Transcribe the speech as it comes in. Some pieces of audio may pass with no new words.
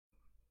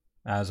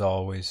As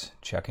always,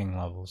 checking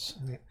levels.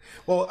 Yeah.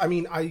 Well, I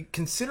mean, I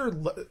consider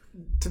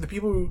to the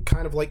people who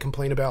kind of like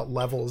complain about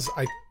levels.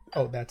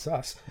 That's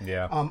us.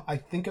 Yeah. I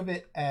think of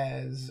it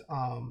as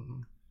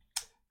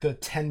the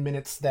 10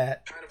 minutes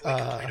that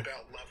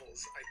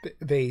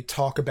they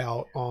talk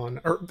about on,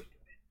 or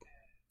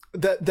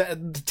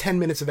the 10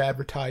 minutes of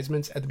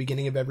advertisements at the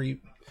beginning of every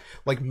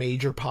like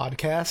major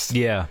podcast.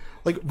 Yeah.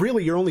 Like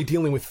really, you're only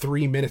dealing with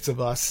 3 minutes of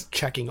us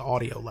checking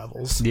audio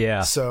levels.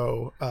 Yeah.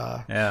 So,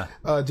 yeah.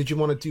 Did you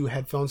want to do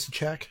headphones to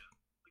check?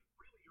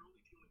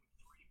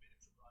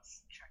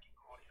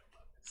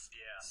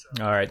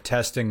 All right.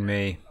 Testing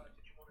me.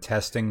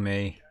 Testing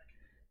me.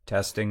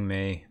 Testing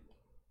me.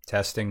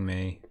 Testing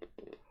me.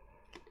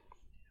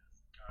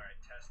 All right.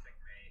 Testing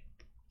me.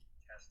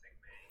 Testing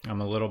me.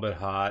 I'm a little bit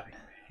hot.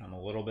 I'm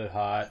a little bit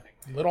hot.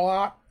 Little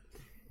hot.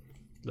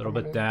 Little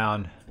bit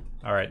down.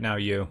 All right, now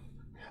you.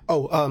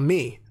 Oh,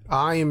 me.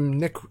 I'm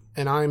Nick,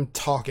 and I'm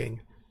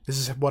talking. This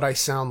is what I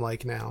sound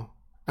like now.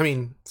 I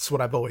mean, it's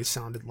what I've always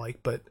sounded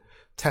like, but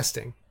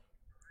testing.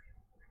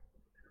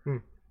 Oh,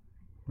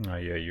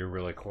 yeah, you're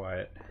really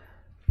quiet.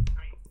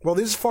 Well,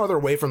 this is farther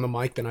away from the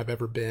mic than I've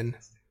ever been.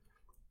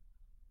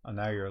 Oh,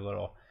 now you're a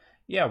little...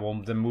 Yeah,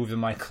 well, then move the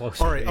mic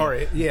closer. All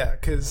right, yeah,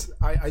 because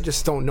I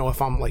just don't know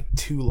if I'm, like,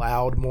 too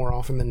loud more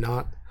often than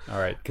not. All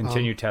right,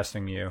 continue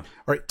testing you. All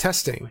right,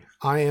 testing.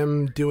 I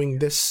am doing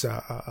this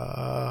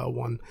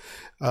one.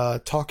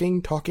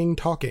 Talking.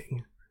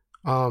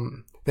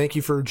 Thank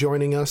you for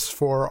joining us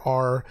for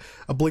our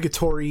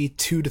obligatory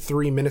 2 to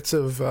 3 minutes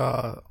of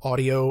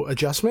audio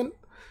adjustment.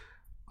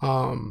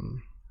 I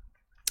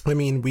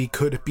mean, we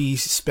could be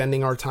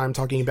spending our time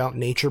talking about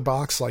Nature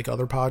Box like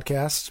other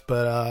podcasts,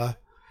 but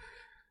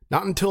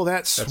not until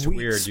that's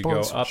weird. You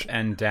go up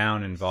and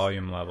down in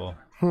volume level.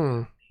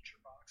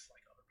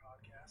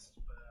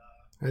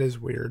 That is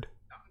weird.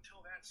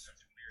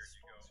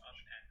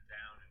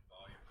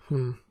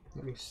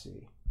 Let me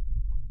see.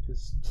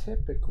 Because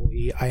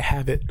typically I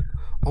have it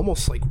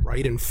almost like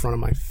right in front of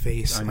my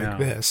face, like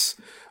this.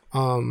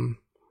 Wait,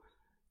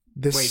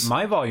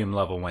 my volume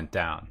level went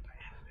down.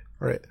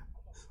 Right.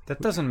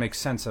 That doesn't make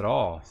sense at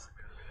all.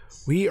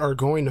 We are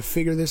going to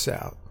figure this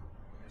out.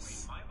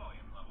 My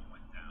volume level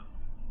went down.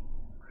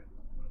 Right.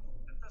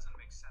 That doesn't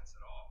make sense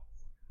at all.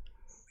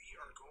 We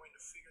are going to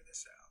figure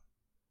this out.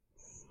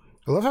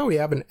 I love how we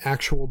have an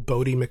actual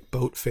Bodie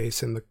McBoat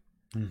face in the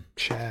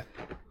chat.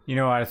 You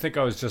know, I think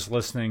I was just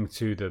listening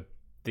to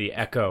the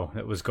echo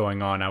that was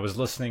going on. I was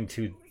listening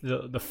to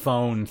the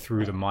phone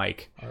through the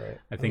mic. All right.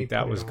 I think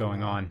that was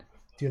going on.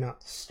 Do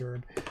not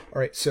disturb. All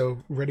right, so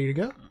ready to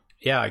go?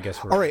 Yeah, I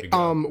guess we're all ready right.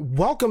 to go.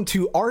 Welcome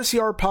to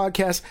RCR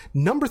Podcast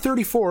number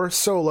 34,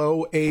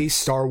 Solo, a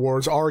Star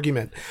Wars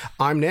Argument.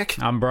 I'm Nick.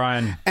 I'm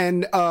Brian.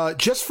 And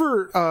just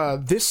for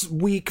this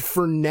week,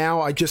 for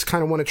now, I just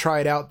kind of want to try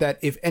it out that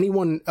if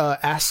anyone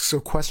asks a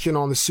question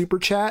on the super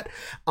chat,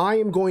 I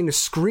am going to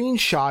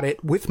screenshot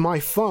it with my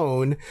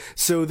phone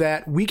so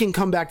that we can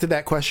come back to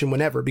that question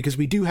whenever, because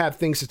we do have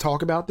things to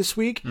talk about this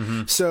week.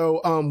 Mm-hmm. So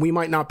we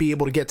might not be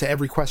able to get to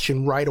every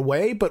question right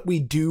away, but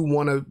we do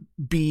want to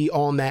be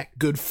on that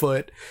good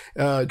foot,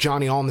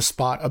 Johnny on the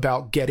spot,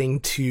 about getting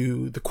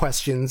to the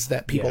questions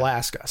that people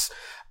ask us.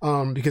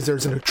 Because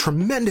there's a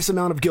tremendous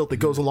amount of guilt that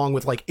goes along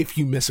with, like, if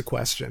you miss a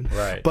question.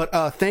 Right.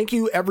 But thank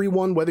you,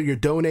 everyone, whether you're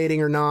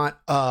donating or not.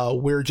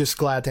 We're just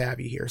glad to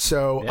have you here.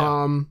 So,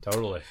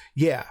 totally.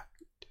 Yeah.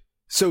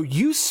 So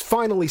you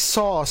finally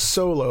saw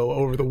Solo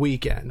over the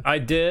weekend. I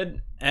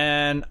did,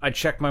 and I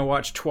checked my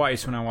watch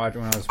twice when I was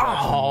watching the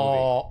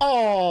movie.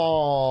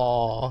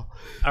 Oh.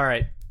 All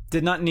right.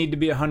 Did not need to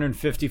be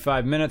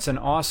 155 minutes, and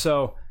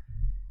also,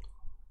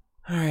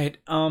 all right,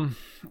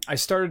 I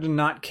started to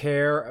not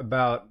care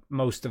about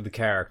most of the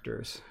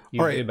characters,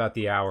 usually about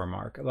the hour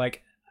mark.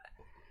 Like,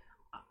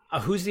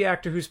 who's the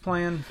actor who's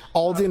playing?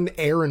 Alden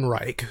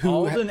Ehrenreich.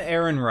 Alden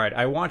Ehrenreich.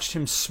 I watched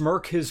him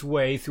smirk his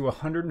way through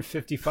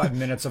 155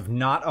 minutes of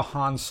not a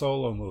Han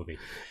Solo movie.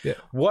 Yeah.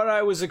 What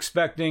I was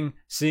expecting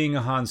seeing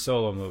a Han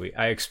Solo movie,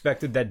 I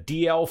expected that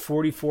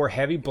DL-44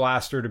 heavy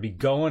blaster to be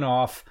going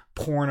off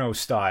porno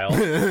style.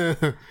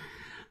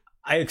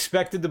 I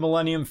expected the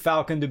Millennium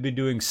Falcon to be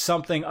doing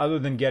something other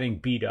than getting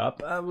beat up.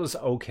 That was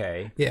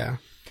okay. Yeah.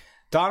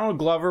 Donald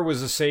Glover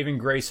was a saving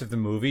grace of the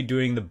movie,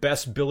 doing the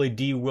best Billy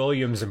D.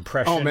 Williams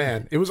impression. Oh,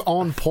 man. It was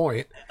on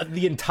point.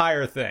 The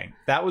entire thing.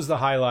 That was the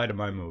highlight of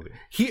my movie.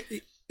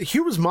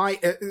 Here was my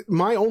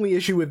only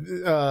issue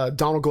with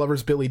Donald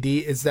Glover's Billy D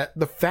is that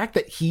the fact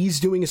that he's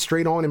doing a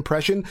straight-on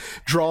impression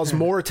draws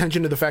more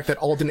attention to the fact that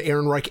Alden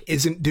Ehrenreich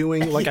isn't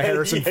doing, like, a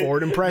Harrison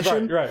Ford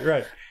impression.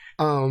 Right.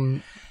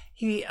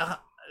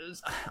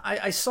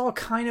 I saw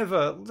kind of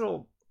a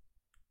little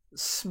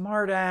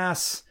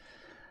smart-ass...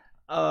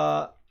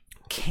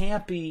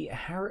 campy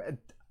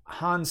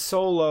Han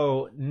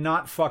Solo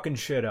not fucking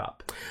shit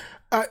up.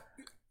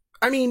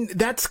 I mean,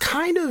 that's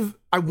kind of...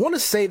 I want to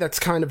say that's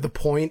kind of the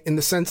point, in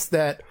the sense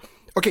that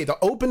okay, the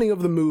opening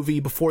of the movie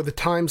before the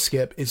time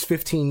skip is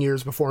 15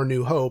 years before A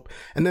New Hope,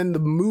 and then the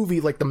movie,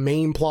 like the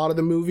main plot of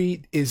the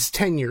movie, is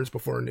 10 years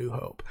before A New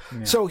Hope.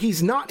 Yeah. So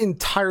he's not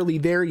entirely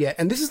there yet,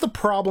 and this is the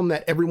problem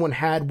that everyone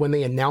had when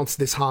they announced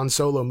this Han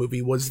Solo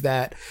movie, was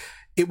that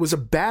it was a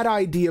bad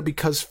idea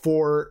because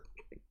for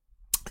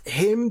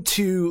him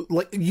to,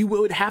 like, you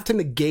would have to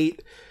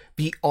negate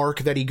the arc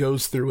that he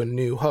goes through in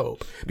New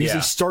Hope, because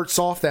he starts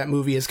off that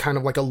movie as kind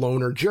of like a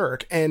loner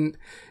jerk, and,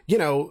 you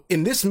know,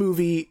 in this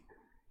movie,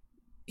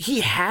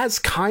 he has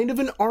kind of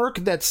an arc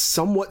that's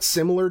somewhat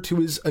similar to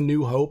his A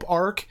New Hope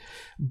arc,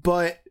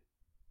 but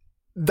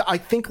I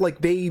think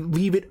like they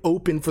leave it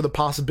open for the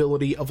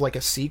possibility of like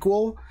a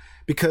sequel,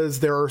 because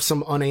there are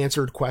some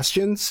unanswered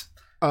questions,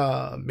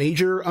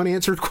 major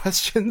unanswered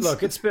questions.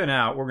 Look, it's been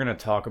out. We're going to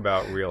talk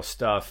about real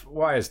stuff.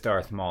 Why is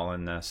Darth Maul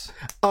in this?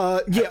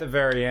 Yeah. At the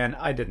very end,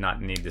 I did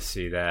not need to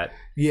see that.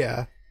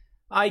 Yeah.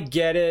 I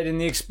get it. In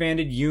the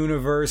expanded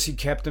universe, he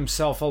kept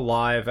himself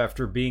alive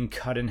after being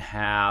cut in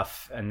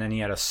half, and then he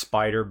had a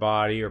spider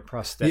body or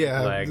prosthetic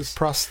legs. Yeah,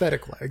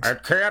 prosthetic legs.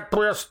 It can't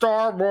be a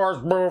Star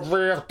Wars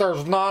movie if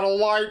there's not a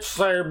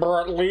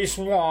lightsaber at least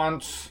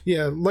once.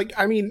 Yeah, like,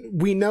 I mean,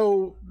 we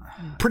know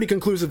pretty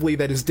conclusively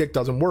that his dick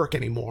doesn't work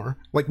anymore.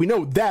 Like, we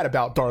know that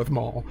about Darth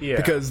Maul. Yeah.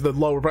 Because the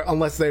lower,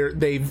 unless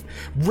they've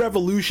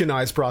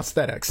revolutionized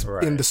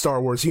prosthetics in the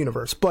Star Wars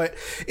universe. But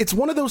it's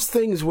one of those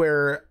things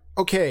where,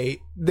 okay,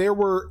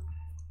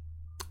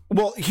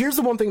 well, here's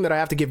the one thing that I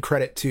have to give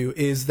credit to,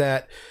 is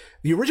that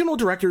the original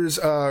directors,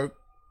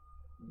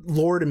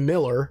 Lord and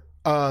Miller,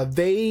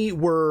 they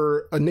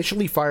were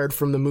initially fired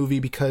from the movie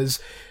because,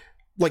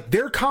 like,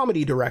 they're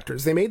comedy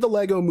directors. They made the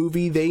Lego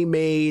Movie. They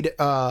made,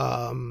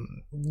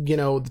 you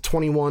know, the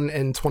 21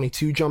 and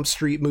 22 Jump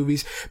Street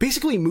movies.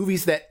 Basically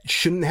movies that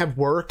shouldn't have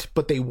worked,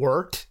 but they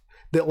worked.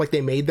 That, like,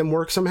 they made them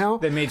work somehow.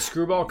 They made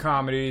screwball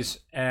comedies,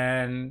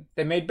 and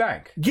they made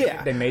bank.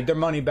 Yeah. They made their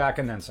money back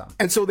and then some.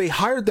 And so they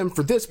hired them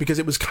for this because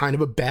it was kind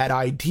of a bad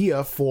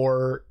idea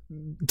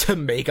to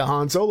make a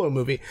Han Solo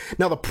movie.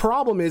 Now, the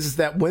problem is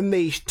that when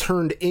they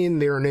turned in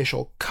their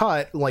initial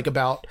cut, like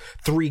about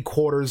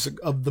 3/4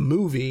 of the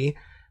movie,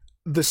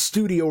 the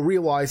studio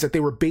realized that they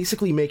were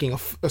basically making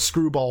a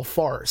screwball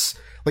farce.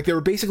 Like, they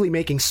were basically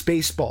making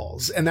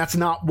Spaceballs, and that's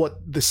not what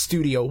the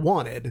studio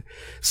wanted.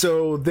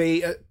 So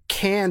they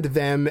canned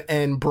them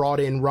and brought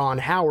in Ron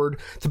Howard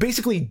to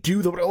basically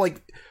do the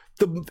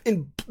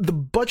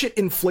budget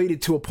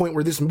inflated to a point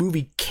where this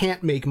movie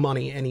can't make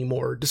money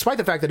anymore, despite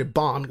the fact that it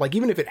bombed. Like,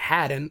 even if it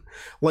hadn't,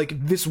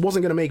 like, this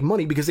wasn't going to make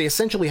money because they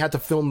essentially had to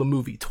film the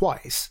movie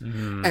twice.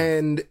 Mm.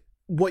 And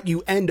what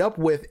you end up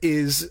with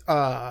is,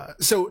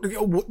 so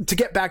to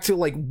get back to,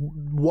 like,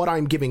 what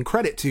I'm giving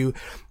credit to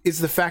is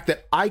the fact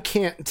that I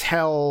can't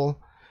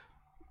tell,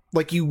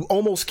 like, you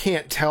almost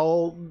can't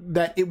tell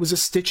that it was a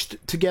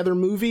stitched together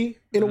movie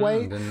in a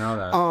way. Didn't know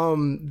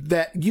that.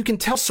 That you can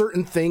tell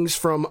certain things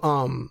from,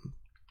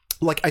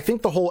 like, I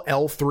think the whole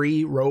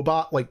L3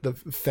 robot, like the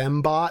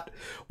Fembot,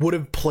 would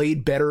have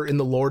played better in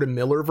the Lord and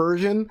Miller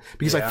version,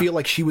 because I feel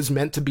like she was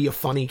meant to be a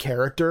funny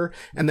character,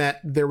 and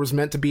that there was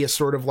meant to be a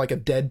sort of like a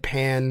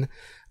deadpan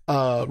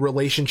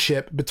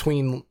relationship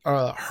between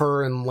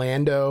her and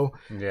Lando.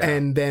 Yeah.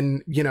 And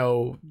then, you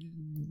know,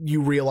 you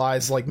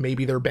realize, like,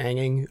 maybe they're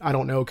banging. I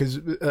don't know, because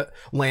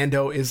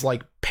Lando is,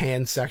 like,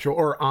 pansexual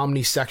or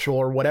omnisexual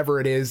or whatever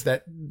it is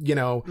that, you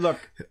know, look,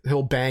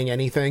 he'll bang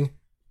anything.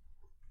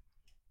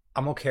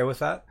 I'm okay with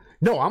that.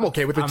 No, I'm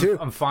okay with it too.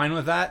 I'm fine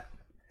with that.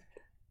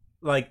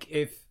 Like,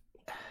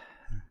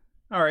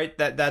 all right,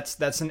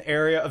 that's an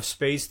area of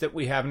space that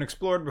we haven't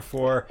explored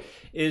before,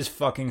 is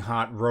fucking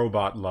hot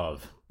robot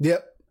love.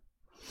 Yep.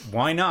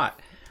 Why not?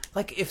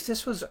 Like, if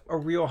this was a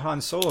real Han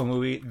Solo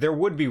movie, there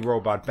would be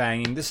robot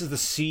banging. This is the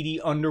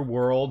seedy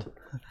underworld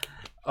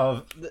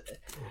of...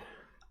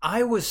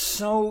 I was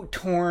so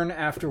torn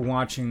after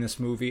watching this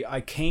movie.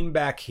 I came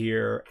back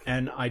here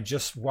and I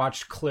just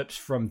watched clips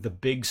from The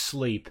Big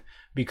Sleep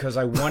because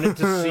I wanted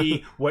to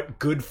see what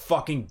good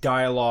fucking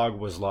dialogue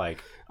was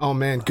like. Oh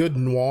man, good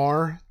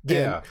noir.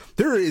 Yeah. And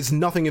there is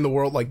nothing in the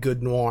world like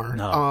good noir.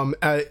 No.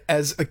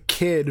 As a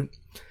kid,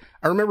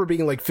 I remember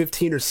being like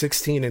 15 or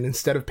 16, and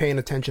instead of paying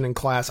attention in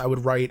class, I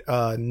would write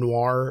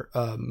noir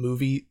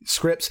movie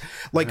scripts,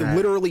 like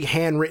literally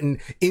handwritten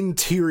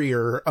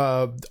interior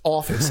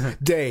office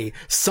day,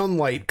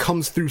 sunlight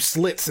comes through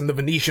slits in the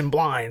Venetian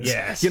blinds.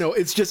 Yes. You know,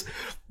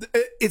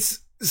 it's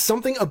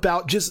something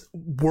about just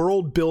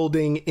world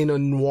building in a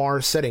noir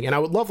setting. And I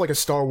would love like a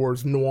Star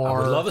Wars noir. I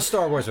would love a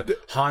Star Wars.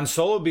 Han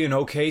Solo be an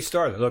okay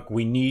star. Look,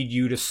 we need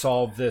you to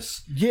solve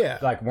this. Yeah.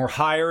 Like, we're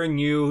hiring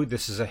you.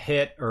 This is a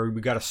hit, or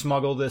we got to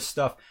smuggle this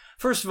stuff.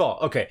 First of all,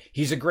 okay,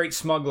 he's a great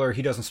smuggler.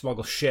 He doesn't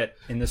smuggle shit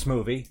in this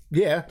movie.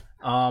 Yeah.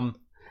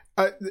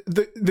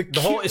 The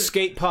whole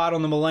escape pod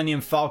on the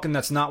Millennium Falcon,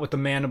 that's not what the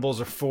mandibles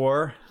are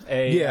for.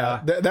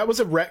 That was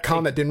a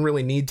retcon that didn't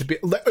really need to be.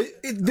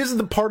 This is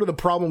the part of the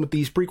problem with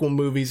these prequel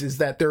movies, is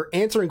that they're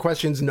answering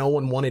questions no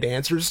one wanted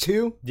answers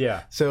to.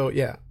 Yeah. So,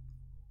 yeah.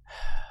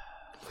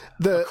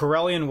 A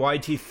Corellian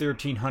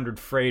YT-1300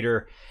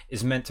 freighter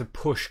is meant to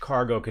push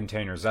cargo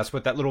containers. That's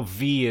what that little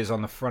V is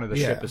on the front of the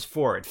ship is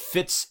for. It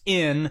fits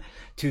in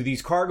to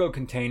these cargo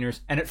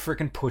containers, and it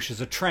freaking pushes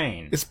a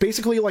train. It's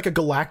basically like a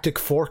galactic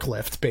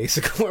forklift,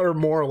 basically, or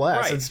more or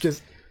less. Right. It's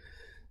just...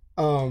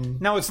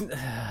 No, it's...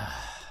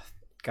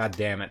 God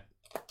damn it.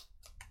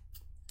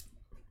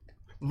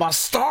 My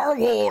Star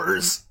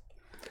Wars!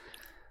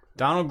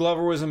 Donald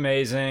Glover was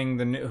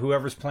amazing.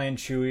 Whoever's playing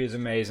Chewie is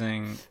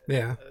amazing.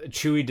 Yeah.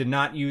 Chewie did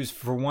not use,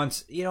 for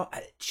once...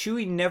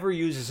 Chewie never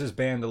uses his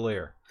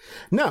bandolier.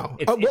 No.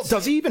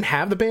 Does he even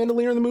have the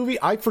bandolier in the movie?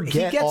 I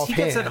forget offhand. He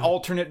gets an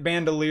alternate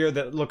bandolier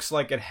that looks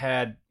like it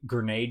had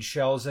grenade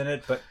shells in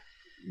it, but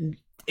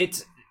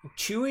it's...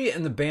 Chewie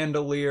and the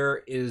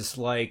bandolier is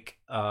like,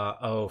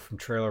 from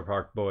Trailer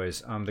Park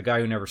Boys, the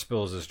guy who never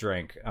spills his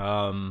drink.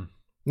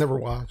 Never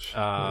watch.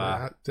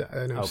 I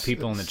know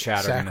people in the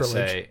chat are going to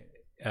say...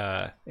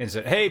 is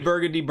it, hey,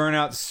 Burgundy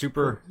Burnout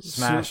Super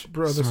Smash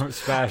Brothers?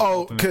 Smash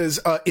because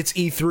it's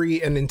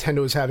E3 and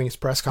Nintendo is having its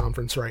press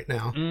conference right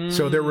now,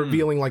 so they're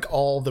revealing like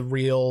all the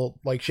real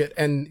like shit.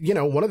 And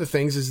one of the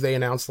things is they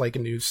announced like a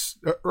new,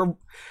 or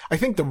I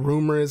think the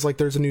rumor is like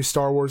there's a new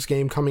Star Wars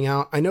game coming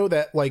out. I know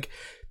that like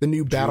the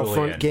new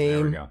Battlefront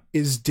game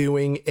is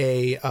doing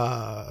a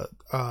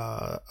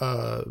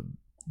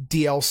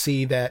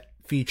DLC that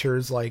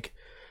features like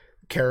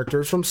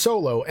characters from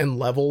Solo and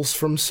levels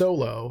from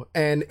Solo,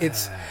 and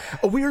it's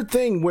a weird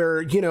thing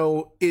where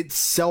it's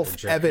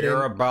self-evident. Did you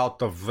hear about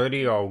the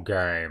video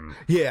game?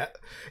 Yeah,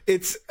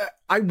 it's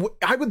I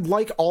would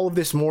like all of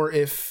this more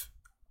if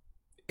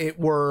it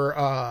were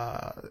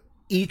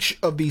each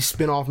of these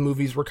spin-off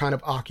movies were kind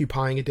of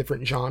occupying a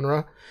different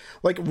genre.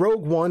 Like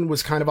Rogue One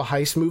was kind of a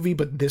heist movie,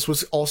 but this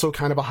was also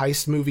kind of a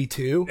heist movie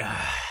too.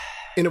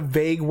 In a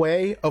vague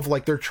way of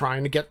like they're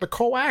trying to get the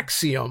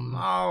coaxium.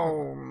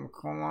 Oh,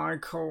 my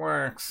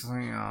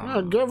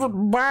coaxium. Give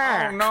it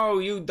back. Oh no,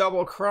 you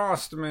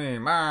double-crossed me.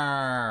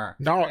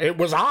 No, it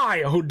was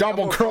I who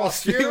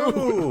double-crossed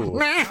you.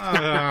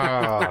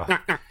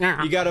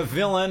 You got a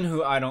villain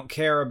who I don't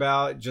care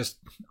about, just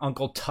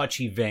Uncle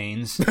Touchy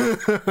Veins. He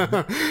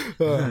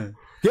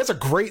has a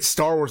great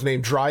Star Wars name,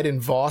 Dryden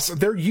Voss.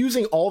 They're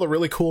using all the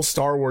really cool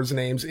Star Wars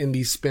names in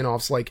these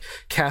spin-offs, like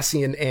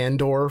Cassian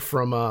Andor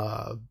from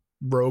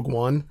Rogue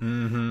One.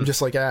 I'm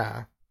just like,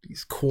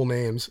 these cool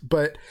names.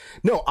 But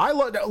no, I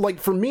love, like,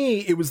 for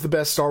me, it was the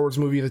best Star Wars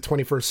movie of the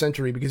 21st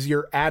century because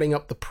you're adding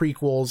up the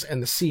prequels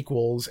and the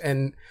sequels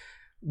and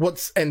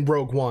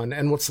Rogue One,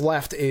 and what's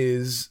left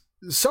is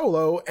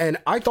Solo. And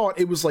I thought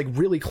it was like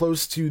really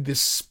close to the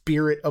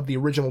spirit of the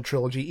original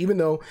trilogy, even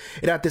though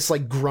it had this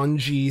like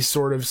grungy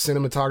sort of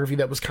cinematography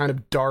that was kind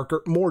of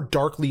darker, more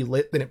darkly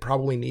lit than it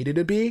probably needed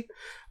to be.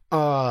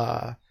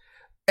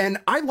 And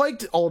I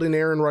liked Alden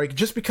Ehrenreich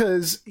just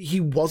because he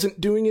wasn't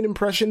doing an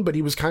impression, but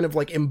he was kind of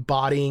like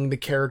embodying the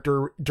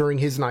character during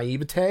his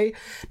naivete.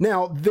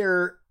 Now,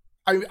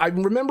 I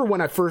remember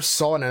when I first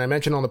saw it, and I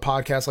mentioned on the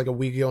podcast like a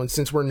week ago, and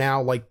since we're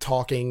now like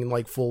talking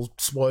like full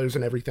spoilers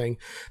and everything,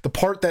 the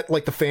part that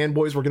like the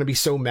fanboys were going to be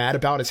so mad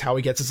about is how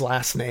he gets his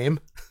last name.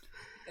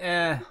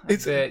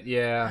 It's a bit,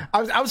 yeah.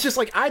 I was just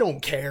like, I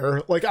don't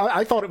care. Like,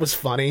 I thought it was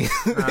funny.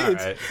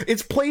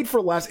 It's played for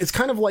laughs. It's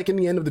kind of like in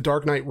the end of The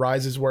Dark Knight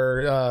Rises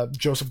where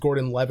Joseph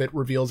Gordon-Levitt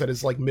reveals that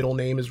his like middle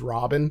name is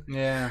Robin.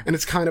 Yeah. And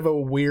it's kind of a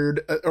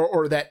weird,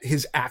 or that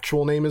his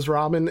actual name is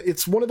Robin.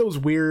 It's one of those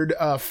weird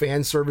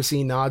fan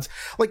servicey nods.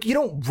 Like, you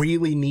don't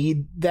really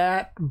need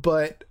that,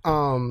 but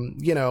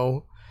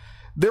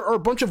there are a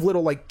bunch of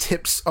little like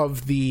tips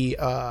of the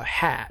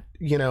hat.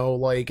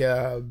 Like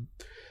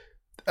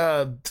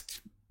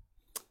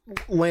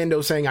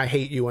Lando saying I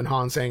hate you and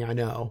Han saying I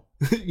know,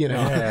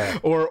 Yeah.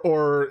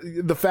 or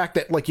the fact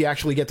that like you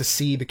actually get to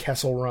see the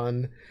Kessel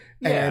Run,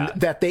 and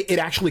that it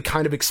actually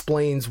kind of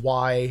explains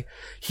why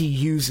he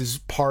uses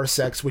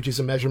parsecs, which is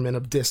a measurement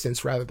of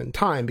distance rather than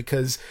time,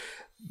 because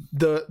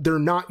they're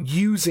not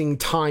using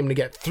time to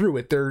get through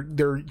it. They're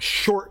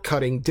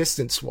shortcutting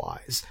distance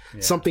wise.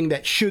 Something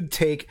that should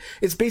take,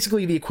 it's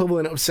basically the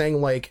equivalent of saying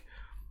like,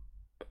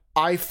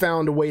 I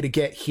found a way to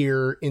get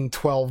here in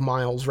 12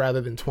 miles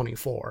rather than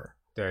 24.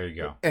 There you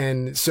go.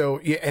 And so,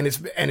 yeah, and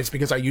it's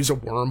because I use a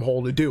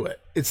wormhole to do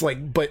it. It's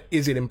like, but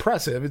is it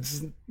impressive?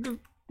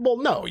 Well,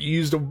 no, you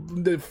used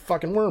the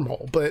fucking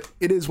wormhole, but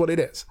it is what it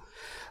is.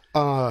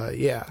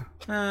 Yeah.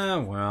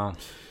 Well,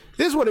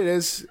 it is what it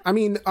is. I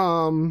mean,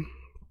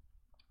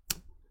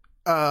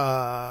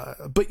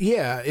 but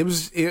yeah,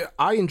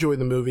 I enjoyed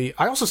the movie.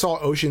 I also saw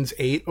Ocean's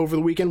 8 over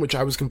the weekend, which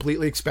I was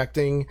completely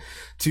expecting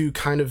to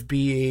kind of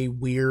be a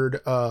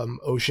weird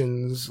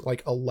Ocean's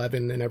like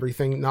 11 and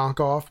everything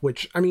knockoff,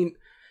 which, I mean,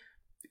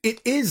 it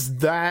is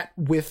that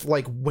with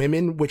like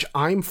women, which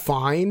I'm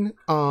fine.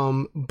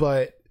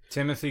 But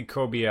Timothy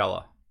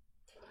Cobiella,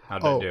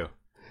 how'd I do?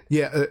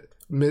 Yeah,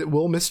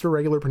 will Mr.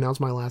 Regular pronounce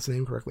my last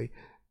name correctly?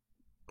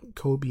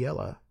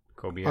 Cobiella.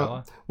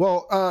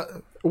 Well,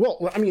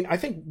 I mean, I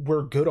think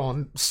we're good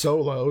on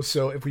Solo,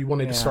 so if we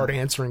wanted to start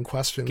answering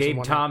questions.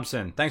 Gabe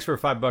Thompson, thanks for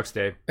 $5,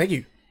 Dave. Thank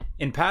you.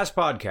 In past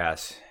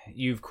podcasts,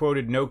 you've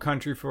quoted No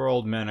Country for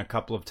Old Men a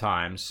couple of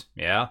times.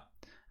 Yeah?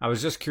 I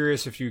was just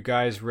curious if you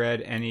guys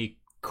read any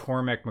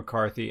Cormac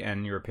McCarthy,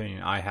 and your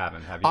opinion. I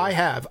haven't. Have you? I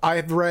have.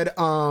 I've read,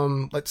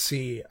 let's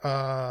see,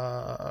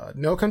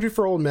 No Country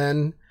for Old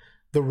Men,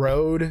 The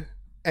Road,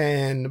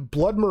 and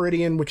Blood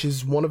Meridian, which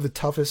is one of the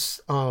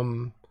toughest,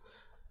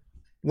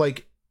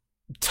 like,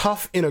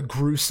 tough in a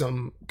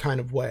gruesome kind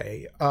of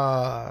way.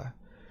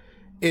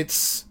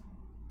 It's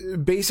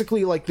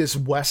basically like this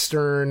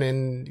Western,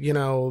 and, you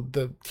know,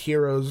 the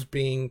heroes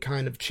being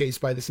kind of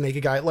chased by this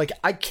naked guy. Like,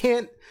 I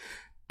can't,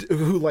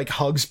 who like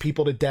hugs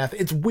people to death.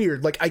 It's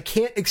weird. Like, I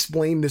can't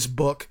explain this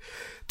book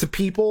to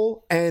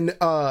people, and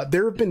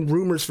there have been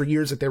rumors for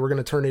years that they were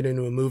going to turn it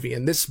into a movie,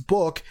 and this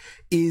book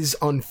is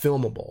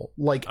unfilmable.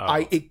 Like,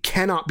 it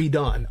cannot be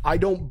done. I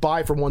don't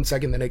buy for 1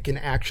 second that it can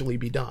actually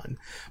be done.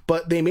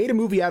 But they made a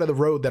movie out of The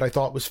Road that I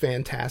thought was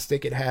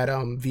fantastic. It had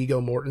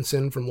Viggo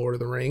Mortensen from Lord of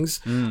the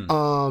Rings.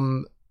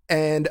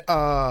 And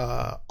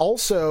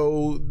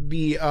also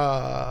the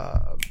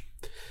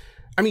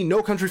I mean,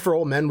 No Country for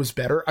Old Men was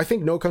better. I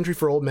think No Country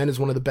for Old Men is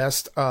one of the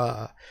best,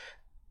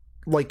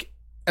 like,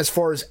 as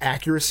far as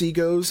accuracy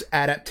goes,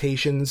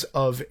 adaptations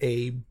of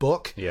a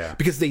book. Yeah.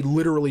 Because they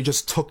literally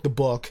just took the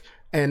book,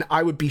 and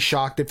I would be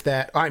shocked if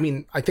that, I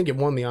mean, I think it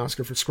won the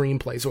Oscar for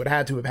screenplay, so it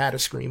had to have had a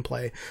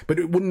screenplay, but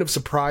it wouldn't have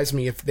surprised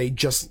me if they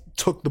just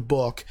took the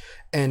book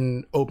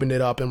and opened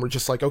it up and were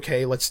just like,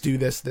 okay, let's do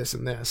this, this,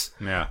 and this.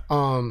 Yeah.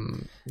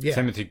 Yeah.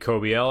 Timothy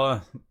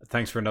Cobiella,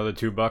 thanks for another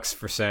 $2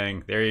 for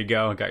saying, there you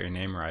go, got your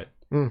name right.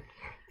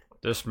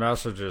 This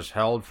message is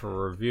held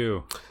for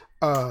review.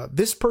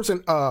 This person,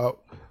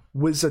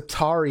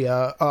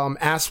 Wizataria,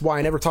 asked why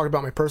I never talk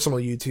about my personal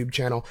YouTube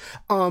channel.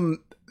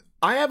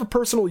 I have a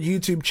personal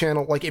YouTube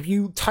channel. Like, if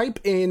you type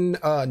in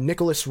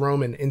Nicholas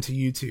Roman into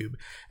YouTube,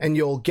 and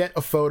you'll get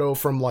a photo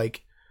from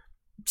like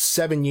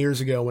 7 years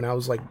ago when I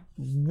was like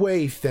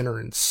way thinner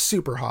and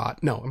super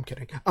hot. No, I'm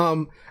kidding.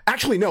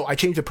 Actually, no, I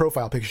changed the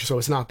profile picture, so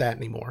it's not that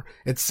anymore.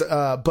 It's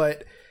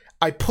but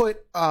I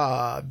put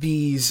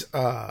these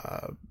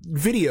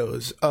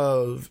videos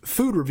of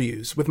food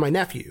reviews with my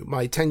nephew,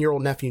 my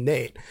 10-year-old nephew,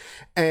 Nate.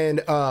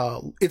 And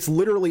it's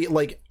literally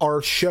like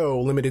our show,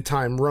 Limited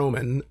Time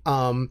Roman,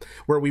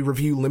 where we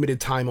review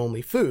limited time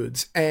only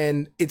foods.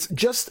 And it's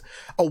just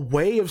a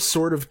way of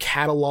sort of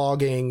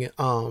cataloging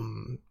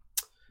home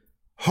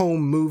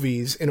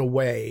movies in a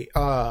way.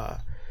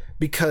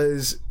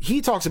 Because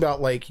he talks about,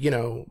 like, you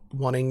know,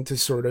 wanting to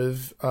sort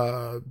of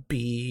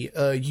be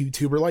a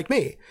YouTuber like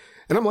me.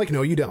 And I'm like,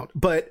 no, you don't.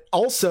 But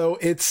also,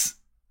 it's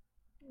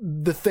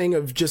the thing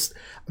of just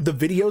the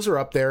videos are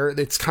up there.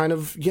 It's kind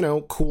of, you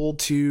know, cool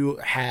to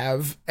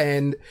have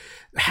and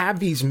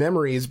have these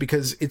memories,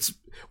 because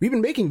we've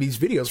been making these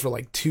videos for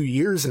like 2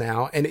 years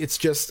now. And it's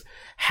just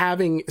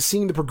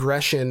seeing the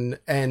progression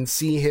and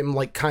see him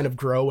like kind of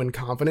grow in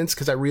confidence.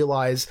 Because I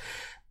realize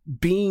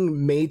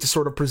being made to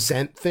sort of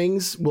present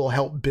things will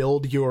help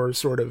build your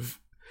sort of,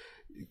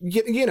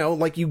 you know,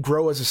 like, you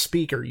grow as a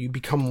speaker, you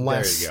become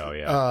less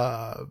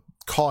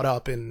caught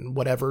up in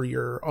whatever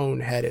your own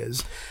head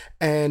is.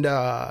 And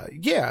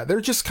yeah, they're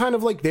just kind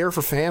of like there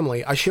for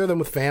family. I share them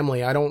with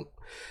family. I don't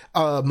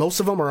most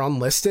of them are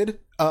unlisted,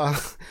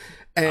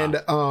 and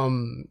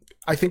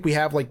I think we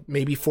have like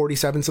maybe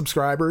 47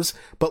 subscribers,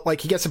 but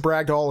like, he gets to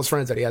brag to all his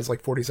friends that he has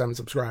like 47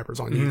 subscribers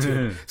on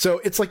YouTube. So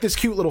it's like this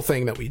cute little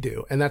thing that we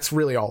do, and that's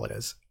really all it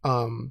is.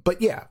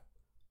 But yeah.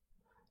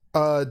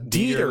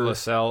 Dieter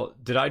Lascelles,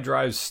 did I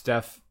drive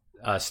Steph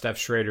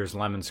Schrader's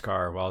Lemons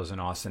car while I was in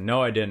Austin?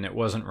 No, I didn't. It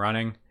wasn't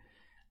running.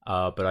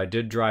 But I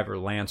did drive her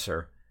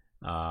Lancer,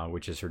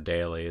 which is her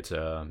daily. It's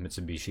a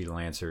Mitsubishi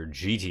Lancer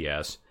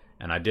GTS.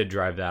 And I did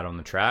drive that on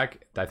the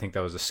track. I think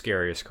that was the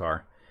scariest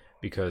car,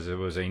 because it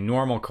was a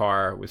normal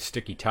car with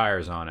sticky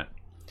tires on it.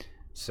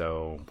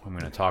 So I'm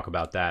going to talk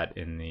about that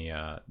in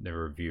the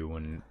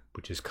review,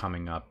 which is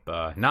coming up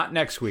not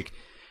next week.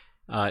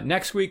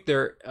 Next week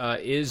there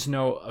is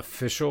no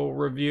official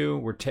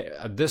review.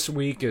 This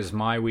week is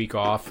my week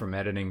off from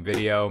editing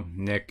video.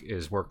 Nick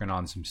is working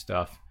on some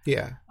stuff.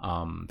 Yeah.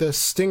 The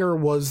Stinger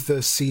was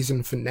the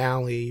season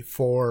finale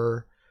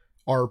for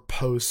our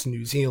post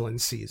New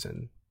Zealand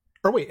season.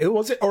 Or wait,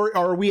 was it? Or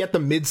are we at the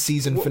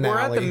mid-season finale? We're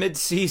at the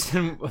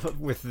mid-season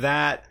with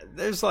that.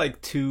 There's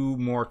like 2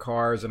 more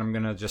cars, and I'm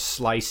gonna just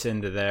slice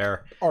into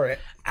there. All right.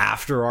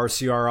 After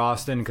RCR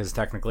Austin, because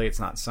technically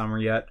it's not summer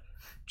yet.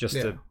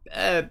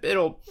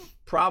 It'll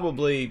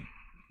probably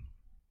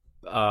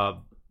the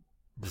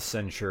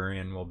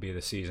Centurion will be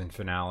the season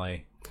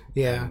finale.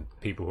 Yeah. And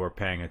people who are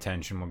paying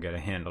attention will get a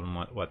hint on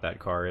what that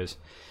car is.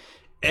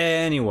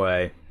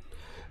 Anyway.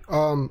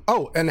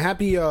 And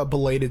happy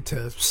belated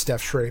to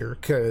Steph Schrader,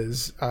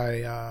 because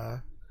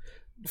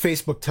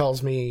Facebook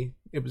tells me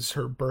it was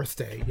her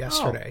birthday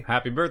yesterday. Oh,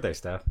 happy birthday,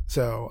 Steph.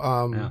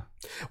 So,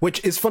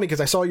 which is funny,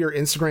 because I saw your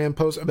Instagram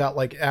post about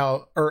like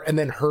and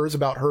then hers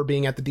about her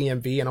being at the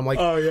DMV, and I'm like,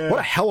 oh yeah,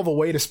 what a hell of a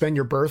way to spend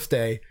your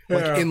birthday,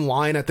 like in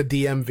line at the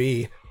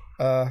DMV.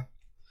 But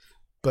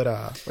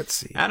let's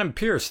see. Adam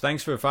Pierce,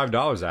 thanks for the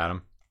 $5,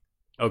 Adam.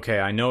 Okay,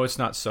 I know it's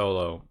not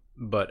solo,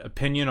 but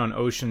opinion on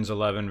Ocean's 8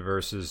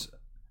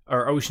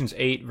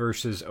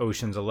 versus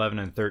Ocean's 11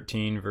 and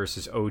 13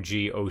 versus OG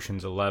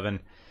Ocean's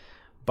 11.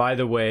 By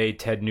the way,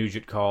 Ted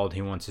Nugent called.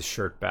 He wants his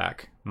shirt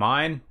back.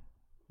 Mine?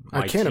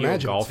 I can't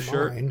imagine golf it's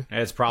shirt. mine.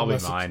 It's probably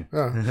mine.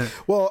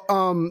 Well,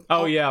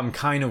 oh yeah, I'm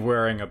kind of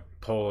wearing a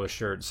polo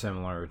shirt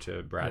similar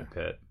to Brad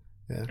Pitt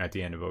at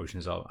the end of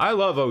Ocean's 11. I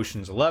love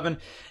Ocean's 11.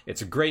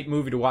 It's a great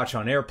movie to watch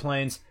on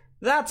airplanes.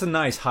 That's a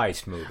nice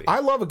heist movie. I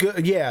love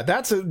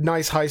that's a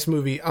nice heist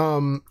movie.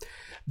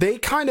 They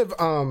kind of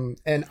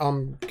and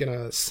I'm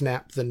gonna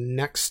snap the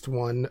next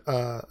one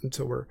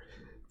until we're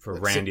for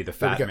Randy the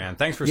Fat Man.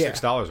 Thanks for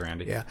 $6,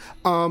 Randy. Yeah.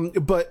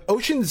 But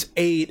Ocean's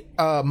 8,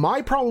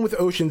 my problem with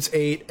Ocean's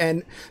 8,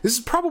 and this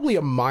is probably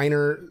a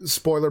minor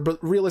spoiler, but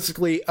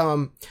realistically,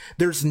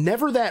 there's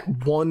never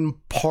that one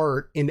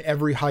part in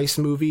every heist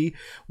movie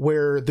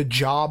where the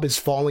job is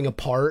falling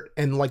apart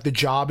and like the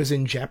job is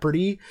in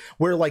jeopardy,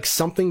 where like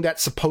something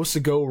that's supposed to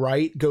go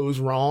right goes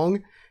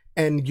wrong.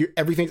 And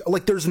everything,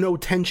 like, there's no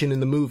tension in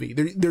the movie.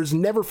 There's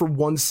never for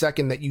 1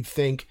 second that you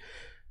think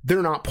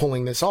they're not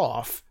pulling this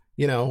off.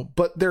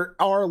 But there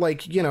are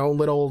like,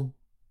 little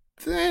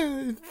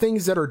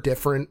things that are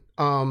different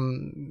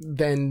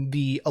than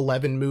the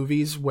 11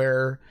 movies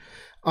where,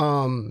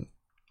 11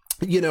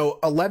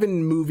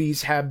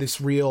 movies have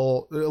this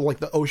real, like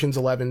the Ocean's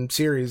 11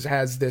 series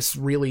has this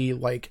really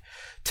like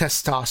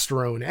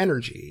testosterone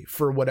energy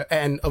for what,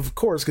 and of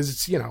course, because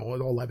it's,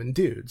 11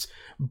 dudes.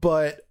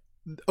 But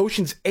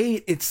Ocean's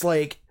 8, it's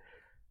like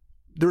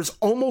there's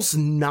almost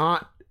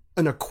not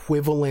an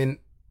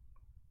equivalent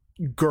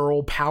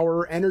girl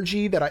power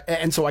energy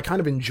and so I kind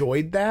of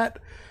enjoyed that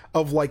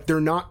of like they're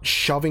not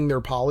shoving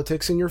their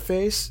politics in your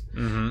face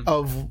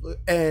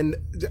and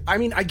I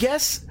mean I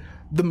guess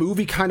the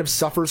movie kind of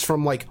suffers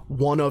from like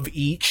one of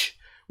each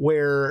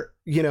where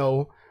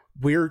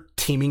we're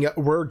teaming up,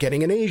 we're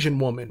getting an Asian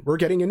woman, we're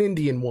getting an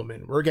Indian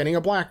woman, we're getting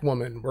a black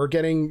woman, we're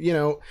getting,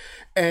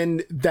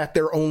 and that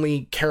their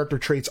only character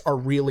traits are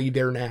really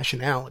their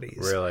nationalities.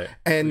 Really?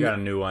 And we got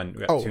a new one.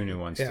 We got two new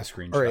ones to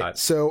screenshot. All right.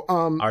 So,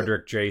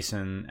 Ardrick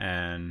Jason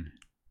and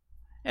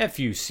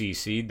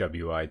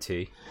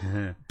FUCCWIT.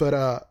 But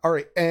all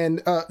right,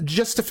 and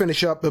just to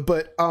finish up,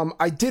 but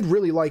I did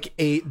really like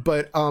 8,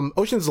 but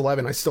Ocean's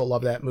 11, I still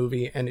love that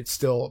movie, and it's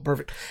still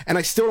perfect. And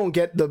I still don't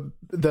get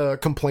the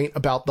complaint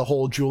about the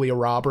whole Julia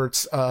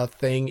Roberts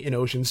thing in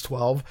Ocean's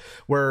 12,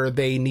 where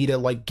they need to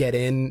like get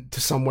in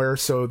to somewhere,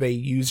 so they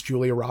use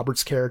Julia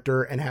Roberts'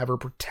 character and have her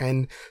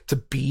pretend to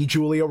be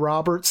Julia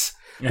Roberts.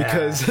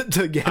 Because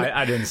to get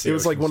I didn't see it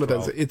was like one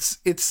 12. of those.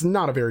 It's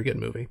not a very good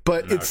movie,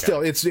 but it's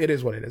still it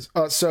is what it is.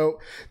 So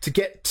to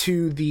get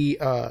to the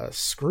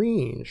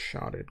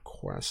screenshotted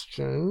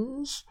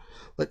questions,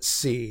 let's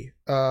see.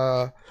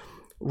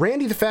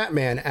 Randy the Fat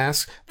Man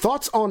asks,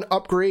 thoughts on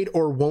Upgrade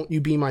or Won't You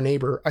Be My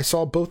Neighbor? I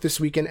saw both this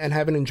weekend and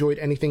haven't enjoyed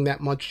anything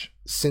that much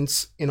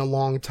since in a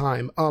long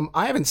time.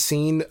 I haven't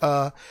seen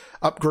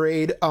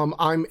Upgrade.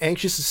 I'm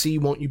anxious to see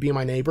Won't You Be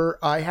My Neighbor.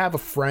 I have a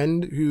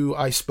friend who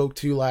I spoke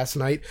to last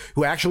night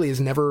who actually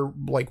has never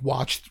like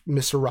watched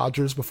Mr.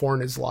 Rogers before in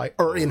his life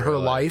or in her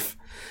life.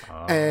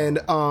 And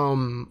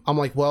I'm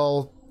like,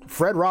 well,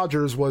 Fred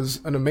Rogers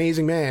was an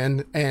amazing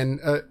man,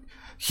 and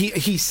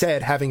he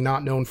said, having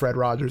not known Fred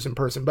Rogers in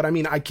person, but I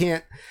mean, I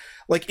can't,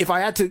 like, if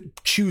I had to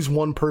choose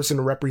one person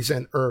to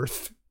represent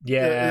Earth,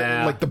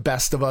 like the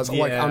best of us,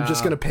 like, I'm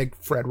just gonna pick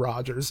Fred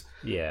Rogers.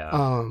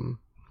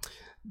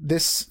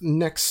 This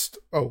next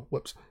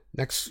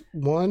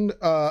one,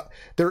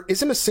 there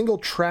isn't a single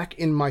track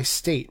in my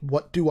state.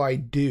 What do I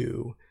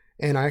do?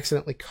 And I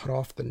accidentally cut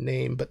off the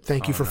name, but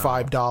thank you for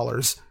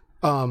 $5.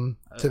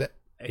 To that,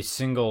 a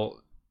single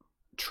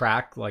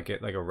track, like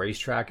a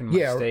racetrack in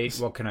my state.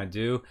 What can I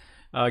do?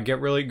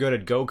 Get really good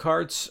at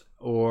go-karts,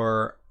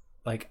 or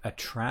like a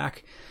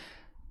track.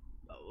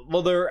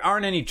 Well, there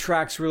aren't any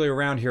tracks really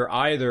around here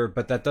either,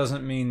 but that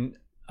doesn't mean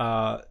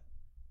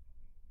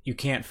you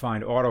can't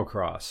find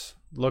autocross.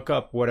 Look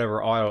up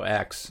whatever Auto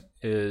X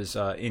is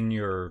in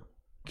your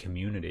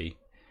community,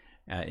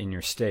 in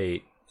your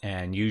state,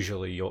 and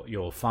usually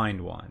you'll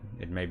find one.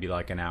 It may be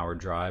like an hour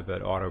drive,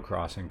 but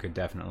autocrossing could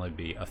definitely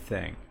be a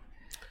thing,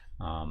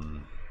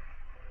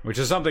 which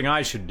is something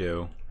I should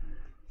do,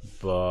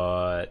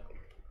 but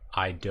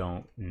I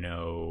don't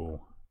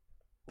know.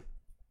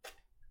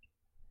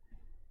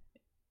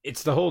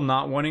 It's the whole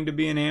not wanting to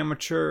be an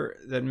amateur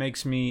that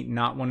makes me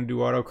not want to do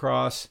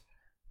autocross,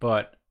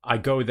 but I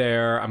go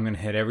there, I'm going to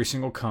hit every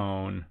single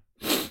cone,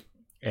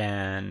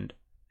 and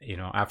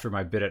after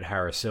my bit at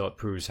Harris Hill, it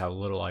proves how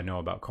little I know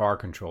about car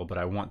control, but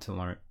I want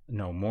to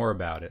know more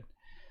about it.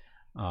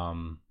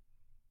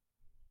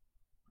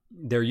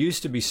 There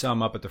used to be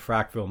some up at the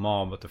Frackville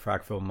Mall, but the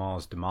Frackville Mall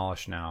is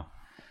demolished now.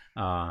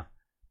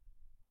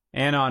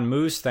 Anon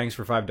Moose, thanks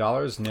for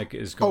 $5. Nick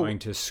is going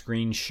to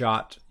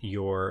screenshot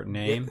your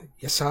name.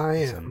 Yes, I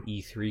am. It's an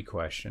E3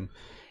 question.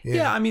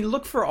 Yeah, I mean,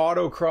 look for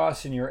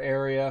autocross in your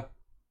area,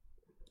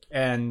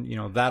 and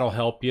that'll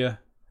help you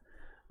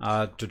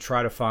to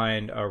try to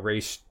find a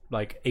race,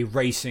 like a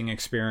racing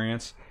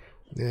experience.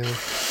 Yeah.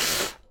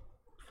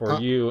 for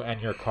you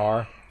and your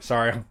car.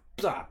 Sorry,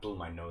 I blew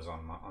my nose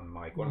on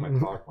mic. What am I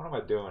talking? What am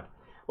I doing?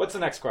 What's the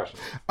next question?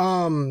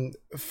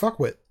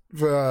 Fuckwit.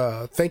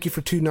 Thank you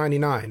for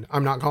 $2.99.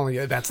 I'm not calling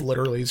it. That's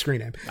literally his screen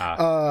name.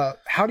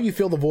 How do you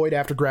feel the void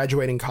after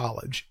graduating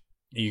college?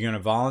 You're going to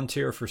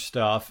volunteer for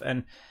stuff,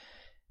 and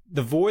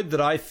the void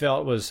that I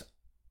felt was,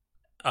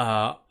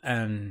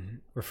 and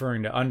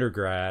referring to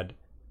undergrad,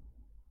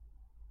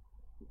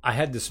 I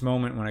had this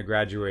moment when I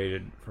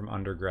graduated from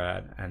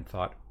undergrad and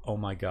thought, oh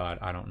my God,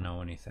 I don't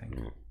know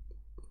anything.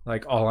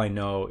 Like, all I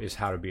know is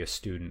how to be a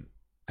student.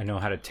 I know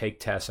how to take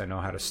tests, I know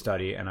how to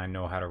study, and I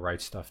know how to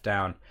write stuff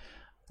down.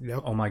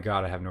 Yep. Oh my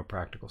God, I have no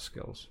practical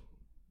skills.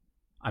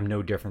 I'm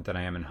no different than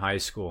I am in high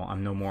school.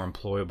 I'm no more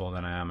employable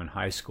than I am in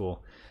high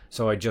school.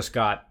 So I just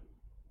got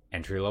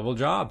entry-level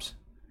jobs.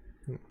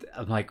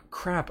 I'm like,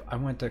 crap, I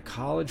went to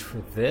college for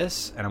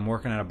this, and I'm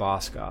working at a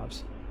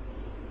Boscov's.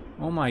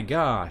 Oh my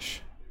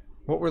gosh.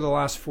 What were the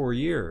last 4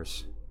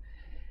 years?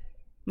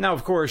 Now,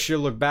 of course,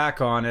 you'll look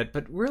back on it,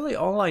 but really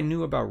all I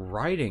knew about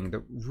writing,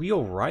 the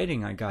real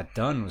writing I got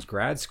done, was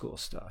grad school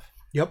stuff.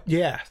 Yep.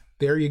 Yeah.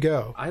 There you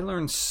go. I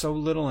learned so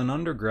little in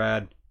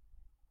undergrad.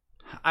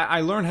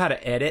 I learned how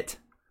to edit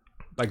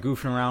by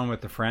goofing around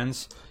with the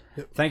friends.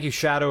 Yep. Thank you,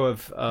 Shadow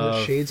of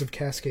Shades of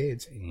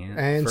Cascades. Yeah,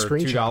 and for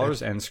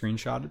 $2 and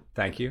screenshotted.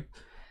 Thank you.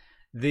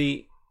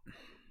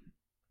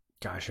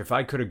 Gosh, if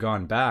I could have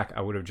gone back,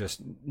 I would have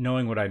just,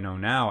 knowing what I know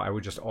now, I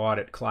would just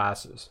audit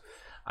classes.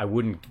 I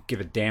wouldn't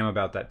give a damn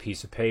about that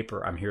piece of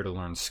paper. I'm here to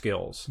learn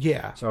skills.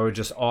 Yeah. So I would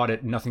just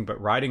audit nothing but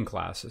writing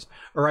classes.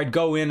 Or I'd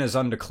go in as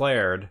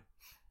undeclared,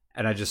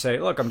 and I'd just say,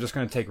 look, I'm just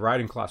going to take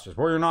writing classes.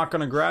 Well, you're not going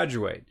to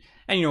graduate.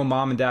 And,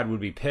 mom and dad would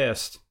be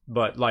pissed.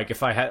 But, like,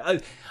 if I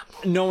had,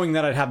 knowing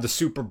that I'd have the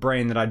super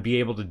brain that I'd be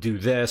able to do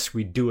this,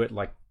 we'd do it,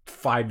 like,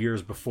 5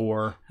 years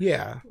before.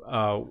 Yeah.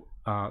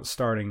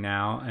 Starting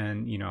now,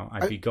 and,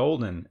 I'd be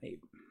golden.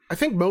 I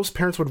think most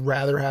parents would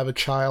rather have a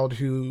child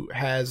who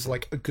has,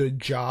 like, a good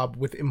job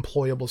with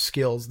employable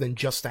skills than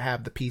just to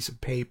have the piece of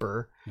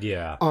paper.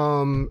 Yeah.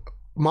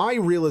 My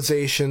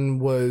realization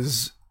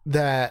was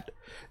that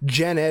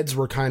gen eds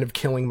were kind of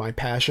killing my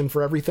passion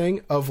for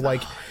everything. Of,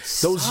 like,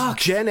 those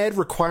gen ed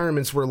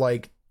requirements were,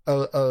 like,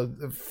 a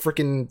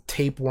freaking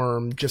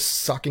tapeworm just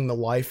sucking the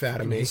life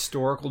out of me.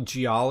 Historical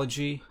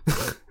geology.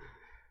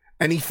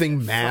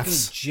 Anything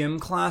maths. Fucking gym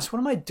class. What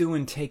am I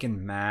doing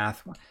taking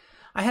math?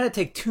 I had to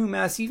take 2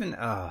 maths.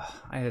 I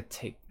had to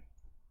take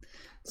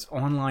this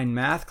online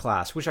math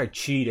class, which I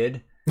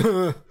cheated.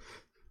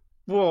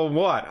 Well,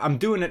 what? I'm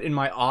doing it in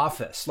my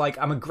office. Like,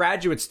 I'm a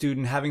graduate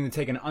student having to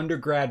take an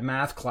undergrad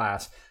math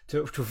class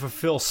to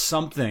fulfill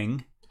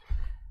something.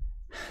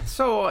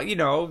 So,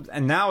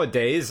 and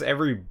nowadays,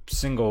 every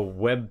single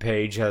web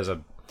page has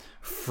a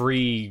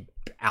free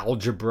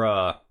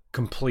algebra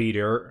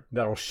completer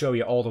that'll show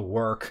you all the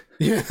work.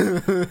 Yeah.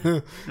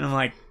 And I'm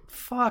like,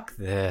 fuck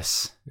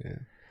this. Yeah.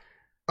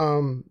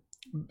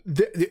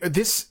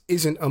 This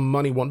isn't a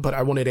money one, but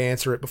I wanted to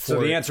answer it before.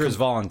 So the answer is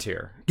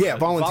volunteer. Yeah,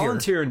 volunteer.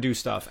 Volunteer and do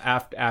stuff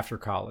after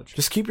college.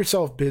 Just keep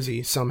yourself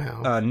busy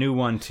somehow. New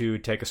one to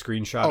take a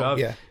screenshot of.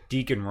 Yeah.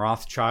 Deacon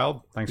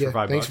Rothschild. Thanks for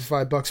 $5. Thanks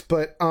for $5.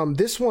 But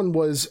this one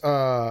was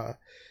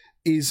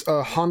is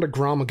a Honda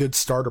Grom a good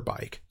starter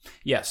bike?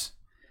 Yes.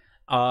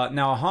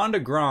 Now a Honda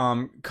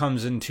Grom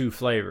comes in 2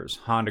 flavors: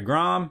 Honda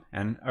Grom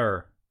and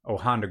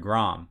Honda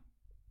Grom.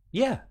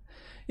 Yeah.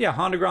 Yeah,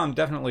 Honda Grom,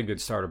 definitely a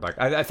good starter bike.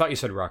 I thought you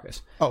said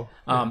Ruckus. Oh.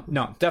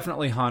 No,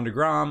 definitely Honda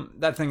Grom.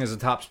 That thing has a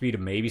top speed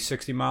of maybe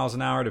 60 miles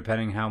an hour,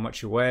 depending how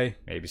much you weigh.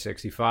 Maybe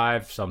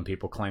 65. Some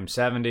people claim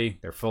 70.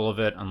 They're full of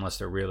it, unless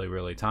they're really,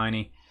 really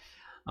tiny.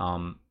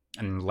 And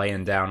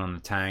laying down on the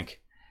tank.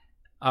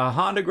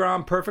 Honda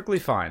Grom, perfectly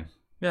fine.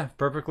 Yeah,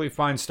 perfectly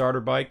fine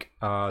starter bike.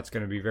 It's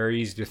going to be very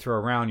easy to throw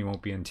around. You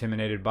won't be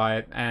intimidated by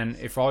it. And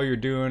if all you're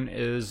doing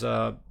is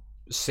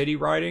city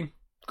riding,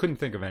 couldn't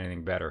think of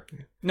anything better.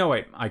 No,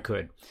 wait, I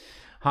could.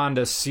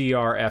 Honda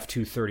CRF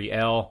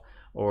 230L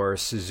or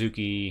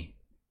Suzuki,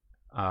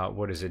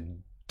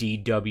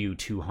 DW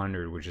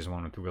 200, which is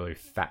one with really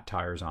fat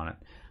tires on it.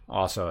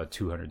 Also a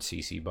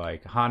 200cc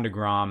bike. Honda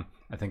Grom,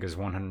 I think, is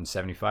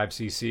 175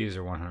 cc's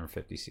or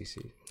 150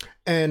 cc's.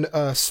 And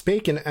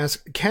Spaken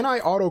asks, can I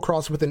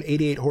autocross with an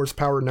 88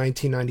 horsepower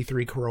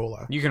 1993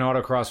 Corolla? You can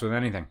autocross with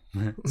anything.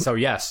 So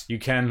yes, you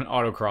can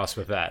autocross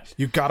with that.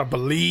 You gotta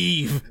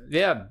believe.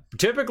 Yeah,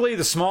 typically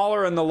the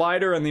smaller and the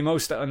lighter and the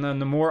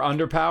more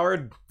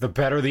underpowered, the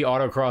better the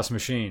autocross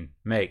machine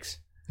makes.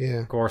 Yeah.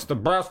 Of course, the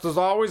best is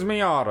always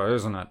Miata,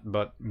 isn't it?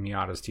 But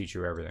Miatas teach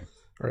you everything.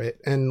 All right,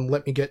 and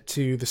let me get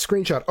to the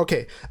screenshot.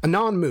 Okay,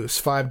 Anon Moose,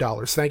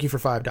 $5. Thank you for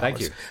 $5. Thank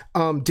you.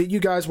 Did you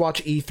guys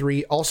watch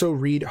E3? Also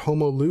read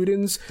Homo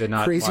Ludens. Did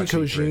not. Crazy watch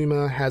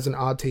Kojima E3. Has an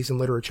odd taste in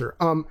literature.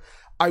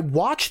 I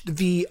watched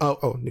the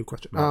new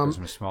question.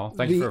 Marcus Small.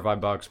 Thank you for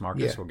 $5,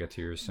 Marcus. Yeah. We'll get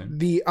to yours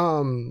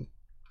soon.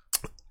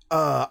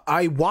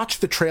 I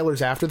watched the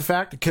trailers after the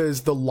fact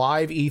because the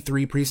live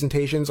E3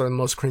 presentations are the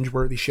most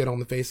cringeworthy shit on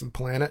the face of the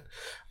planet.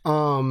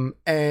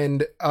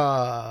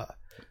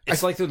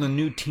 It's like they're the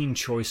new Teen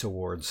Choice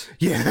Awards.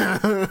 Yeah.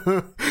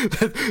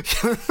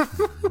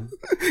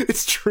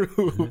 It's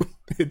true.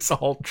 It's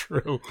all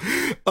true.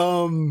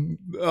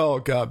 Oh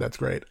god, that's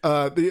great.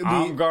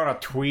 I'm gonna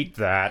tweet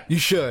that. You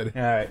should.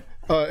 All right.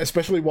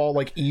 Especially while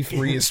like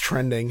E3 is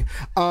trending.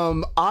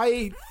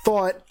 I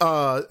thought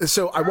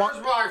so I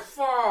watched my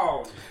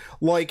phone.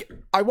 Like,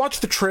 I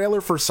watched the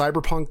trailer for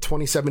Cyberpunk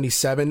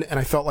 2077, and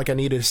I felt like I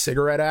needed a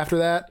cigarette after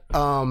that.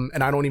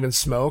 And I don't even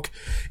smoke.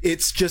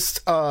 It's just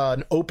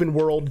an open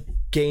world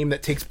game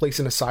that takes place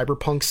in a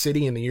cyberpunk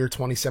city in the year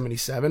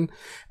 2077,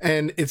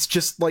 and it's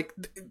just like,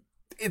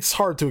 it's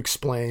hard to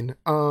explain.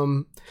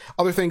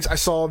 Other things, I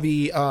saw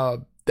the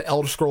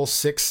Elder Scrolls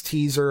 6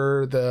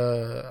 teaser,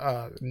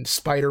 the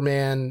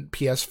Spider-Man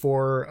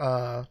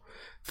PS4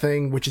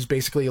 thing, which is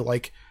basically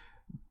like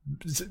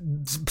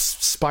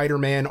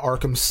Spider-Man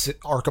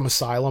Arkham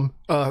Asylum.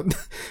 Oh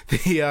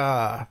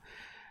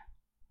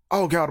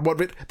god,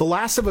 the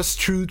Last of Us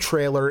 2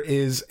 trailer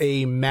is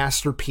a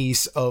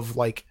masterpiece of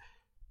like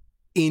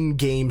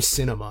in-game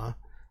cinema.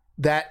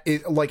 That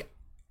is like,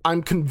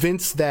 I'm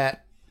convinced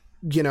that,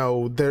 you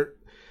know,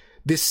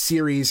 this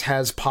series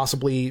has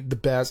possibly the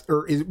best,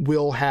 or it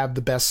will have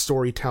the best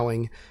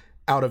storytelling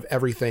out of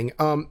everything.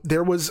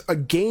 There was a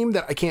game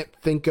that I can't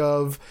think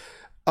of,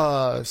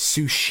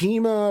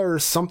 Tsushima or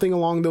something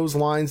along those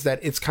lines, that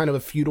it's kind of a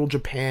feudal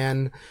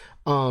Japan.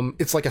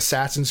 It's like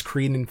Assassin's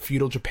Creed in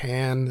feudal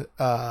Japan.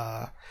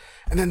 And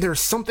then there's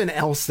something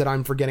else that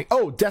I'm forgetting.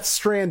 Oh, Death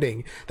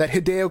Stranding, that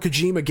Hideo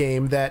Kojima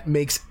game that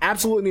makes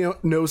absolutely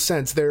no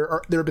sense.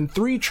 There have been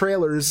 3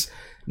 trailers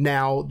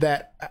now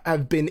that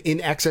have been in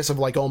excess of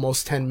like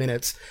almost 10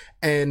 minutes,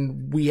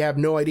 and we have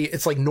no idea.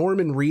 It's like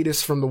Norman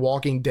Reedus from The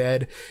Walking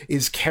Dead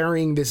is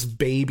carrying this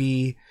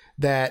baby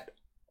that,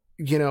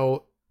 you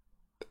know,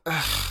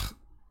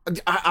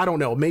 I don't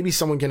know. Maybe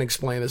someone can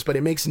explain this, but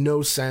it makes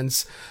no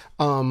sense.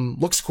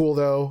 Looks cool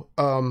though.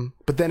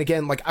 But then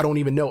again, like, I don't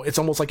even know. It's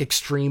almost like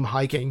extreme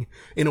hiking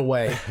in a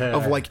way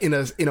of like in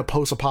a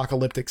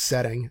post-apocalyptic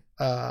setting.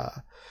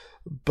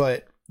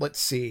 But let's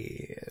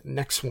see.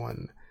 Next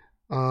one.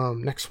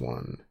 Shades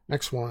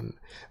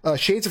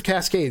of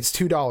Cascades,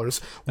 $2.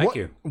 Thank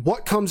you.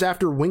 What comes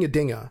after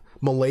Wingadinga?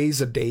 Malaise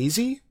a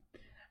Daisy?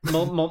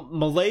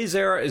 Malaise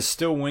era is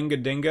still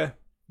Wingadinga.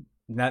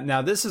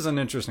 Now this is an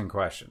interesting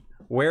question.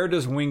 Where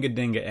does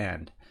Wingadinga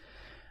end?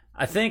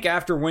 I think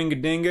after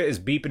Wingadinga is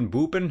Beepin'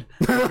 Boopin',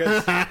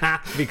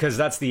 because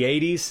that's the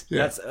 80s.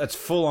 Yeah. That's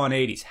full on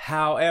 80s.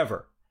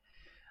 However,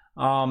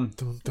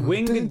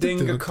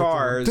 Wingadinga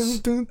cars.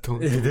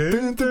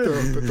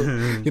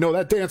 You know,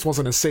 that dance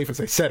wasn't as safe as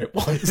they said it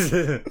was.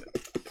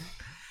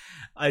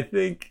 I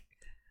think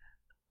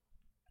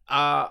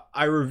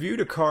I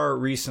reviewed a car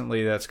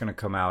recently that's going to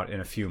come out in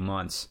a few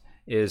months.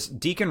 Is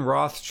Deacon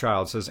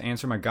Rothschild says,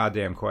 answer my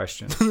goddamn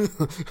question.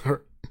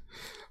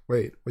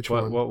 Wait, which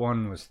one? What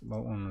one was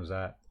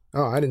that?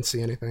 Oh, I didn't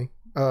see anything.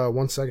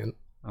 1 second.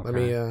 Okay. Let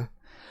me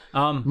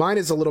mine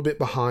is a little bit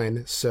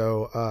behind,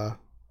 so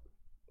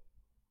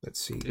let's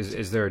see.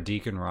 Is there a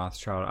Deacon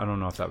Rothschild? I don't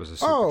know if that was a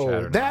super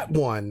chat or that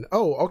not. One.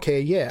 Oh,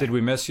 okay, yeah. Did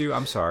we miss you?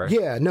 I'm sorry.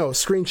 Yeah, no,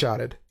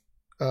 screenshotted.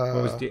 What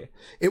was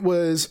it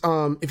was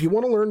if you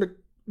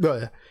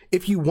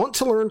want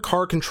to learn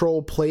car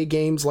control, play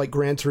games like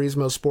Gran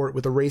Turismo Sport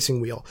with a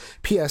racing wheel.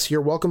 P.S.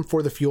 You're welcome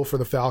for the fuel for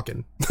the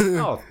Falcon.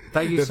 Oh,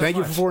 thank you so thank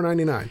much. you for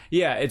 $4.99.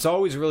 Yeah, it's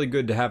always really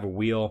good to have a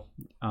wheel.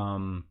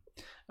 And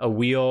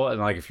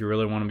like if you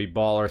really want to be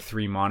baller,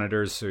 3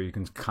 monitors so you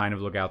can kind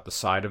of look out the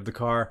side of the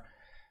car.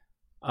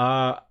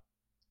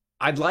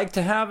 I'd like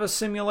to have a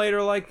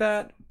simulator like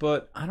that,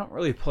 but I don't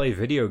really play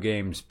video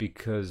games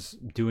because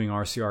doing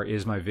RCR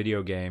is my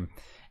video game.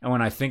 And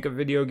when I think of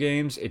video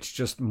games, it's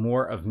just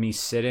more of me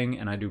sitting,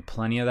 and I do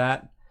plenty of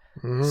that.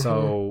 Mm-hmm.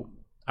 So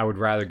I would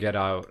rather get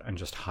out and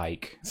just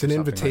hike. It's an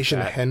invitation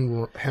like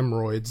to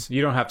hemorrhoids.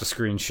 You don't have to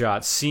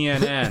screenshot.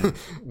 CNN,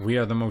 we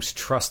are the most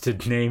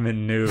trusted name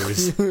in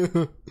news.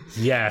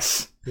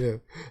 Yes. Yeah.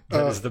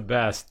 That is the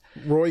best.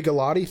 Roy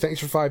Galati, thanks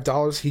for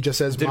 $5. He just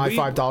says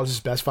 $5 is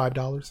best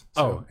 $5.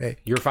 So, hey.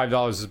 Your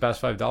 $5 is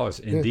best $5.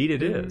 Indeed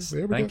it is.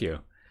 Thank you.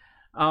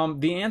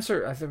 The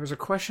answer, there was a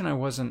question I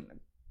wasn't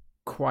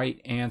quite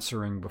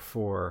answering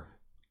before.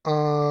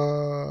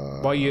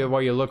 While you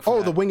look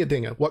for the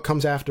Wingadinga. What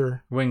comes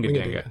after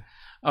Wingadinga?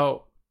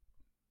 Oh,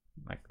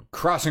 like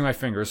crossing my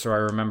fingers so I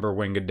remember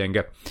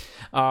Wingadinga.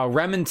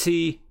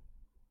 Rementi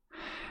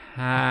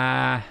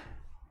Hakurai.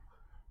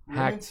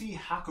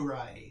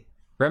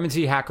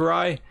 Rementi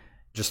Hakurai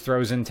just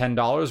throws in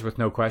 $10 with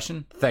no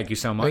question. Thank you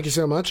so much. Thank you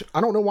so much. I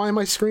don't know why am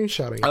I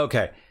screenshotting.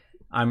 Okay,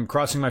 I'm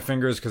crossing my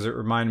fingers because it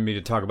reminded me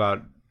to talk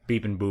about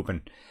Beepin'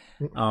 Boopin'.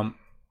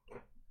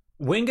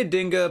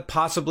 Wingadinga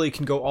possibly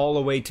can go all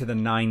the way to the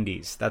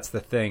 90s. That's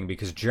the thing,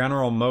 because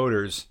General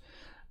Motors,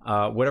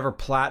 whatever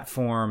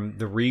platform,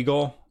 the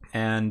Regal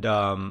and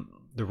the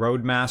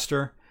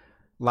Roadmaster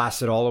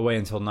lasted all the way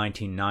until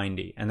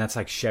 1990. And that's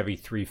like Chevy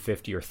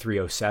 350 or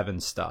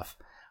 307 stuff.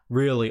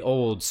 Really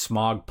old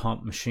smog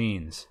pump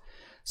machines.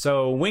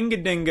 So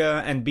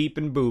Wingadinga and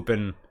Beepin'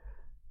 Boopin'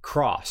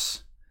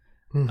 cross.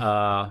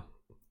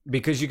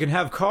 because you can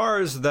have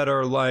cars that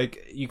are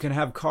like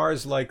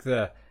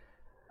the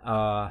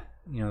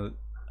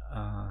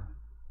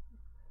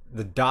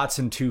the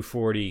Datsun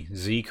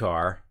 240Z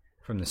car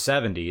from the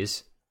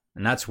 70s,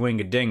 and that's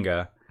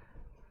Winga-Dinga.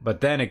 But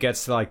then it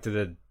gets to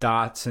the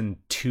Datsun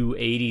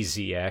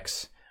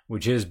 280ZX,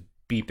 which is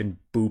beeping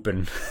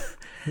booping.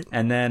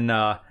 and then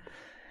I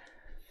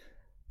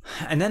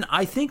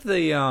think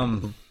the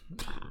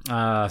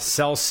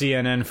sell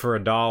CNN for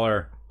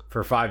 $1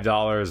 for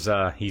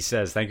 $5. He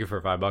says, "Thank you for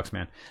 $5,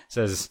 man."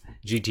 Says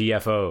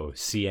GTFO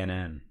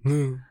CNN.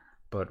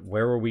 But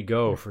where will we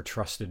go for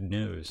trusted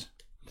news?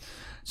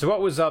 So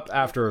what was up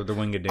after the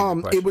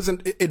Winga-Dinga question? It was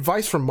an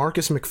advice from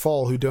Marcus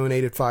McFall, who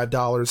donated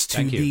 $5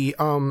 to the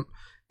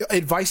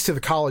advice to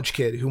the college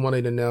kid who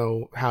wanted to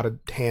know how to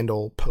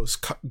handle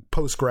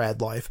post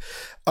grad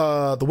life.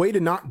 The way to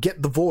not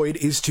get the void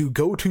is to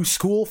go to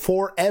school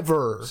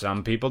forever.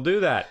 Some people do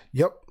that.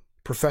 Yep.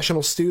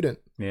 Professional student.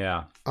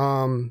 Yeah.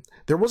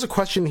 There was a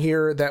question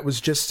here that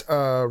was just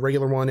a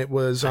regular one. It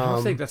was. I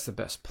don't think that's the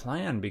best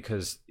plan,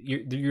 because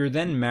you're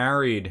then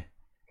married.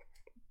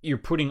 You're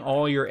putting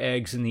all your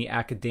eggs in the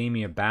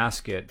academia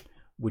basket,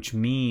 which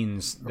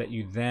means that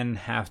you then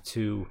have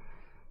to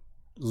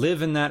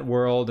live in that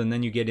world, and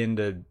then you get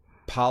into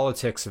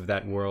politics of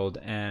that world,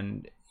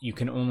 and you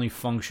can only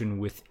function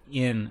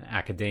within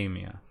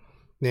academia,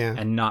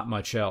 and not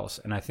much else.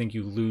 And I think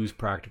you lose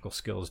practical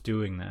skills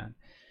doing that.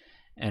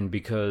 And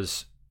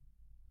because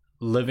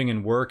living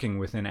and working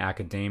within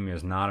academia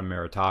is not a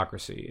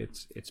meritocracy,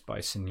 it's by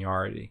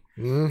seniority.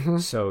 Mm-hmm.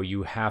 So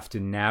you have to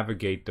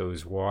navigate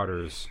those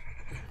waters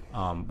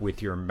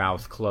with your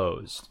mouth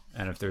closed.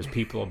 And if there's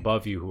people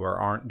above you who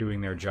aren't doing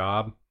their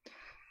job,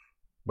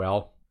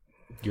 well,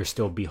 you're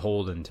still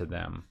beholden to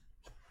them.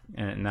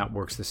 And that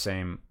works the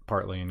same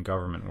partly in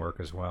government work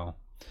as well.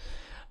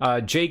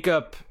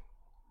 Jacob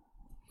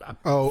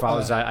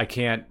follows, I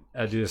can't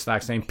do this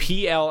last name,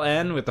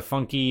 PLN with the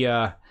funky,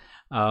 I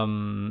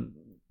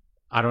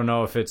don't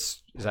know if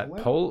is that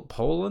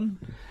Poland?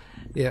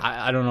 Yeah.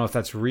 I don't know if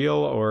that's real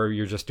or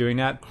you're just doing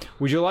that.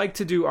 Would you like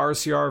to do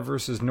RCR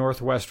versus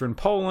Northwestern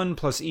Poland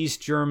plus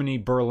East Germany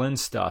Berlin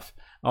stuff?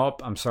 Oh,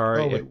 I'm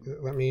sorry. Oh, wait,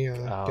 let me get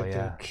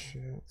yeah.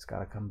 It's got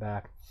to come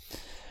back.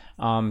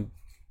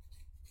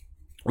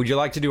 Would you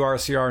like to do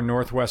RCR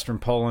Northwestern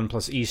Poland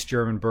plus East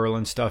German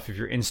Berlin stuff? If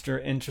you're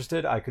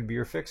interested, I could be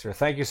your fixer.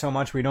 Thank you so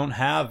much. We don't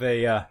have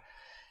a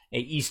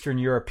Eastern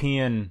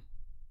European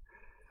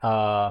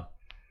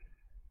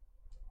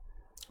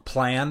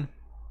plan,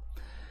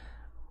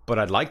 but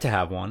I'd like to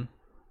have one.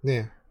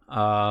 Yeah.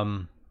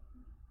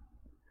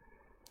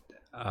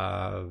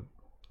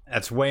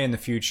 That's way in the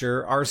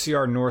future.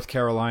 RCR North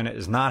Carolina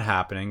is not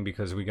happening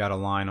because we got a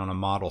line on a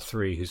Model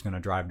 3 who's going to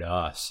drive to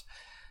us.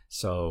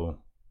 So,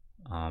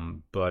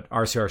 but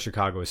RCR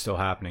Chicago is still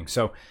happening.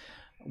 So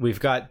we've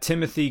got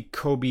Timothy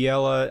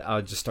Kobiela.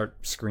 I'll just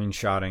start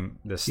screenshotting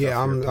this stuff. Yeah,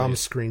 I'm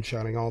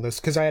screenshotting all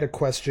this because I had a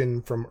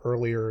question from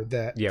earlier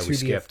that we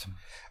skipped.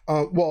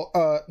 No,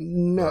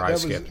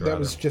 that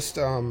was just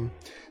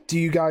do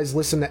you guys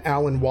listen to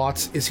Alan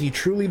Watts? Is he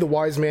truly the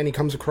wise man he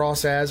comes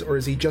across as, or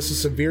is he just a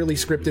severely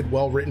scripted,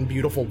 well-written,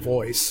 beautiful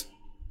voice?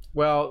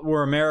 Well,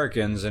 we're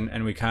Americans,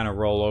 and we kind of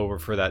roll over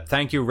for that.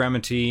 Thank you,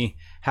 Remity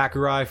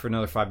Hakurai, for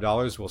another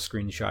 $5. We'll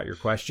screenshot your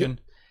question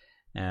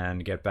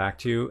and get back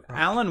to you.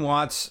 Alan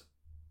Watts,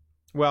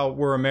 well,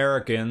 we're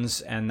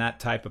Americans, and that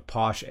type of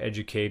posh,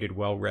 educated,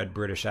 well-read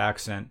British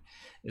accent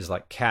is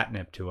like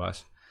catnip to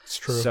us. It's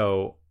true.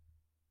 So,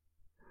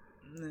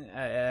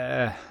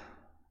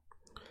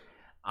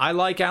 I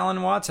like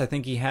Alan Watts. I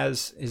think he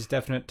has his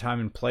definite time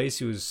and place.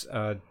 He was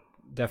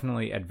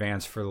definitely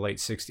advanced for the late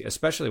 60s,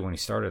 especially when he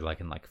started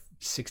in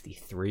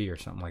 63 or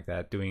something like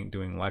that,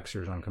 doing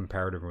lectures on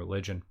comparative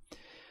religion.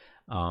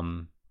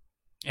 And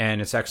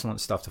it's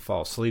excellent stuff to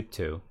fall asleep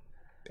to.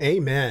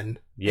 Amen.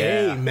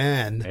 Yeah.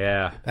 Amen.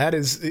 Yeah. That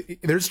is,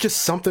 there's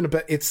just something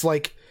about, it's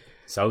like,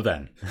 so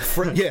then.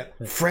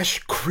 Fresh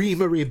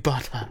creamery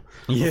butter.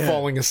 Yeah.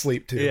 Falling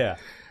asleep to. Yeah.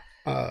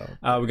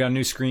 We got a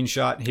new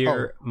screenshot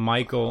here.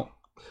 Michael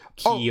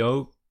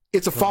Keogh.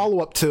 It's a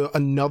follow-up to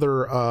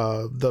another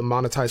the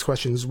monetized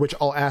questions, which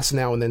I'll ask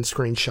now and then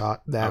screenshot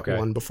that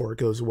one before it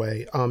goes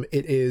away.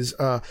 It is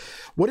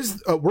what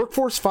is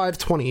Workforce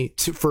 520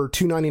 for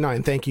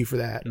 $299? Thank you for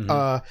that.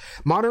 Mm-hmm.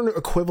 Modern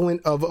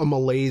equivalent of a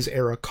Malaise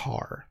era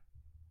car.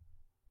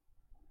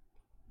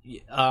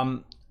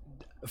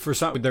 For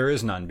some, there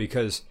is none,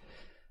 because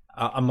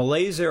a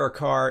Malaise era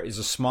car is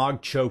a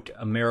smog-choked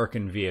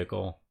American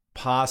vehicle,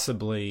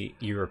 possibly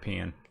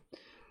European,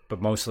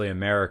 but mostly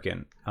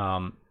American.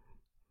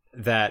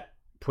 That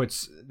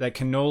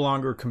can no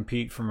longer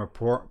compete from a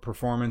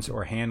performance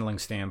or handling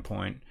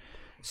standpoint.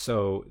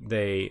 So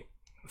they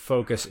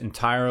focus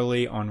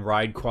entirely on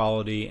ride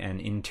quality and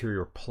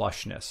interior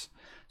plushness.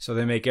 So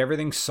they make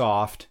everything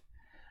soft.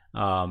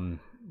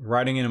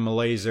 Riding in a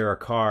Malaise era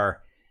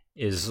car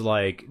is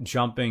like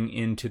jumping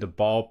into the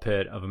ball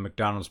pit of a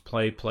McDonald's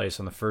play place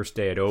on the first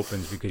day it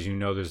opens, because you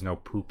know there's no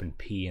poop and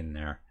pee in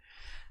there.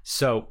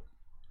 So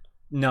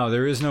no,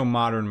 there is no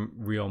modern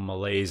real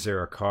Malaise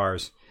era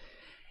cars.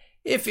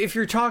 If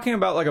you're talking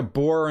about like a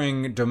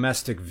boring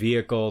domestic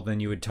vehicle, then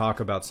you would talk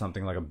about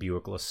something like a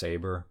Buick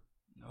LeSabre,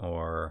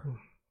 or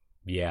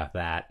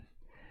that.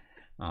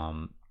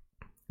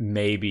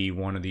 Maybe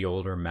one of the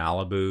older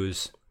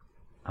Malibus.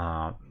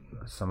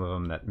 Some of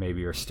them that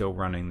maybe are still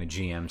running the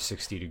GM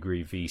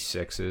 60-degree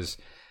V6s,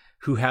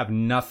 who have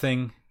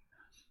nothing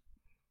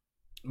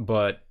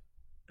but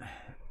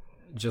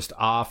just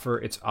offer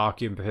its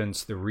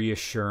occupants the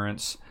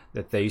reassurance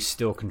that they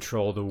still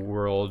control the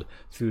world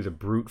through the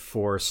brute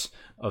force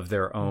of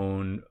their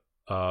own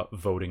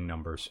voting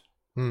numbers.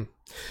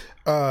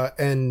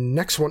 And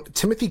next one,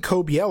 Timothy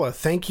Kobiela,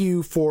 thank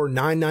you for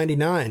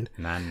 $9.99.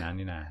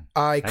 $9.99.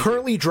 I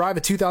currently drive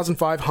a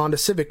 2005 Honda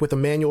Civic with a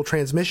manual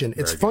transmission.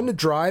 It's fun to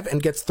drive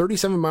and gets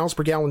 37 miles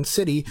per gallon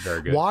city.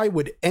 Very good. Why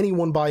would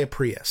anyone buy a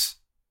Prius?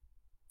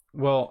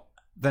 Well,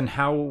 then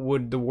how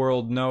would the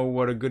world know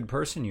what a good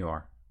person you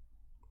are?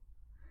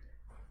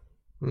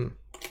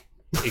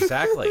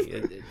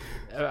 Exactly.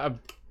 A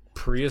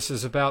Prius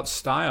is about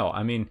style.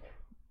 I mean,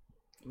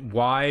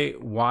 why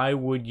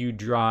would you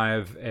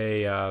drive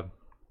a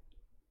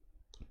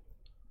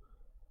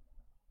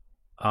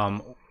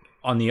on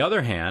the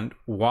other hand,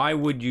 why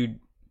would you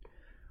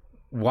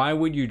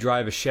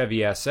drive a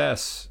Chevy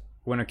SS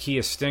when a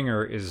Kia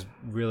Stinger is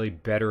really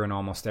better in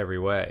almost every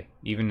way,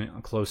 even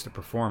close to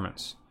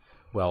performance?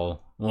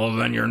 Well,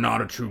 then you're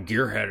not a true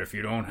gearhead if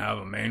you don't have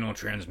a manual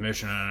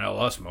transmission and an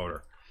LS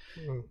motor.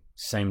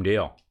 Same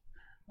deal.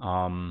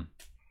 If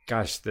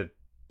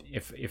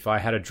I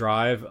had to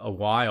drive a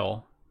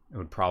while, it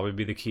would probably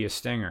be the Kia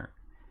Stinger.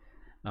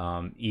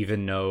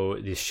 Even though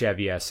the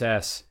Chevy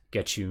SS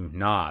gets you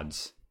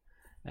nods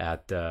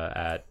at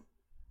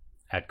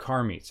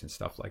car meets and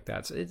stuff like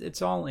that. So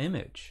it's all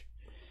image.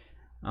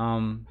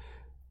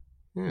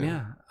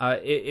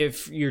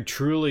 If you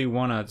truly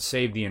want to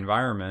save the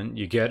environment,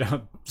 you get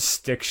a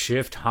stick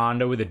shift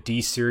Honda with a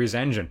D series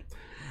engine.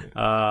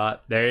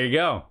 There you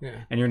go.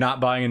 Yeah. And you're not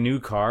buying a new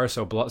car,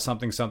 so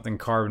something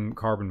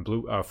carbon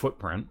blue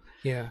footprint.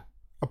 Yeah.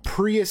 A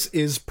Prius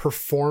is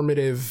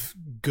performative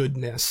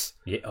goodness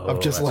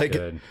of just like,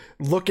 good.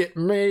 Look at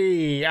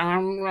me,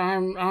 I'm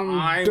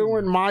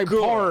doing my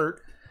good.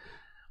 part.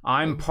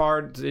 I'm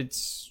part.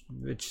 It's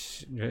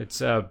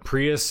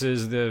Prius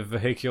is the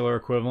vehicular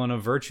equivalent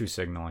of virtue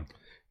signaling.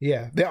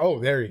 Yeah.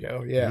 There you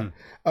go. Yeah.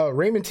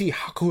 Raymond T.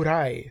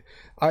 Hakurai.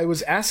 I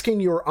was asking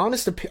your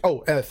honest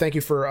opinion. Thank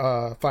you for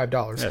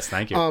 $5. Yes,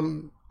 thank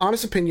you.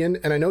 Honest opinion,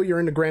 and I know you're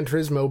into Gran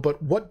Turismo,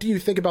 but what do you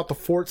think about the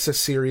Forza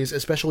series,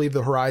 especially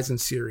the Horizon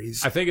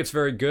series? I think it's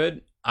very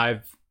good.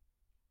 I've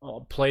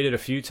played it a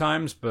few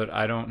times, but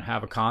I don't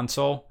have a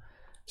console,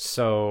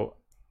 so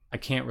I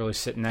can't really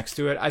sit next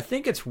to it. I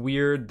think it's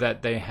weird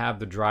that they have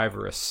the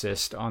driver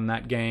assist on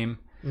that game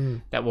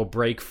that will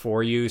brake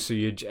for you. So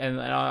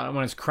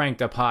when it's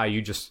cranked up high,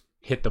 you just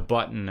hit the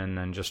button and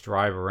then just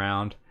drive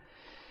around.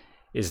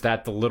 Is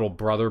that the little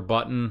brother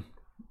button?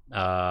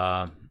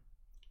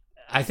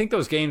 I think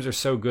those games are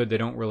so good they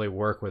don't really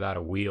work without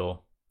a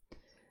wheel.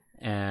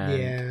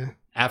 And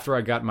after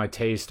I got my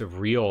taste of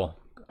real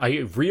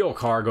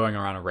car going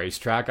around a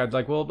racetrack, I'd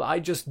like, well, I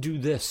just do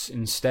this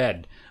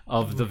instead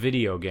of the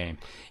video game.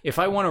 If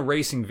I want a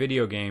racing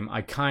video game,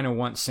 I kind of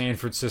want San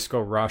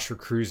Francisco Rush or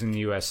Cruising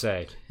the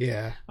USA.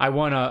 Yeah. I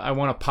want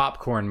a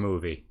popcorn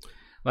movie.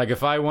 Like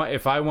if I want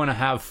to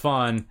have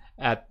fun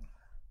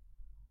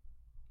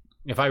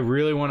if I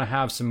really want to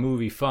have some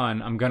movie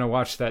fun, I'm going to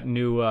watch that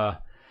new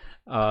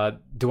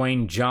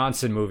Dwayne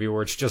Johnson movie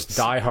where it's just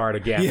Die Hard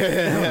again.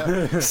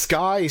 Yeah.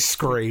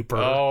 Skyscraper.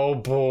 Oh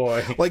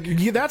boy. Like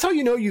that's how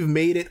you know you've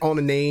made it on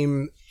a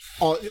name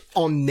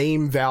on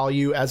name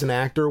value as an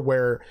actor,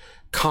 where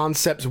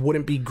concepts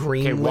wouldn't be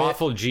greenlit. Okay,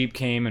 Waffle Jeep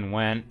came and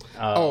went.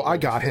 I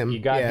got him. You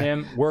got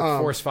him.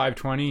 Workforce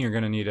 520. You're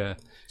going to need to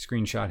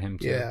screenshot him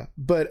too. Yeah,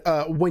 but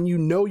when you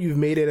know you've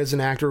made it as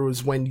an actor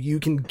was when you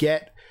can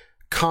get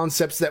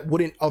concepts that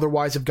wouldn't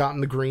otherwise have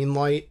gotten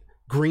the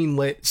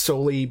greenlit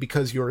solely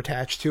because you're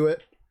attached to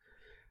it.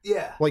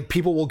 Yeah. Like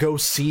people will go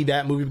see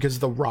that movie because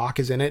The Rock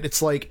is in it.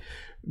 It's like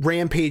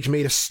Rampage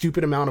made a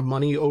stupid amount of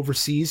money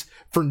overseas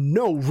for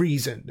no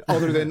reason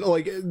other than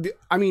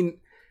I mean,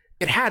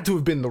 it had to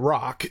have been The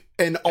Rock,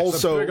 and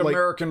also a big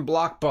American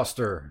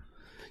blockbuster.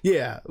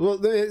 Yeah, well,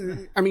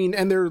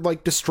 and they're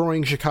like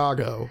destroying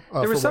Chicago.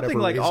 There was something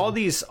like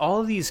reason.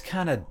 all these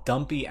kind of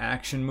dumpy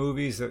action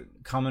movies that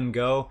come and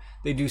go.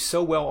 They do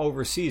so well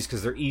overseas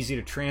because they're easy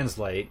to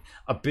translate.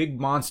 A big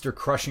monster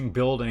crushing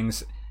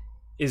buildings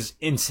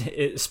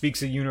it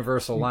speaks a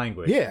universal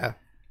language. Yeah.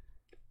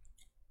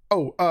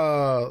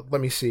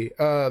 Let me see.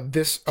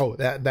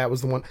 That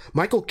was the one.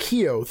 Michael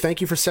Keogh, thank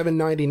you for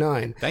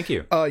 $7.99. Thank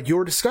you.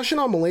 Your discussion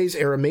on Malaise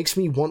era makes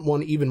me want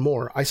one even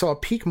more. I saw a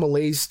peak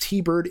Malaise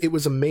T-Bird. It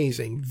was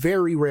amazing.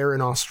 Very rare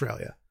in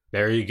Australia.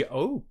 There you go.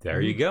 Oh, there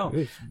you go.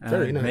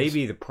 Very nice.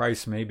 Maybe the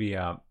price may be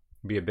a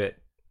bit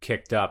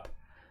kicked up.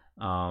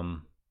 You're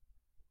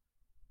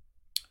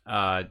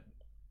gonna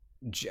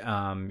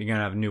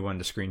have a new one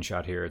to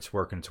screenshot here. It's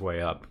working its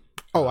way up.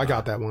 Oh, I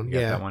got that one. You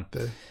got that one.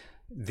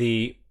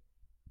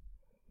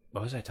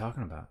 What was I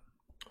talking about?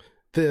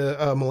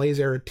 The Malaise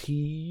Era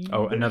T.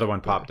 Oh, another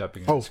one popped up.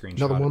 Oh,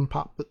 another one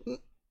popped.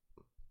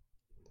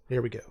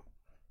 There we go.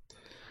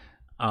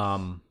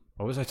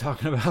 What was I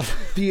talking about?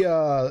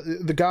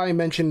 The guy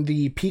mentioned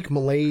the Peak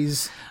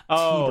Malaise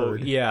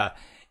T-Bird. Yeah,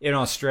 in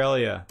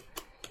Australia.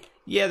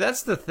 Yeah,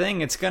 that's the thing.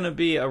 It's going to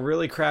be a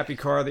really crappy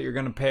car that you're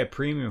going to pay a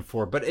premium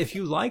for. But if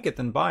you like it,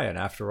 then buy it.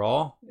 After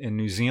all, in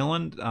New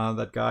Zealand,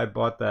 that guy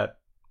bought that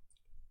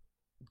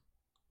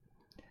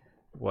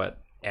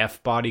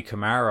F-body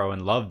Camaro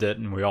and loved it,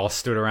 and we all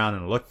stood around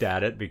and looked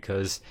at it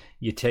because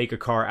you take a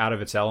car out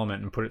of its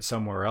element and put it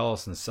somewhere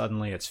else, and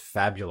suddenly it's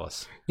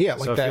fabulous. Yeah,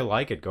 like so that, if you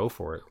like it, go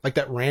for it. Like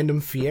that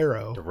random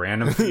Fiero. The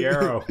random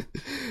Fiero.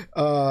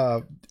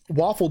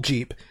 Waffle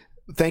Jeep.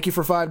 Thank you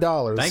for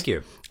 $5. Thank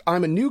you.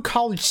 I'm a new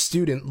college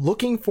student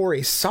looking for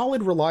a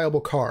solid,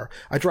 reliable car.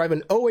 I drive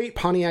an '08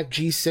 Pontiac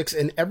G6,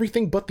 and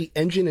everything but the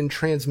engine and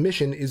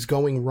transmission is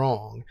going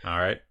wrong. All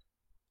right.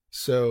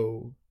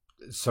 So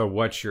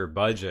what's your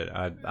budget?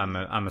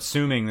 I'm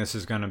assuming this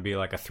is going to be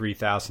like a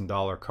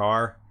 $3,000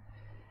 car,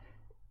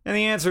 and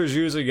the answer is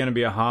usually going to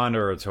be a Honda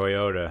or a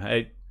Toyota.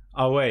 Hey,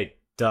 oh wait,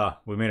 duh,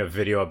 we made a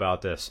video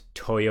about this.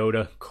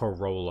 Toyota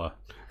Corolla.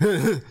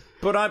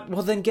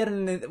 But then get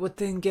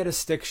a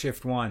stick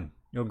shift one.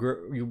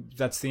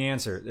 That's the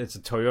answer. It's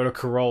a Toyota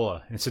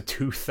Corolla. It's a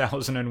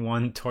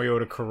 2001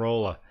 Toyota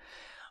Corolla.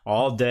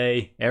 All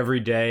day, every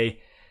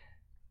day.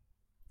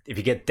 If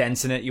you get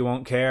dents in it, you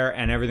won't care,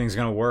 and everything's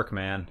going to work,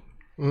 man.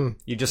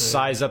 You just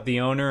size up the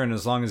owner, and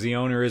as long as the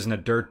owner isn't a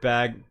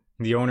dirtbag,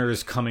 the owner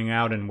is coming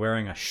out and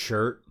wearing a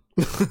shirt.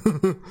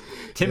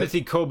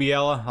 Timothy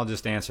Kobiela, I'll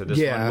just answer this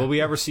one. Will we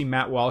ever see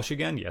Matt Walsh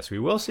again? Yes, we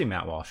will see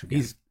Matt Walsh again.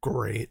 He's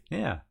great.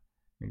 Yeah.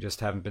 We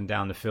just haven't been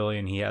down to Philly,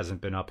 and he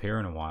hasn't been up here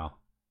in a while.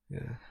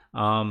 Yeah.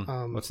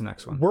 What's the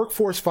next one?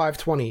 Workforce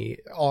 520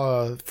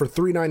 for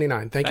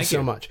 $3.99. Thank you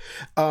so much.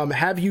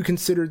 Have you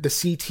considered the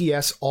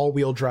CTS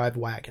all-wheel drive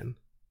wagon?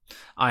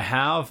 I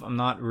have. I'm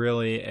not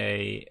really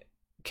a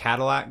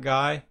Cadillac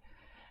guy.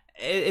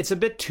 It's a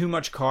bit too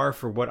much car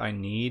for what I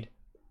need.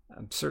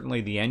 Certainly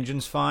the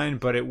engine's fine,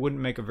 but it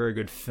wouldn't make a very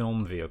good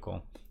film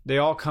vehicle. They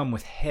all come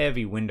with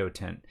heavy window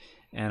tint,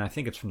 and I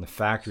think it's from the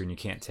factory and you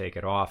can't take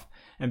it off.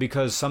 And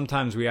because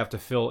sometimes we have to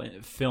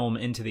film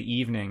into the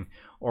evening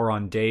or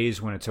on days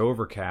when it's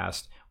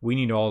overcast, we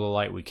need all the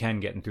light we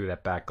can getting through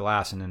that back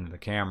glass and into the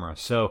camera.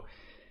 So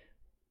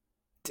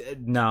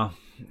no,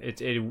 it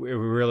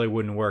really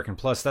wouldn't work. And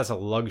plus, that's a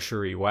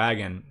luxury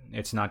wagon.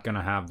 It's not going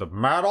to have the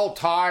metal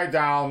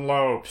tie-down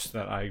lopes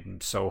that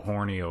I'm so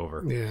horny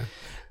over. Yeah.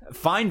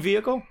 Fine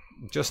vehicle,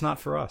 just not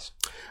for us.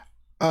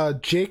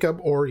 Jacob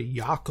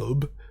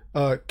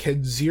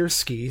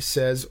Kedzierski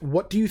says,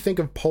 what do you think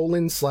of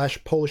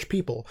Poland/Polish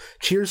people?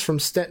 Cheers from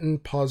Stettin,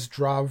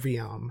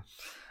 Pozdrawiam.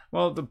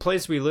 Well, the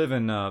place we live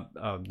in,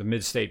 the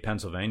mid-state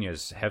Pennsylvania,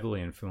 is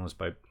heavily influenced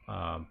by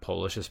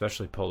Polish,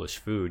 especially Polish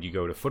food. You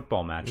go to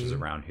football matches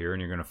around here, and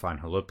you're going to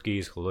find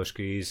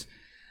halushkis,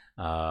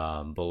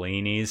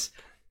 bellinis.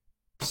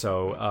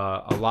 So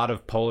a lot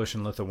of Polish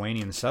and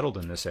Lithuanians settled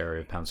in this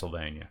area of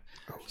Pennsylvania.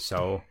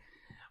 So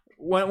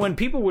when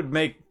people would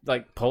make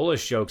like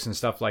Polish jokes and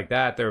stuff like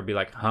that, they would be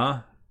like,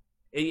 huh?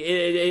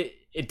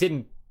 It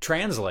didn't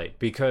translate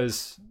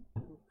because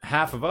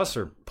half of us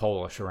are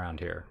Polish around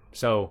here.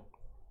 So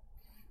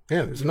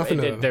yeah, there's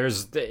nothing. It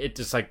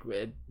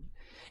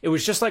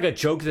was just like a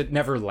joke that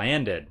never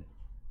landed.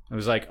 It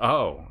was like,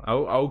 oh,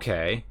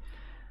 okay,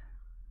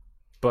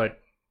 but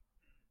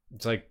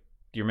it's like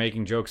you're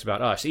making jokes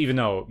about us, even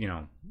though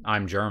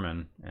I'm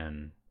German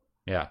and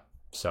yeah.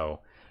 So,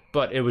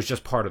 but it was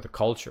just part of the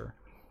culture.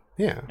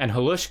 Yeah. And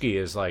halushki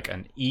is like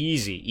an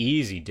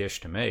easy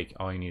dish to make.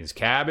 All you need is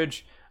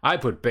cabbage. I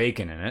put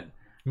bacon in it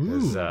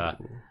because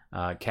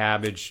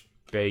cabbage,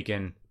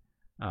 bacon.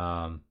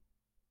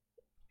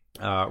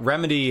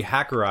 Remedy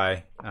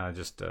Hakurai.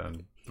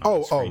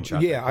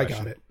 Yeah, I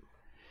got it.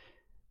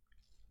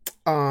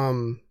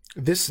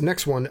 This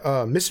next one,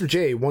 Mr.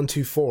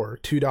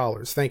 J124,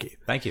 $2.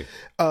 Thank you.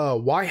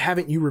 Why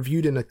haven't you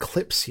reviewed an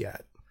Eclipse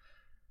yet?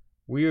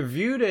 We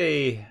reviewed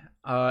a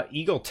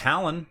Eagle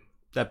Talon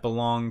that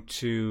belonged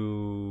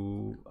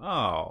to,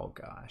 oh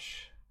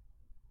gosh,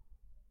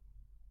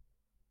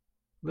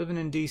 living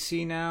in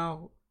DC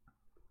now.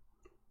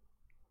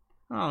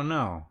 Oh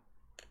no,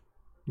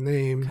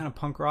 name kind of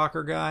punk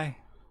rocker guy.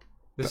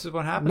 This is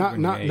what happens.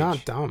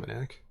 Not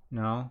Dominic.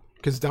 No,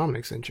 because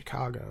Dominic's in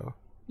Chicago.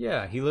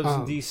 Yeah, he lives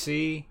in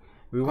DC.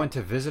 We went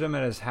to visit him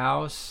at his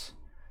house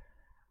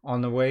on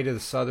the way to the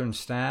Southern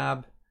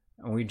Stab,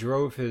 and we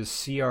drove his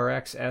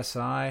CRX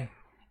SI,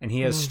 and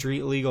he has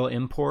street legal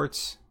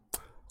imports.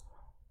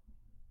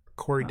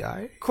 Corey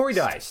Dice? Corey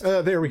Dice.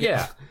 There we go.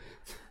 Yeah.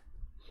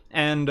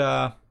 And,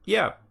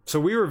 so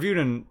we reviewed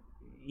an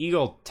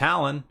Eagle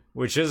Talon,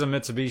 which is a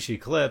Mitsubishi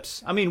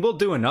Eclipse. I mean, we'll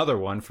do another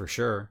one for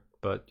sure,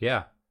 but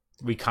yeah,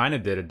 we kind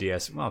of did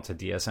it's a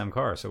DSM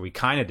car, so we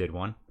kind of did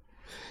one.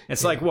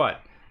 It's like what?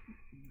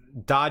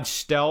 Dodge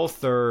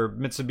Stealth or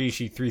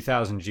Mitsubishi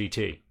 3000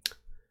 GT?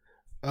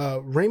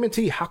 Raymond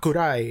T.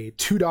 Hakurai,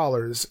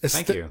 $2.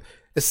 Thank you.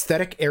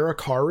 Aesthetic era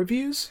car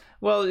reviews?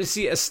 Well, you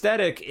see,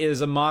 aesthetic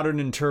is a modern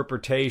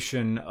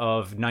interpretation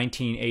of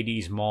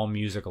 1980s mall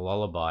music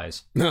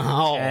lullabies.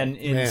 Oh, and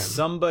man.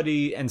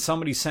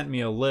 somebody sent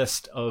me a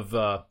list of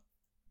a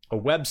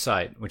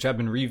website which I've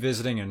been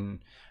revisiting and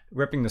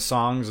ripping the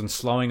songs and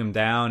slowing them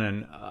down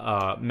and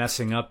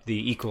messing up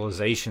the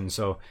equalization.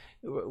 So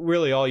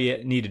really all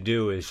you need to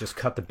do is just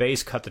cut the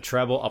bass, cut the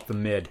treble, up the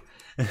mid,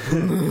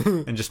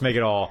 and just make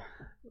it all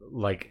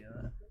like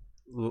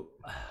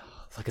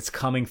it's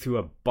coming through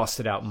a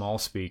busted out mall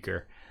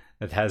speaker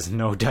that has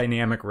no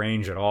dynamic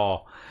range at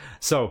all.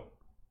 So,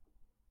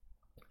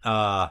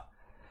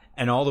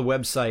 and all the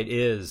website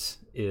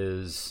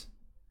is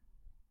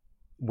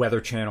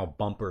Weather Channel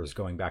bumpers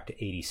going back to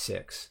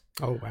 86.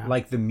 Oh, wow.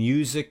 Like the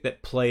music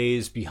that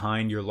plays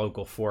behind your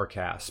local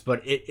forecast,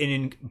 but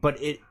it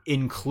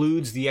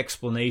includes the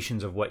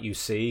explanations of what you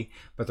see,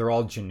 but they're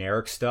all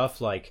generic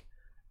stuff like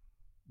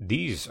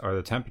these are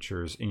the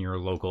temperatures in your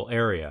local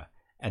area,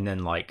 and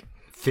then like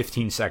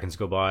 15 seconds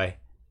go by,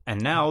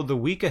 and now the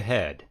week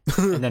ahead,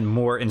 and then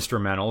more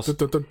instrumentals,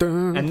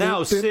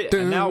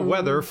 and now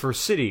weather for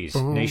cities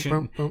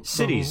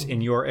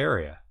in your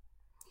area.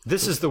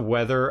 This is the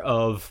weather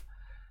of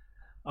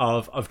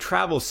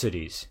travel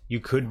cities you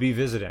could be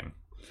visiting.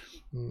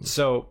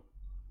 So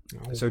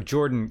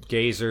Jordan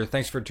Gazer,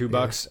 thanks for $2.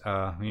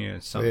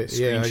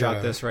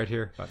 Screenshot this right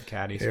here about the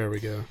caddies. There we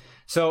go.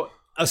 So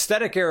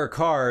aesthetic era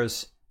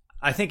cars,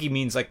 I think he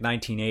means like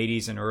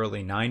 1980s and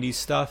early 90s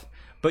stuff,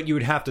 but you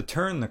would have to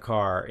turn the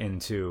car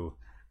into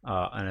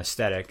an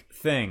aesthetic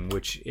thing,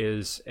 which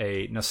is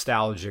a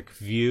nostalgic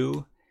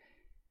view.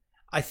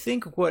 I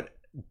think what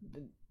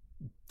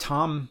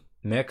Tom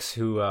Mix,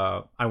 who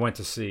I went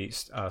to see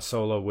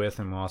solo with,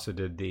 and we also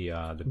did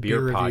the beer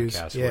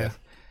podcast with.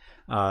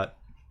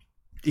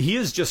 He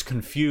is just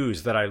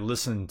confused that I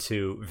listened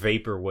to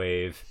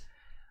Vaporwave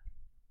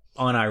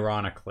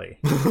unironically.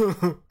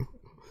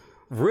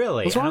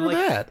 Really? What's wrong with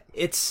that?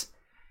 It's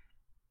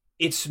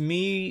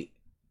me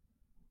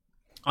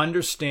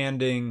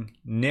understanding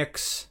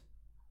Nick's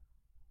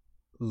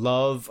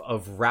love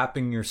of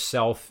wrapping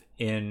yourself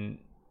in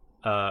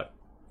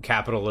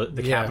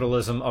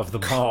capitalism of the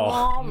mall.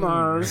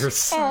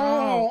 Commerce.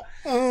 Oh,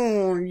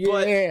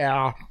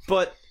 yeah.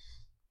 But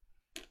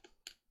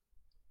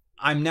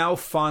I'm now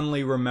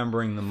fondly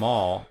remembering the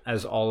mall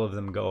as all of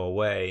them go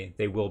away.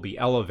 They will be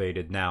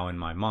elevated now in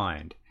my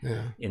mind.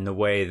 Yeah. In the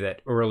way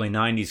that early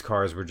 90s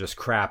cars were just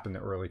crap in the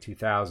early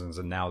 2000s,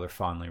 and now they're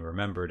fondly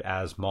remembered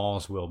as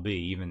malls will be,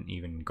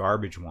 even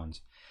garbage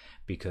ones,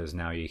 because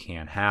now you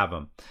can't have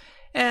them.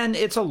 And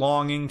it's a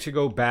longing to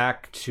go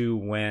back to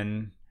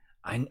when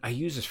I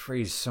use this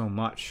phrase so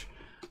much,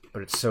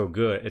 but it's so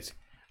good. It's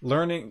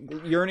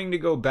yearning to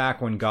go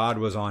back when God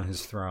was on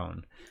his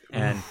throne,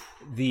 and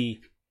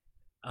the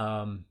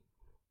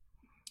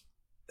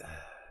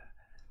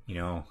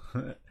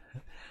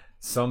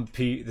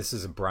this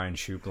is a Brian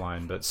Shoup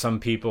line, but some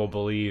people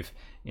believe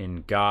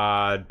in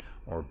God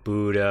or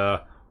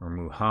Buddha or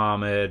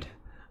Muhammad.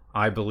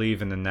 I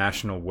believe in the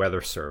National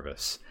Weather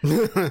Service.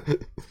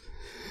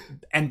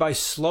 And by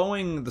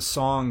slowing the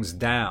songs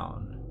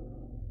down,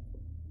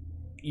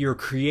 you're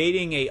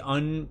creating a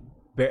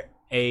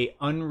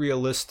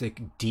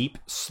unrealistic, deep,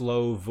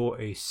 slow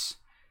voice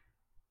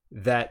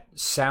that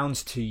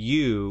sounds to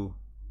you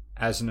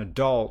as an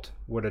adult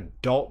what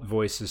adult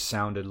voices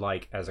sounded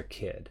like as a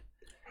kid.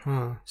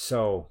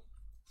 So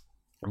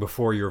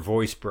before your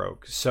voice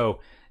broke. So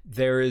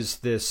there is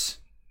this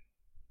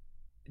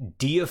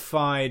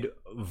deified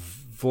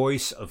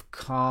voice of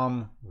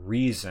calm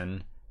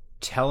reason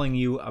telling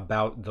you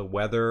about the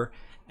weather,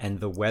 and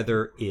the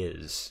weather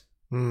is.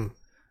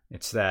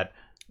 It's that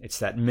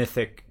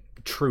mythic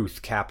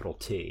truth, capital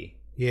T.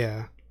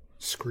 Yeah.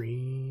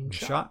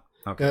 Screenshot.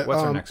 Okay,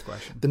 what's our next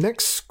question? The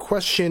next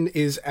question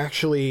is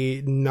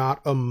actually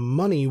not a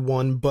money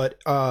one,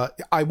 but I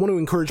want to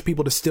encourage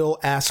people to still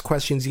ask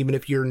questions even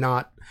if you're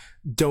not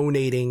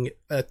donating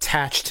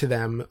attached to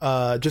them,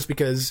 just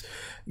because,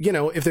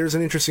 if there's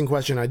an interesting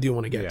question, I do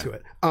want to get to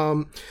it.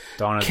 Dawn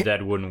of the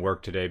Dead wouldn't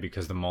work today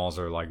because the malls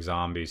are like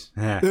zombies.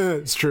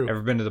 It's true.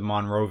 Ever been to the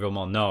Monroeville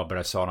Mall? No, but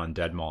I saw it on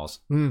Dead Malls.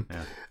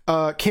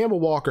 Campbell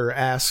Walker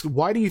asks,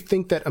 why do you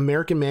think that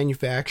American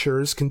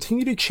manufacturers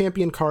continue to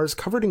champion cars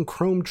covered in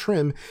chrome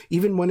trim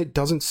even when it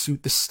doesn't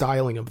suit the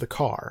styling of the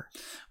car?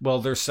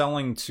 Well, they're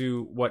selling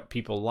to what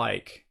people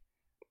like.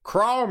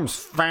 Chrome's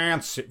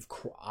fancy.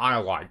 I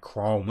like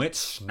chrome.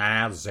 It's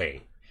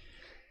snazzy.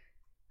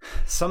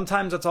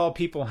 Sometimes that's all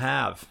people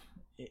have.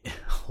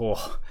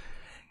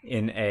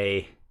 In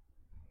a...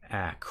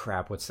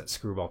 what's that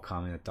screwball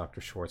comedy that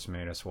Dr. Schwartz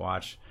made us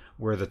watch?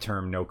 Where the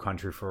term "No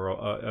Country for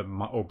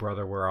Oh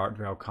Brother, Where Art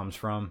Thou" comes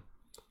from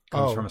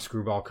a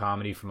screwball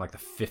comedy from like the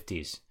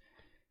 50s.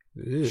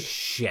 Ew.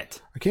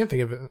 Shit. I can't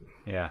think of it.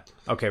 Yeah.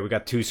 Okay, we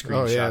got 2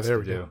 screenshots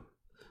to do.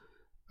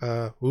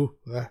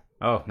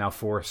 Now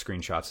 4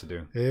 screenshots to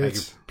do. Thank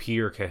you,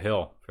 Peter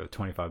Cahill, for the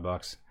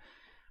 $25.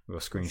 We'll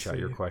screenshot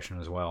your question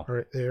as well. All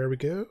right, there we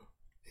go.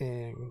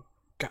 And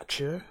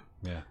gotcha.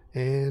 Yeah.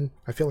 And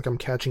I feel like I'm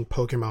catching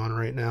Pokemon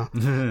right now.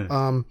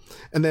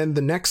 And then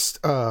the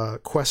next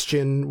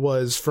question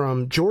was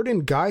from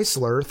Jordan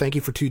Geisler. Thank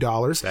you for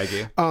 $2. Thank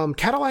you.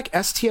 Cadillac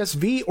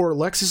STSV or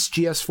Lexus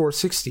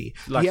GS460?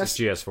 Lexus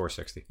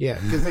GS460. Yeah,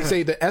 because they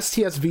say the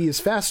STSV is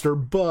faster,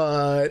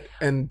 but...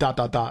 and ...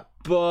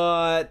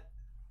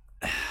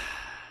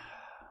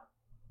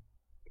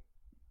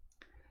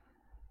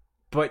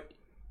 But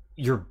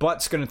your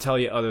butt's going to tell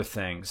you other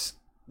things.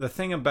 The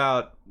thing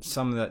about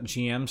some of that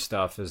GM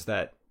stuff is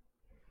that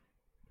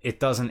it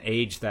doesn't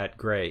age that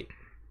great.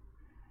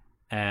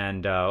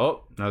 And, another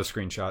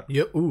screenshot.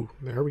 Yep, ooh,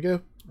 there we go.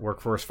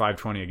 Workforce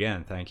 520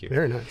 again, thank you.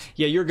 Very nice.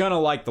 Yeah, you're going to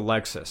like the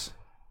Lexus.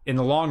 In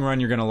the long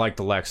run, you're going to like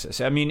the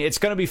Lexus. I mean, it's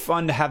going to be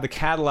fun to have the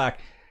Cadillac,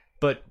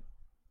 but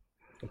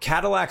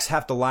Cadillacs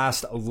have to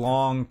last a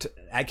long...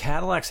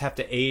 Cadillacs have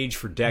to age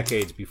for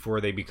decades before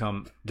they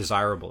become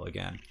desirable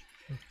again.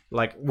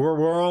 Like,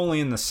 we're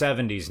only in the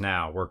 70s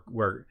now.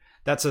 We're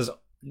that's as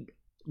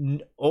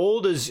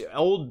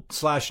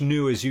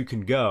old/new as you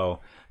can go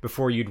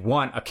before you'd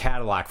want a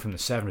Cadillac from the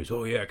 70s.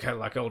 Oh yeah,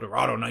 Cadillac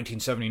Eldorado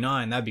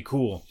 1979, that'd be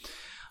cool.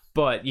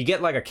 But you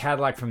get like a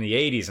Cadillac from the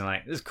 80s and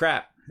like, this is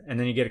crap. And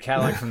then you get a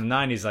Cadillac from the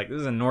 90s, like, this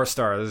is a North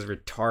Star, this is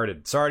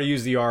retarded. Sorry to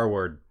use the R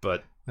word,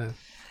 but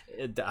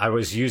I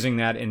was using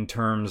that in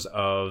terms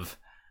of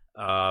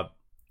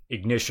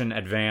ignition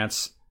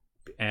advance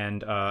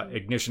and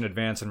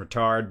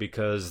retard,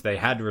 because they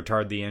had to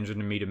retard the engine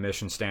to meet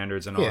emission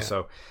standards, and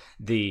also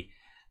the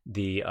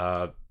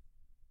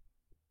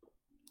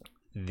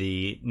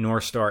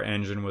North Star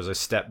engine was a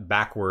step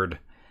backward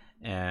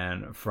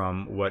and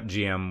from what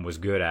GM was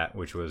good at,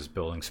 which was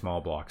building small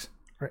blocks.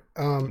 Right.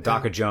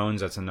 Daka Jones,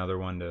 that's another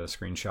one to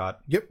screenshot.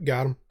 Yep,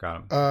 got him.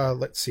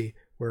 Let's see,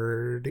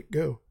 where'd it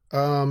go?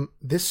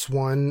 This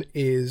one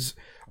is...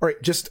 All right,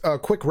 just a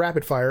quick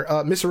rapid fire.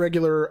 Miss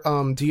Irregular,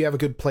 do you have a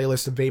good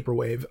playlist of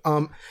Vaporwave?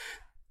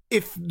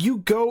 If you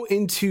go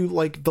into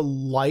like the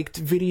liked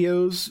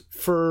videos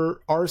for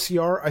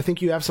RCR, I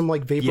think you have some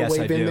like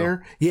Vaporwave in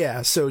there.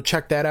 Yeah, so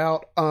check that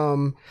out.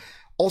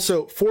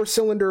 Also,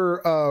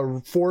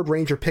 4-cylinder Ford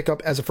Ranger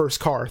pickup as a first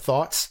car.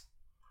 Thoughts?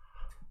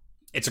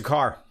 It's a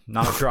car,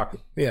 not a truck.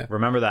 Yeah.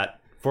 Remember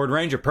that. Ford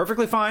Ranger,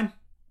 perfectly fine.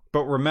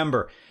 But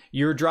remember,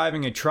 you're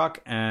driving a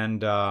truck,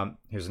 and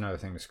here's another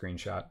thing to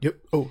screenshot. Yep.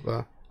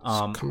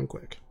 Oh, coming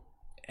quick.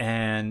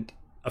 And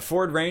a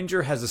Ford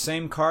Ranger has the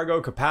same cargo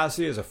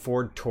capacity as a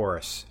Ford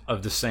Taurus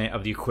of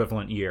the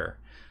equivalent year.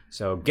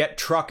 So get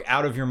truck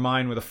out of your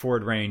mind with a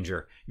Ford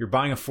Ranger. You're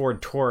buying a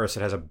Ford Taurus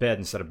that has a bed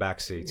instead of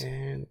back seats.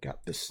 And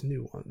got this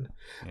new one.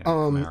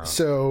 Yeah,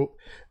 so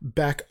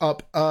back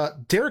up.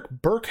 Derek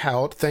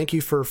Burkhout, thank you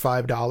for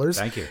 $5.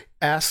 Thank you.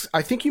 Asks,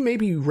 I think you may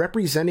be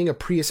representing a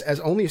Prius as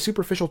only a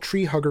superficial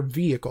tree hugger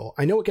vehicle.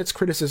 I know it gets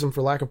criticism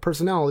for lack of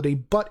personality,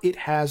 but it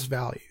has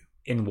value.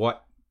 In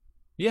what?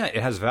 Yeah,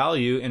 it has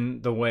value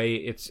in the way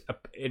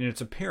in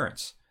its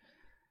appearance.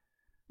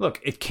 Look,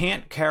 it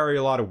can't carry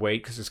a lot of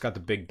weight because it's got the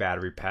big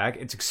battery pack.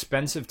 It's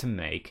expensive to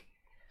make.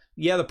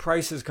 Yeah, the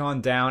price has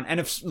gone down. And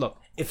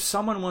if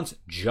someone wants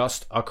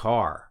just a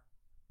car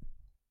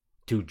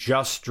to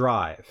just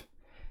drive,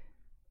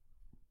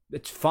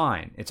 it's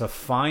fine. It's a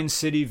fine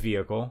city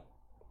vehicle.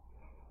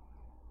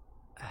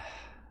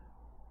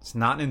 It's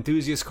not an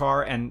enthusiast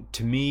car, and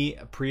to me,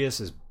 a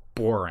Prius is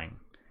boring.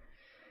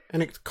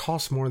 And it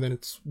costs more than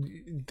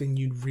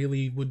you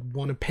really would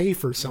want to pay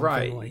for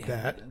something like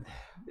that.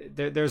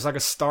 There's like a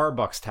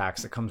Starbucks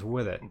tax that comes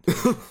with it.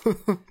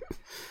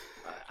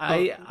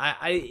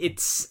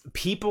 It's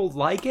people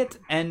like it,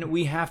 and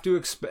we have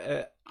to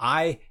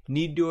I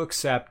need to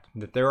accept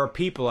that there are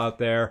people out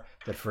there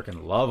that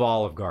freaking love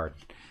Olive Garden.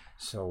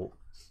 So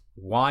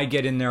why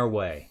get in their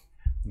way?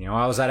 You know,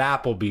 I was at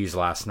Applebee's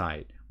last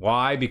night.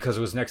 Why? Because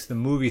it was next to the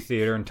movie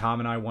theater, and Tom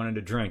and I wanted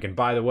to drink. And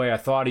by the way, I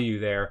thought of you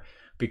there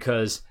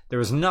because there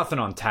was nothing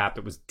on tap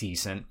that was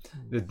decent.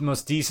 The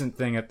most decent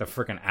thing at the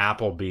freaking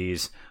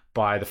Applebee's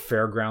by the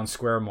Fairground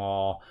Square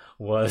Mall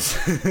was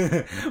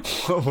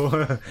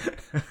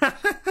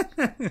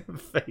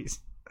face.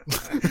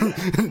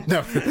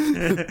 No.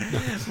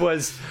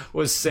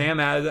 was Sam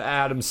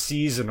Adams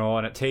seasonal,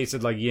 and it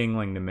tasted like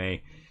Yingling to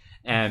me.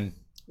 And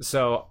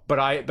so, but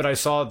I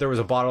saw that there was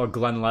a bottle of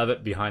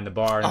Glenlivet behind the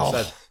bar, and it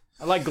said,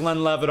 I like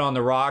Glenlivet on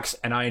the rocks,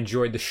 and I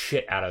enjoyed the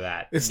shit out of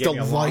that. It's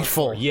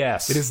delightful.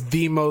 Yes. It is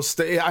the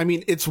most... I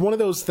mean, it's one of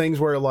those things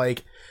where,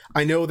 like,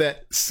 I know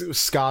that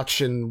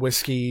Scotch and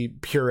whiskey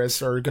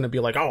purists are going to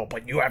be like, oh,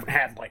 but you haven't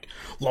had, like,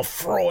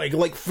 Lafroig.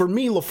 Like, for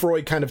me,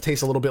 Lafroig kind of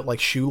tastes a little bit like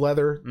shoe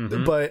leather,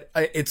 but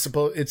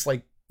it's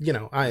like, you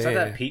know... Is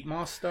that peat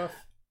moss stuff?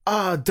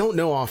 Don't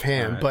know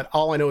offhand, but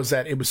all I know is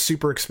that it was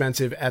super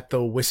expensive at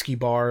the whiskey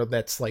bar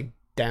that's, like,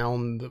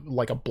 down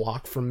like a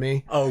block from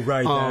me. Oh,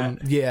 right.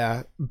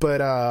 Yeah.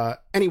 But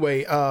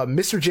anyway,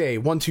 Mr. J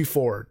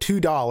 124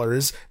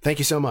 $2. Thank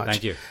you so much.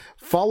 Thank you.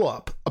 Follow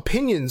up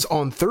opinions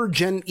on 3rd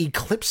gen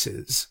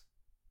Eclipses.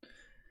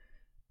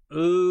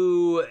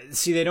 Ooh,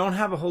 see, they don't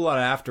have a whole lot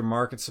of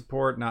aftermarket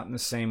support, not in the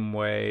same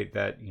way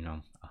that, you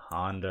know, a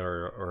Honda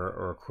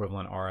or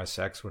equivalent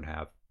RSX would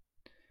have.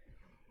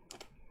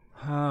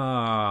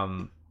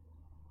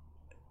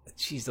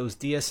 Geez, those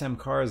DSM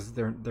cars,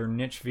 they're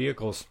niche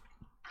vehicles,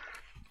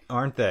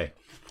 aren't they?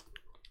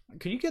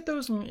 Could you get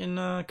those in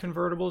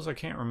convertibles? I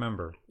can't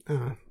remember.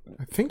 I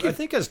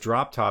think as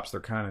drop tops, they're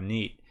kind of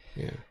neat.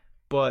 Yeah.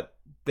 But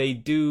they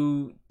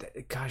do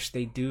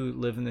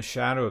live in the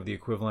shadow of the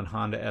equivalent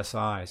Honda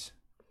SIs.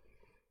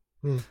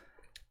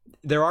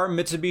 There are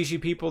Mitsubishi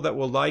people that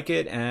will like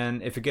it,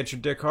 and if it gets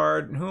your dick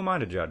hard, who am I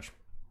to judge?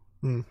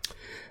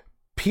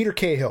 Peter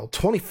Cahill,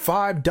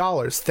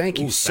 $25. Thank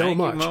you so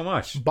much. Thank you so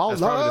much. Balla.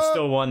 That's probably the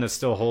still one that's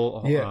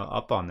still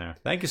up on there.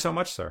 Thank you so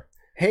much, sir.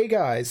 Hey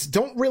guys,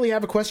 don't really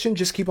have a question,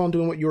 just keep on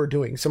doing what you are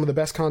doing. Some of the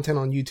best content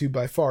on YouTube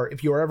by far.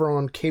 If you are ever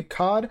on Cape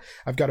Cod,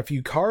 I've got a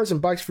few cars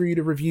and bikes for you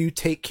to review.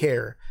 Take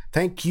care.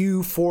 Thank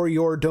you for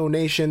your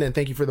donation, and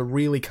thank you for the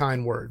really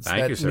kind words.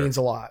 Thank you, sir. That means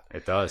a lot.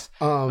 It does.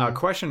 A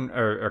question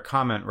or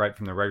comment right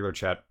from the regular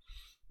chat.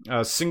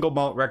 Single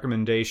malt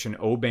recommendation,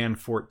 Oban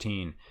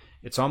 14.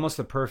 It's almost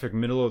the perfect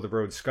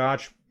middle-of-the-road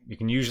scotch. You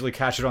can usually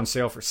catch it on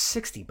sale for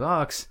 $60.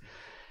 $60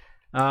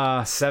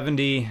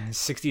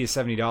 to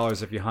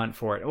 $70 if you hunt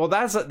for it. Well,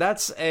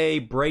 that's a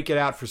break it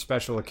out for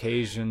special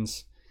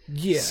occasions.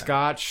 Yeah.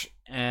 Scotch.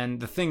 And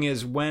the thing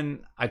is,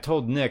 when I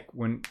told Nick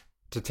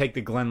to take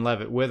the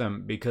Glenlivet with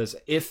him, because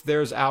if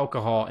there's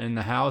alcohol in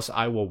the house,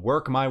 I will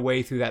work my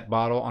way through that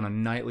bottle on a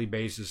nightly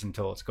basis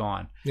until it's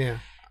gone. Yeah.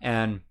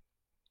 And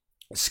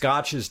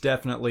Scotch is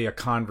definitely a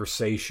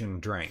conversation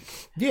drink.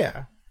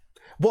 Yeah.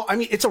 Well, I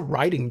mean, it's a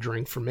writing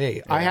drink for me.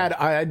 Yeah. I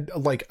had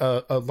like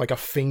a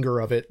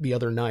finger of it the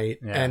other night,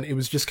 and it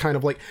was just kind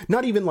of like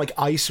not even like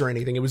ice or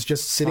anything. It was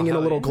just sitting in a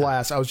little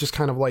glass. I was just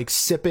kind of like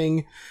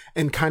sipping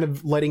and kind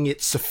of letting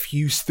it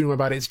suffuse through my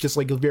body. It's just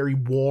like very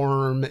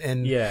warm,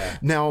 and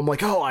now I'm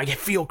like, oh, I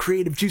feel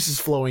creative juices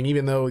flowing.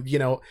 Even though, you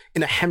know,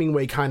 in a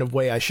Hemingway kind of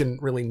way, I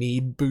shouldn't really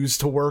need booze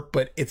to work,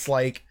 but it's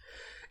like.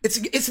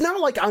 It's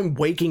not like I'm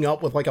waking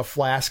up with like a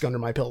flask under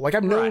my pillow. Like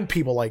I've known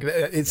people like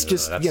that. It's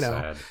just, you know,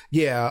 sad.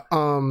 Yeah.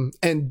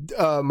 And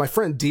my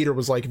friend Dieter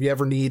was like, if you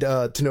ever need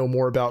to know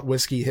more about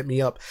whiskey, hit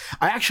me up.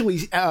 I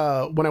actually,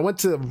 when I went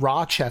to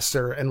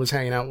Rochester and was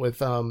hanging out with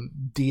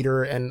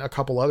Dieter and a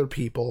couple other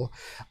people,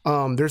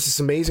 there's this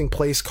amazing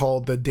place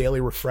called the Daily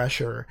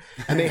Refresher,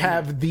 and they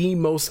have the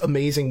most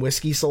amazing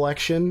whiskey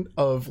selection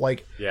of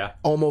like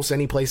almost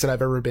any place that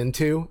I've ever been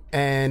to,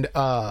 and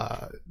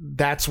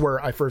that's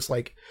where I first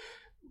like.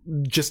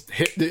 Just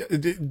hit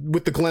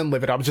with the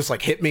Glenlivet. I was just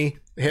like, hit me.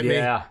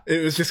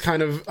 It was just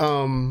kind of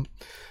I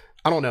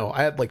don't know,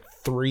 I had like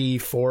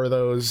 3-4 of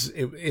those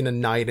in a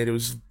night, and it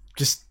was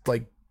just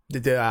like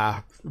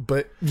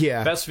but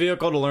yeah. Best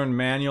vehicle to learn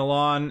manual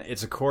on,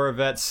 it's a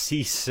Corvette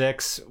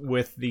C6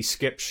 with the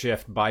skip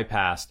shift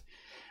bypassed.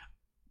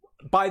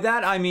 By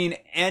that I mean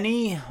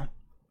any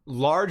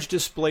large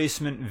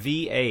displacement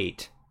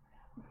V8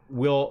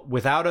 will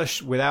without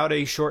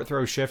a short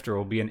throw shifter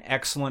will be an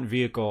excellent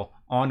vehicle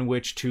on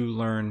which to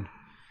learn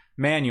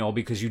manual,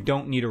 because you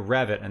don't need to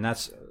rev it. And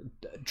that's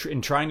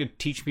in trying to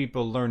teach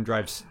people to learn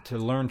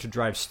to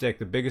drive stick.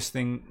 The biggest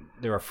thing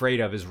they're afraid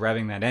of is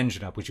revving that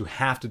engine up, which you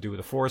have to do with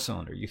a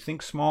 4-cylinder. You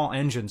think small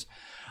engines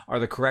are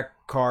the correct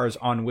cars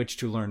on which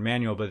to learn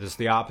manual, but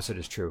the opposite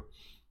is true.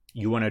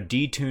 You want a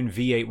detuned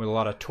V8 with a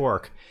lot of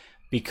torque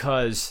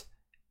because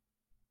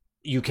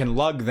you can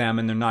lug them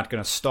and they're not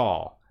going to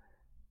stall.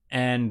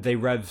 And they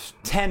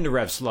tend to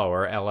rev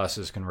slower.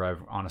 LSs can rev,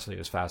 honestly,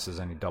 as fast as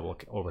any double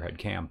overhead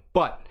cam.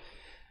 But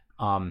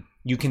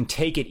you can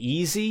take it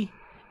easy,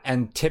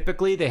 and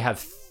typically they have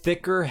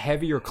thicker,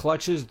 heavier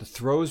clutches. The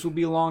throws will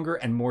be longer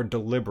and more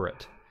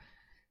deliberate.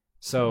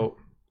 So,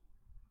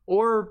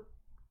 or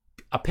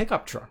a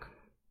pickup truck.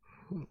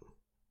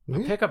 A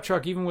pickup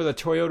truck, even with a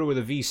Toyota with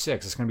a V6,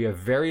 it's going to be a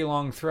very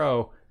long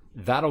throw.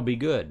 That'll be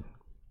good.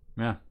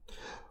 Yeah.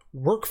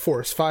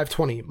 Workforce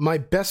 520. My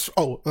best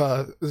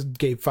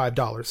gave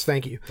 $5.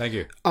 Thank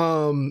you.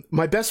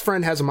 My best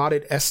friend has a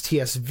modded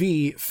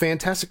STSV,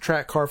 fantastic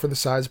track car for the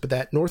size, but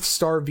that North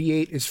Star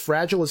V8 is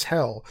fragile as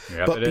hell.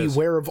 Yep, but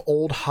beware of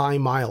old high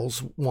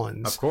miles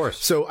ones. Of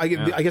course. So I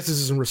guess this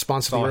is in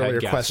response to the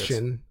earlier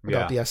question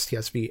about the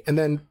STSV. And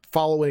then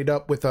following it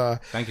up with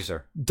thank you,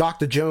 sir.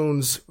 Dr.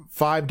 Jones,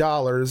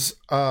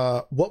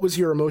 $5. What was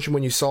your emotion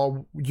when you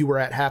saw you were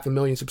at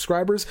 500,000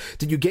 subscribers?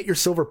 Did you get your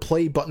silver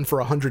play button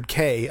for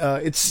 100K?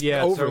 It's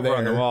over there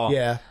on the wall.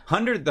 Yeah.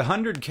 The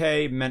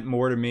 100K meant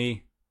more to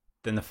me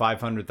than the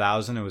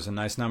 500,000. It was a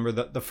nice number.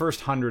 The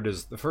first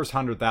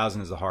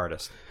 100,000 is the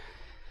hardest,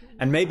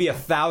 and maybe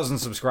 1,000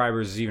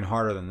 subscribers is even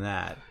harder than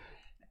that.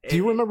 Do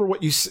you remember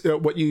what you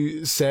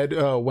said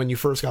when you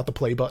first got the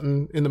play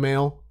button in the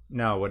mail?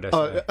 No, what did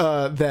I say?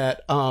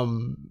 That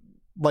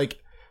like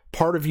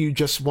part of you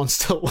just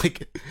wants to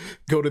like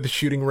go to the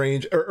shooting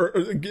range or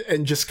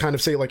and just kind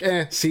of say like,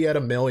 see you at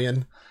 1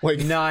 million. Like,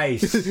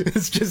 nice.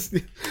 It's just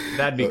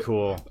that'd be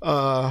cool.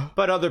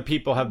 But other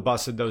people have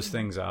busted those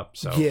things up,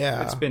 so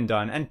it's been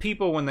done. And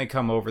people, when they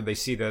come over, they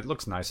see that it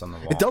looks nice on the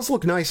wall. It does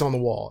look nice on the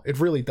wall.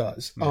 It really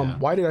does.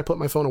 Why did I put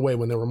my phone away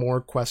when there were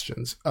more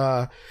questions?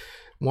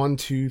 1,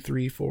 2,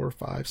 3, 4,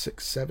 5,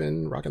 6,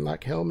 7. Rocking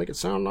like hell, make it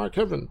sound like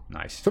heaven.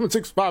 Nice. 7,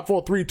 6, 5,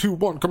 4, 3, 2,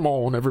 1. Come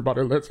on,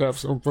 everybody, let's have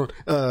some fun.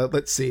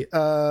 Let's see.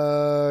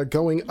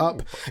 Going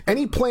up.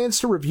 Any plans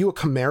to review a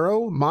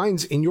Camaro?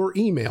 Mine's in your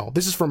email.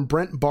 This is from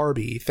Brent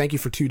Barbie. Thank you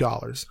for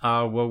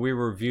 $2. Well, we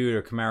reviewed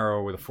a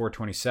Camaro with a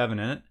 427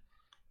 in it,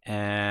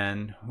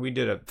 and we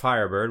did a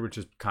Firebird, which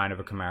is kind of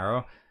a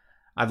Camaro.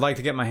 I'd like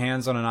to get my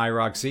hands on an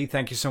IROC Z.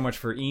 Thank you so much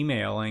for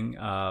emailing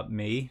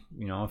me.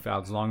 You know, if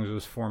as long as it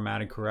was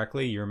formatted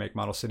correctly, your make,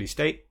 model, city,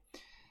 state,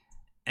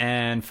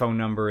 and phone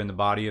number in the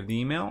body of the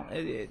email.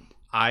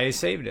 I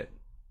saved it.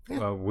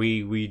 Yeah.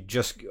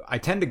 I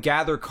tend to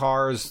gather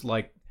cars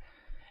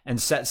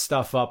and set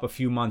stuff up a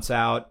few months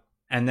out,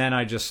 and then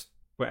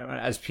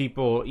as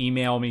people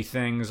email me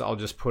things, I'll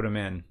just put them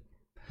in.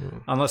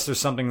 Unless there's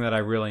something that I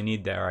really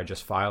need there, I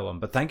just file them.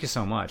 But thank you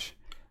so much.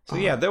 So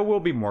yeah, there will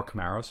be more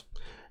Camaros.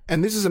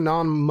 And this is a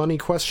non-money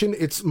question.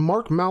 It's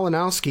Mark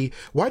Malinowski.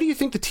 Why do you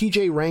think the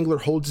TJ Wrangler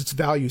holds its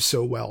value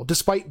so well,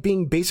 despite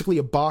being basically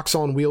a box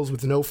on wheels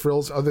with no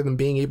frills other than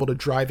being able to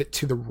drive it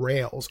to the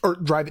rails, or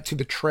drive it to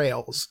the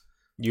trails?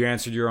 You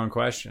answered your own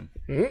question.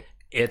 Mm-hmm.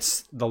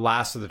 It's the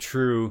last of the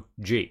true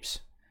Jeeps.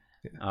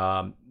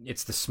 Yeah.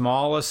 It's the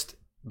smallest,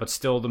 but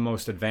still the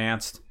most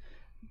advanced.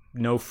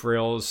 No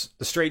frills.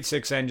 The straight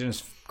six engine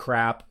is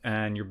crap,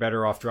 and you're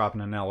better off dropping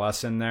an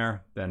LS in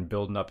there than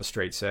building up a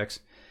straight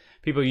six.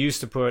 People used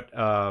to put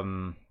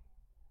Ford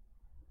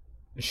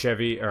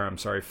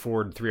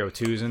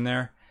 302s in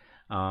there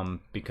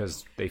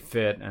because they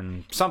fit,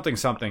 and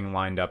something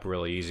lined up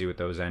really easy with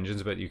those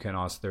engines. But you can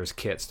also, there's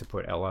kits to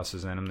put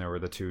LSs in them. There were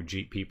the two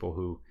Jeep people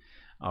who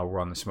were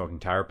on the Smoking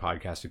Tire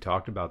podcast who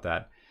talked about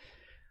that.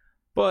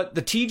 But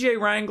the TJ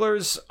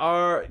Wranglers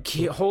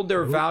hold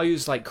their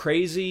values like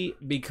crazy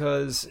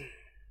because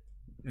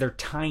they're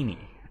tiny,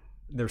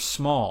 they're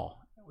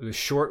small with a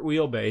short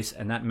wheelbase,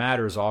 and that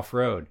matters off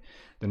road.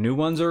 The new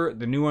ones are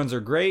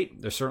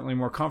great. They're certainly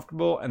more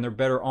comfortable, and they're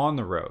better on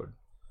the road,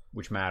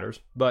 which matters.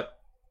 But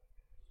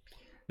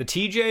the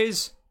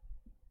TJs,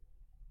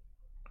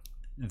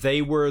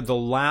 they were the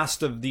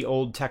last of the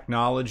old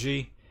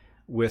technology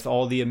with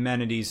all the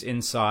amenities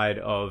inside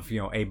of,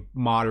 a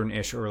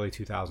modern-ish early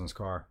 2000s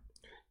car.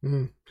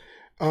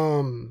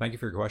 Mm-hmm. Thank you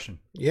for your question.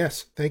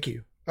 Yes, thank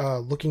you.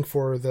 Looking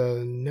for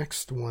the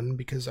next one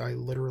because I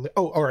literally...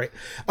 Oh, all right.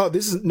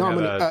 This is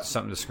something to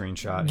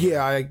screenshot.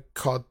 Yeah, I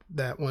caught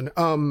that one.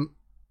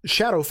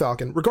 Shadow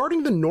Falcon.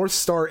 Regarding the North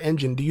Star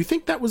engine, do you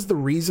think that was the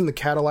reason the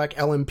Cadillac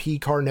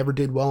LMP car never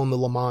did well in the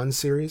Le Mans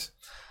series?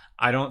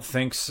 I don't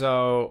think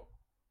so,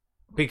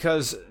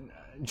 because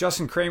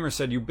Justin Kramer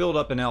said you build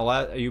up a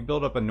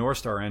North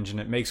Star engine,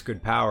 it makes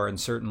good power, and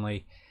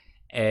certainly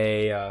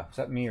is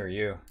that me or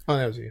you? Oh,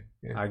 that was you.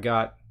 Yeah. I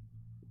got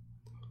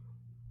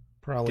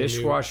probably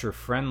dishwasher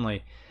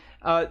friendly.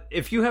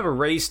 If you have a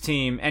race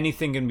team,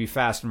 anything can be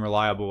fast and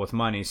reliable with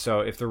money. So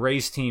if the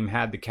race team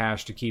had the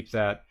cash to keep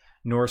that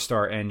North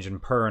Star engine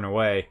purring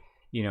away,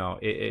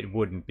 it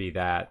wouldn't be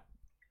that.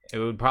 It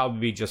would probably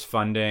be just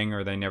funding,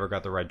 or they never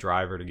got the right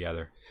driver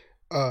together.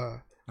 I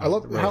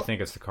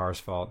think it's the car's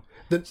fault.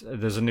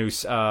 There's a new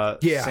Sam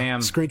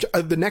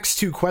screenshot. The next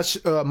two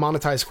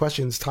monetized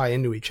questions tie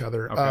into each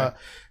other. Okay.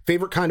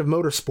 Favorite kind of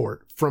motorsport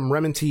from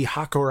Rementi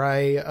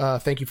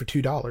Hakurai. Thank you for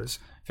 $2.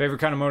 Favorite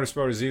kind of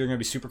motorsport is either going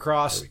to be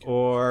Supercross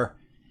or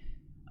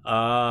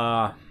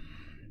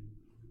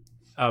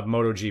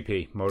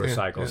MotoGP,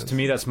 motorcycles. Yeah, to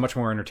me, that's much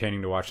more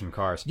entertaining to watch than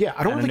cars. Yeah,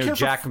 I don't really care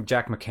Jack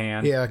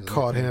McCann. Yeah,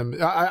 caught him.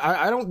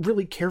 I don't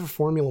really care for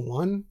Formula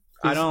One.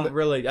 I don't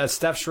really.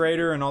 Steph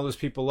Schrader and all those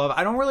people love.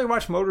 I don't really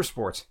watch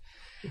motorsports.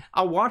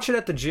 I'll watch it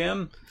at the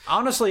gym.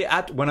 Honestly,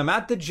 when I'm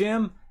at the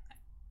gym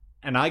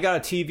and I got a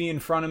TV in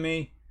front of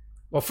me,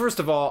 well, first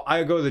of all,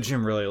 I go to the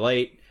gym really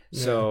late,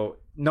 so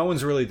no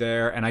one's really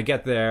there. And I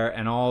get there,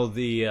 and all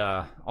the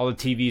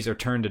TVs are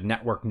turned to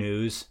network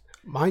news.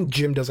 My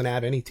gym doesn't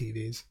have any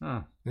TVs.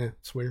 Oh. Yeah,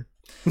 it's weird.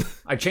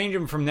 I change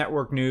them from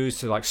network news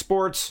to like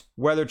sports,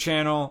 Weather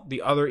Channel,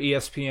 the other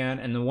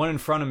ESPN, and the one in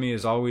front of me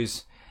is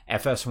always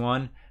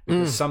FS1.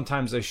 Because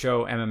sometimes they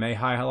show MMA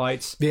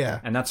highlights.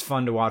 Yeah. And that's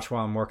fun to watch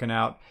while I'm working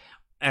out.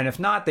 And if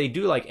not, they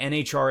do like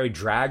NHRA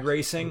drag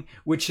racing,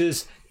 which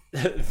is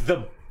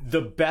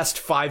the best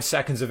 5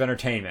 seconds of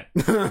entertainment.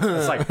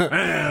 It's like,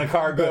 the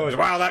car goes,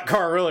 wow, that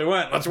car really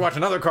went. Let's watch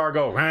another car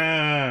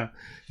go.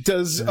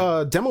 Does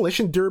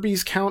demolition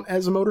derbies count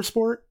as a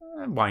motorsport?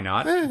 Why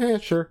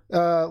not? Sure.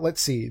 Let's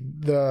see.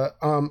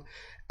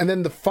 And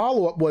then the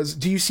follow-up was,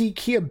 do you see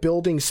Kia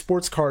building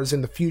sports cars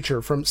in the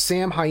future? From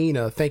Sam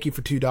Hyena. Thank you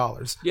for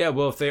 $2. Yeah,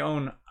 well, if they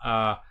own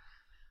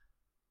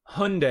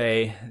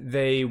Hyundai,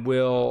 they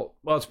will...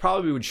 Well, it's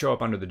probably would show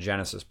up under the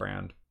Genesis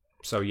brand.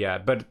 So, yeah.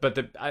 But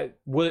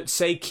will it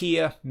say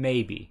Kia?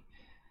 Maybe.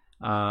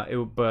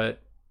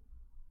 But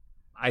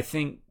I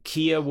think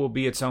Kia will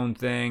be its own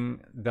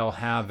thing. They'll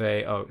have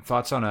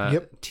thoughts on a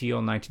teal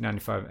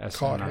 1995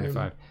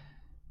 SM95.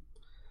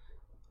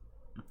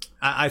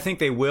 I think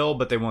they will,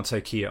 but they won't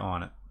say Kia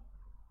on it.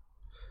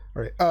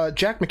 All right.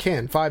 Jack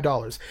McCann,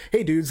 $5.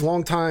 Hey dudes,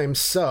 long time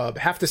sub.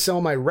 Have to sell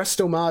my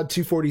Restomod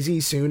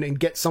 240Z soon and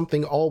get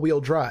something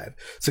all-wheel drive.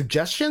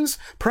 Suggestions?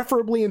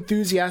 Preferably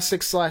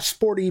enthusiastic /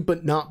 sporty,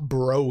 but not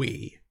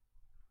broy.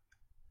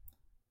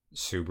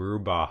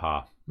 Subaru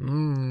Baja.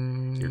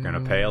 You're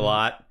gonna pay a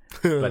lot,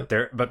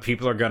 but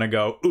people are gonna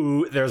go,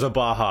 ooh, there's a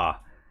Baja.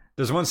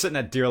 There's one sitting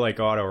at Deer Lake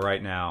Auto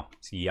right now.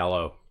 It's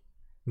yellow.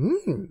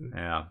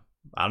 Yeah.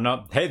 I don't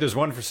know. Hey, there's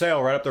one for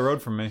sale right up the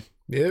road from me.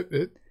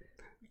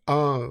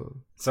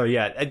 So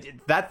yeah,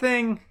 that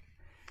thing,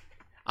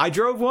 I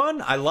drove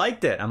one. I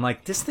liked it. I'm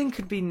like, this thing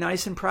could be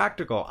nice and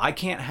practical. I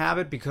can't have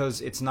it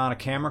because it's not a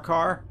camera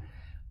car,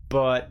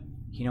 but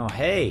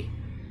hey,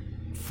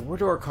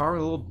 4-door car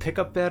with a little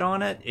pickup bed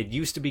on it. It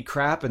used to be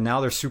crap, and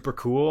now they're super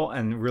cool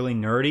and really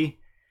nerdy.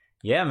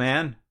 Yeah,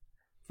 man,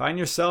 find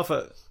yourself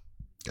a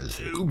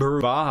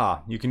Subaru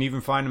Baja. You can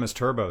even find them as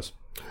turbos.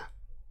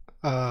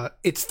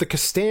 It's the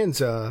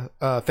Costanza.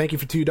 Thank you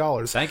for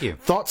 $2. Thank you.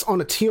 Thoughts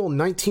on a teal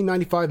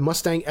 1995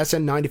 Mustang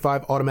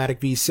SN95 automatic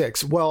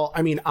V6? Well,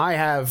 I mean, I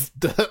have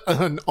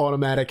an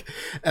automatic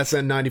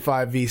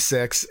SN95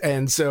 V6,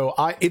 and so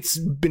it's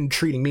been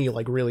treating me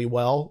like really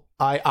well.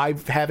 I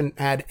haven't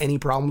had any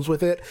problems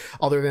with it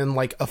other than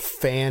like a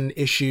fan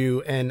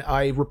issue, and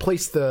I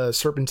replaced the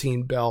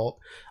serpentine belt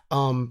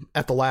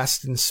at the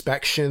last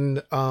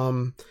inspection.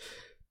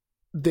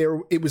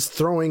 It was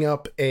throwing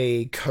up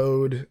a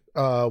code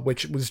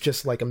which was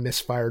just like a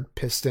misfired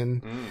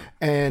piston.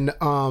 And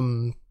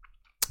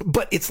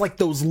but it's like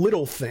those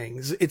little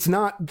things. It's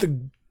not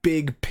the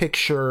big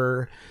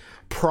picture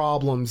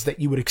problems that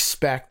you would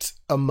expect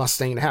a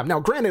Mustang to have. Now,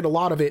 granted, a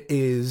lot of it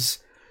is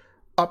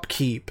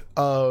upkeep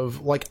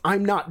of like,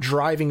 I'm not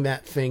driving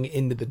that thing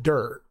into the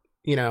dirt,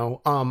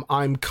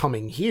 I'm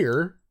coming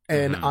here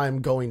and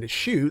I'm going to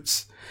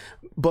shoots,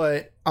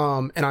 but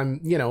and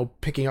I'm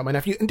picking up my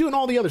nephew and doing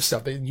all the other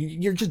stuff that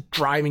you're just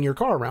driving your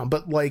car around.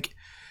 But like,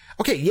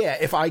 okay, yeah,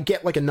 if I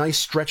get like a nice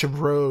stretch of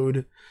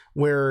road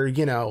where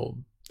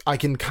I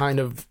can kind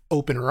of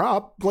open her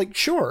up, like,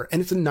 sure,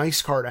 and it's a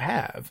nice car to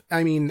have.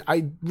 I mean,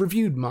 I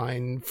reviewed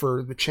mine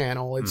for the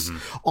channel. It's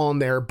on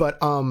there, but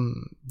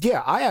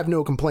yeah, I have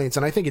no complaints,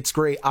 and I think it's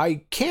great.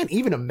 I can't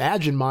even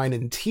imagine mine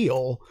in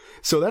teal,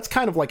 so that's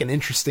kind of like an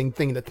interesting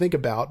thing to think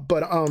about.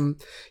 But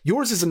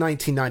yours is a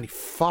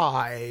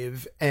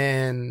 1995,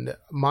 and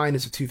mine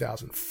is a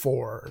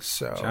 2004.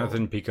 So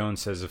Jonathan Picone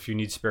says, if you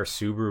need spare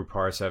Subaru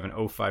parts, I have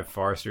an 05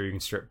 Forester. You can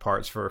strip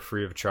parts for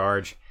free of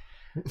charge.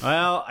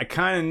 Well, I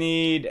kind of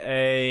need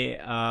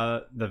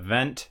the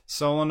vent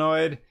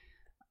solenoid.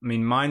 I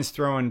mean, mine's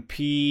throwing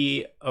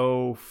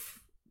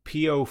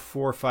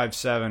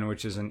P0457,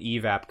 which is an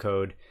evap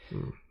code.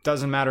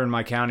 Doesn't matter in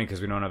my county because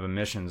we don't have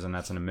emissions, and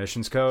that's an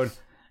emissions code.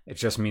 It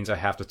just means I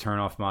have to turn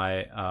off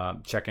my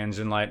check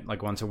engine light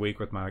like once a week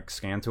with my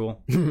scan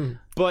tool.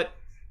 But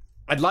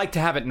I'd like to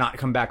have it not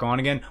come back on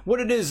again.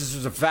 What it is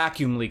there's a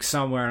vacuum leak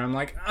somewhere, and I'm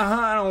like,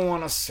 I don't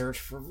want to search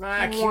for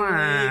vacuum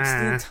leaks.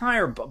 The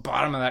entire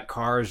bottom of that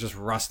car is just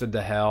rusted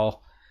to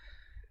hell.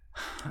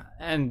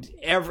 And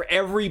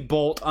every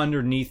bolt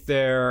underneath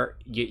there,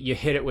 you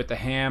hit it with the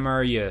hammer,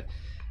 or you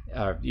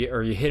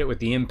hit it with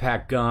the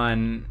impact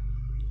gun,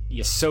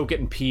 you soak it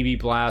in PB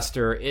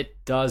Blaster.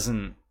 It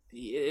doesn't.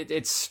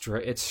 It's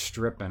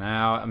stripping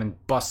out. I mean,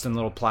 busting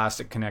little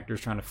plastic connectors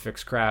trying to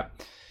fix crap.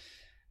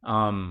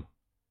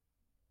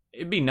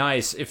 It'd be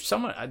nice if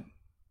someone.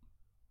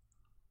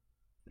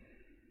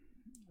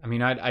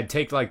 I'd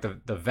take like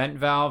the vent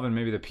valve and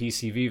maybe the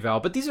PCV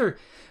valve, but the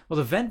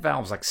vent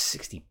valve's like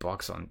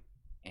 $60 on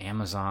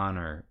Amazon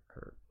or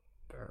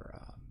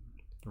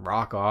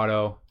Rock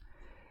Auto,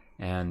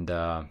 and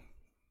but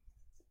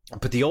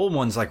the old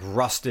one's like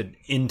rusted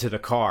into the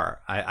car.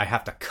 I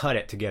have to cut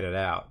it to get it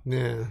out.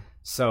 Yeah.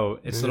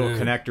 So its little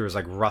connector is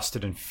like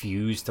rusted and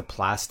fused to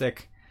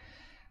plastic.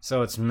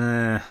 So it's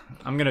meh.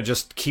 I'm going to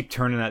just keep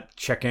turning that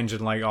check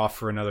engine light off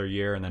for another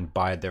year and then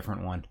buy a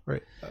different one.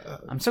 Right.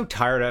 I'm so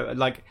tired of it.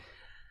 Like,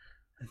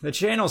 the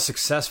channel's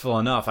successful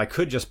enough. I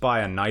could just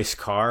buy a nice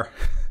car.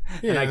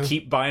 And I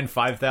keep buying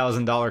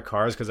 $5,000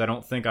 cars because I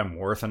don't think I'm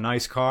worth a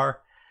nice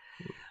car.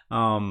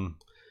 I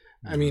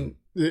mean,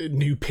 the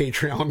new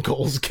Patreon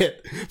goals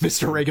get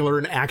Mr. Regular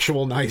an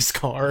actual nice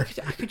car.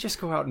 I could just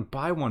go out and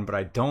buy one, but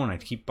I don't. I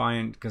keep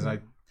buying because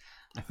I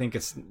think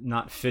it's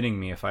not fitting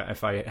me if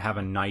I have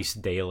a nice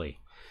daily.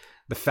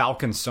 The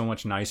Falcon's so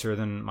much nicer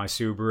than my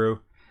Subaru.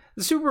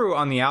 The Subaru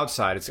on the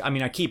outside,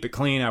 I keep it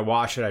clean, I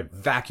wash it, I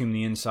vacuum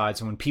the inside,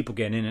 so when people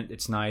get in it,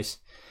 it's nice.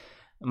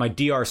 My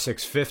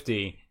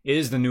DR650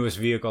 is the newest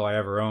vehicle I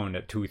ever owned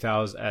at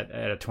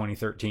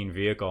 2013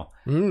 vehicle,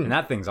 and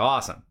that thing's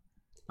awesome.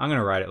 I'm going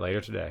to ride it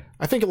later today.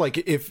 I think like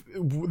if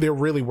there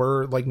really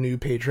were like new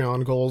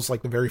Patreon goals,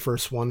 like the very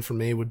first one for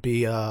me would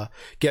be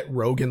get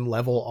Rogan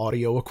level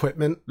audio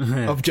equipment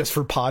of just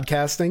for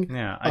podcasting.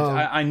 Yeah,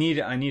 I need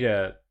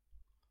a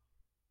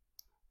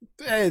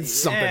it's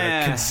something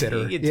to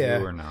consider. You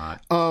do or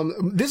not.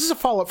 This is a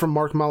follow-up from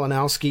Mark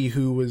Malinowski,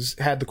 who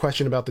had the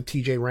question about the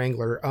TJ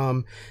Wrangler.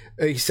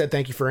 He said,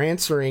 thank you for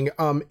answering.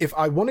 If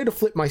I wanted to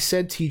flip my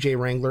said TJ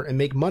Wrangler and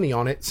make money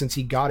on it, since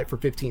he got it for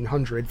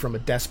 $1,500 from a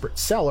desperate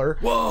seller.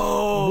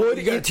 Whoa!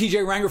 You got a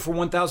TJ Wrangler for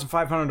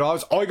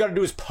 $1,500? All you got to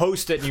do is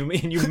post it,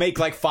 and you make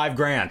like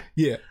 $5,000.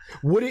 Yeah.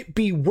 Would it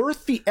be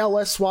worth the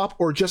LS swap,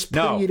 or just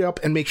pretty it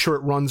up and make sure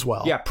it runs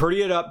well? Yeah,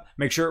 pretty it up,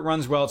 make sure it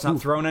runs well. It's not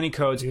throwing any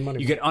codes.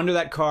 You get under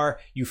that car,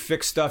 you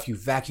fix stuff, you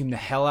vacuum the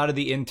hell out of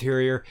the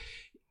interior.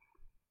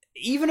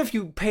 Even if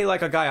you pay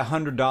like a guy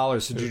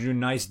 $100 to do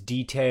nice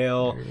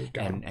detail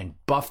and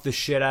buff the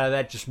shit out of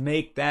that, just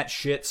make that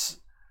shit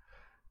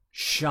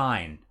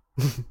shine.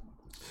 You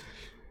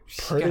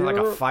got like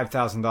a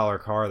 $5,000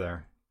 car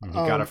there. You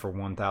got it for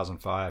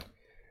 $1,500.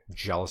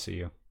 Jealous of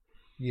you.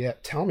 Yeah,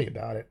 tell me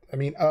about it. I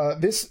mean,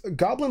 this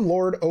Goblin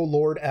Lord, oh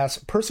Lord,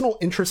 asks personal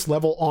interest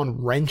level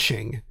on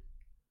wrenching.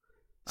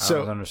 I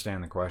don't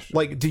understand the question.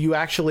 Like, do you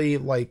actually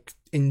like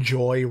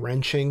enjoy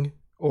wrenching?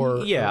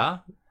 Or yeah,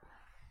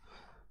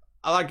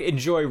 I like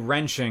enjoy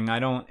wrenching. I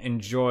don't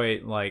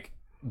enjoy like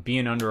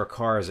being under a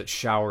car as it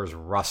showers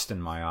rust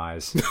in my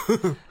eyes.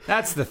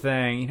 That's the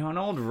thing. You know, an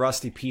old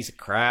rusty piece of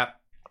crap.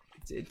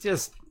 It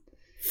just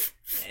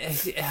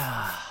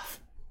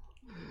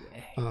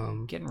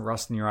getting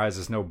rust in your eyes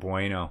is no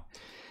bueno.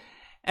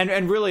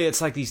 And really,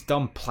 it's like these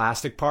dumb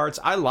plastic parts.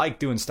 I like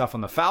doing stuff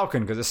on the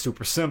Falcon because it's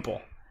super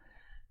simple.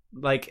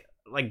 Like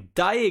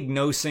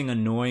diagnosing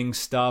annoying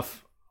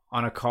stuff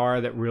on a car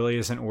that really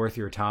isn't worth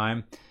your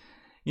time.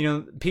 You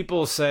know,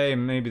 people say,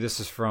 maybe this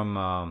is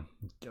from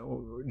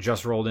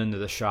Just Rolled Into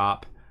the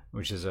Shop,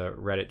 which is a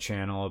Reddit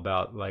channel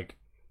about like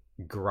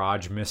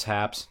garage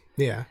mishaps.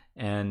 Yeah.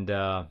 And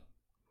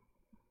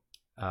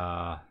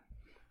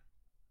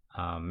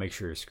make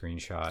sure you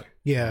screenshot.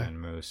 Yeah. And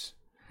Moose.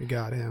 You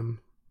got him.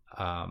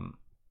 And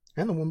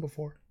the one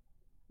before.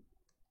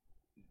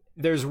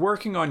 There's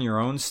working on your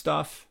own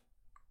stuff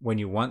when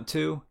you want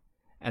to,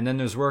 and then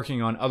there's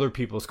working on other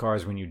people's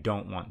cars when you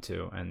don't want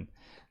to. And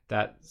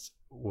that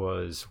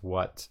was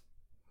what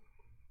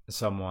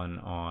someone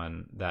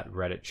on that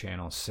Reddit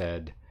channel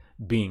said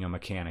being a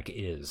mechanic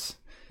is.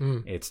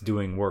 It's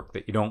doing work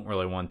that you don't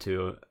really want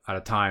to at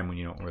a time when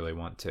you don't really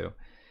want to.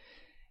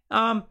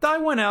 I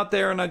went out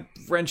there and I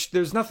wrenched.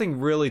 There's nothing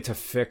really to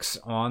fix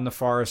on the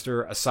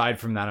Forester aside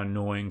from that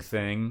annoying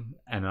thing,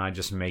 and I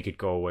just make it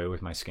go away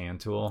with my scan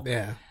tool.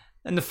 Yeah.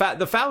 And the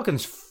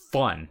Falcon's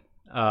fun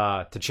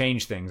to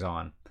change things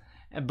on,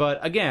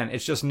 but again,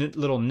 it's just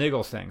little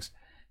niggle things.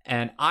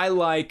 And I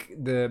like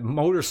the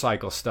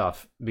motorcycle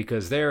stuff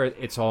because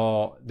there's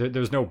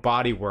no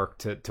body work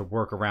to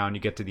work around.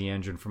 You get to the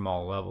engine from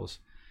all levels.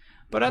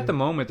 But at the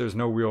moment, there's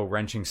no real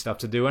wrenching stuff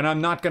to do, and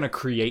I'm not going to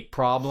create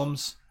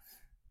problems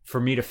for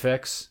me to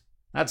fix.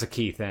 That's a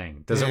key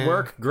thing. Does it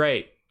work?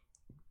 Great.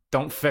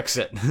 Don't fix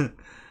it.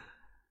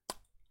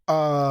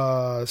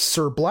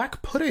 Sir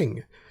Black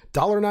Pudding,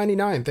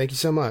 $1.99. Thank you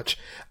so much.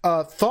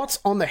 Thoughts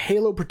on the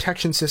Halo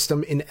protection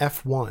system in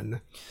F1?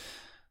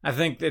 I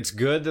think it's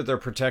good that they're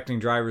protecting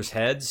drivers'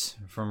 heads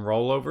from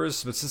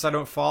rollovers, but since I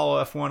don't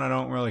follow F1, I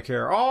don't really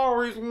care.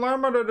 Oh, he's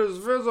limited his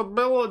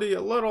visibility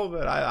a little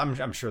bit.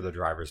 I'm sure the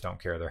drivers don't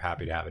care. They're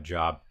happy to have a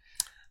job.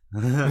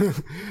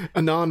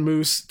 Anon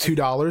Moose,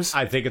 $2.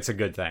 I think it's a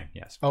good thing.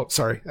 Yes. Oh,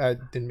 sorry. I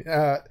didn't.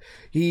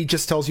 He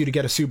just tells you to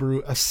get a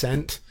Subaru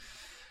Ascent.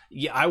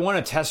 Yeah, I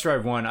want to test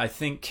drive one. I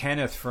think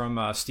Kenneth from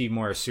Steve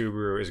Morris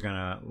Subaru is going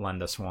to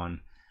lend us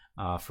one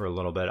for a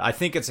little bit. I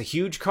think it's a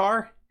huge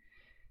car.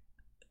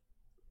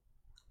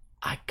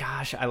 I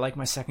like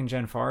my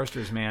second-gen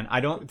Foresters, man. I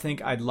don't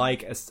think I'd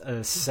like a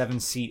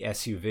 7-seat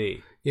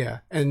SUV. Yeah,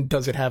 and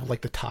does it have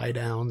like the tie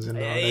downs and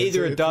all that?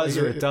 Either it does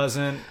or it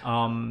doesn't.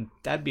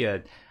 That'd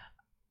be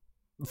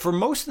for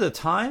most of the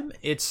time,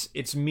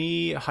 it's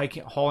me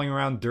hauling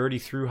around dirty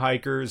through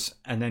hikers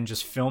and then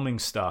just filming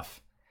stuff.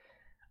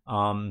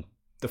 The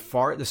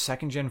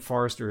second-gen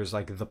Forester is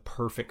like the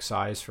perfect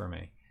size for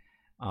me.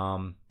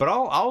 But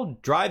I'll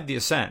drive the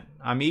Ascent.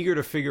 I'm eager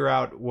to figure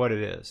out what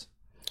it is.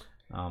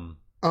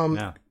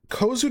 Yeah.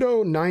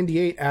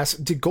 Kozudo98 asks,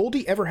 did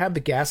Goldie ever have the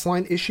gas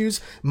line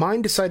issues?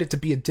 Mine decided to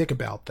be a dick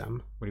about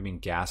them. What do you mean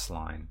gas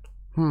line?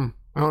 I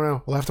don't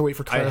know. We'll have to wait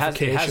for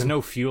clarification. It has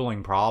no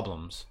fueling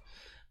problems.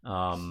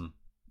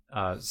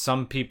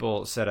 Some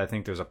people said I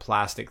think there's a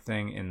plastic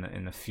thing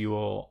in the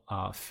fuel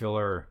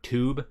filler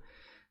tube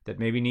that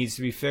maybe needs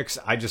to be fixed.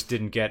 I just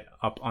didn't get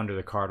up under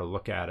the car to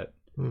look at it.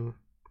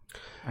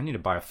 I need to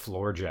buy a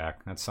floor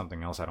jack. That's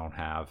something else I don't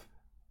have.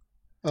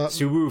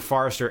 Subaru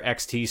Forester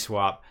XT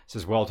swap,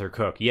 says Walter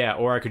Cook. Yeah,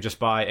 or I could just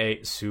buy a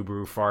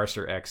Subaru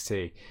Forester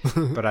XT,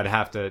 but I'd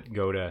have to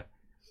go to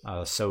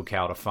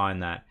SoCal to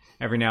find that.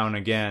 Every now and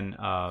again,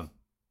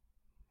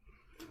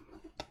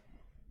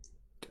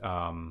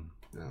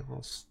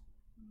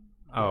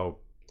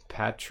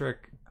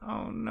 Patrick.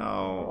 Oh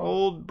no,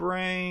 old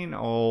brain,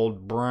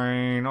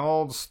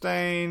 old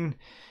stain.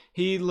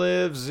 He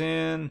lives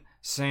in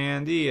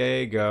San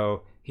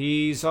Diego.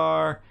 He's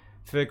our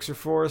fixer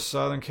for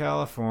Southern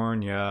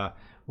California.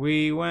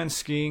 We went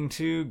skiing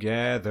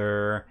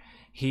together.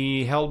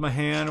 He held my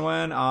hand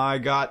when I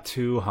got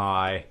too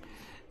high.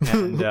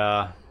 And,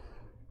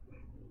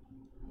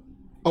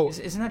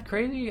 isn't that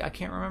crazy? I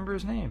can't remember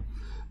his name.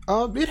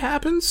 It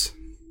happens.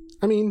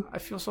 I mean... I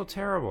feel so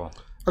terrible.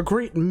 A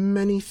great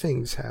many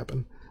things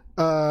happen.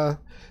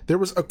 There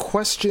was a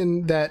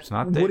question that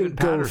wouldn't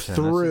go through. That's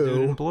the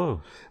dude in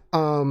blue.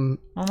 Oh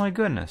my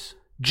goodness.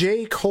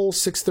 J. Cole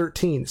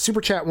 613 Super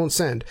Chat won't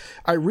send.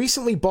 I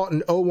recently bought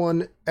an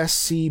 01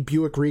 SC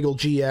Buick Regal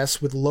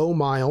GS with low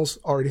miles,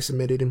 already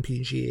submitted in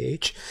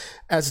PGH.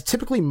 As a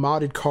typically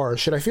modded car,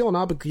 should I feel an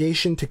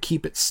obligation to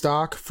keep it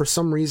stock? For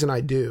some reason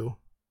I do.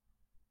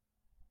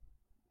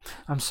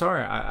 I'm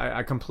sorry,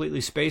 I completely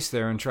spaced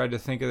there and tried to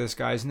think of this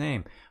guy's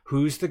name.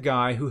 Who's the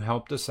guy who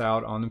helped us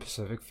out on the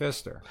Pacific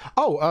Fister?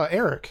 Oh,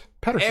 Eric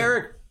Pedersen.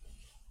 Eric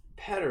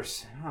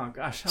Pedersen. Oh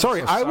gosh.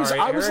 Sorry, I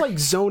was like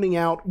zoning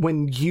out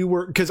when you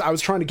were, because I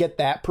was trying to get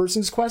that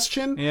person's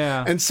question.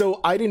 Yeah. And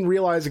so I didn't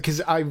realize it because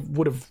I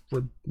would have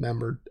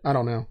remembered. I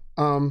don't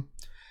know.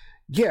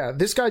 Yeah,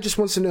 this guy just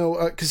wants to know,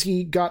 because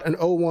he got an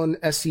 01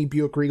 SC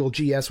Buick Regal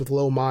GS with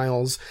low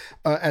miles.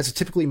 As a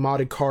typically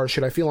modded car,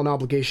 should I feel an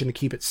obligation to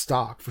keep it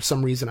stock? For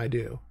some reason I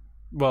do.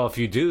 Well, if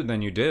you do,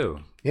 then you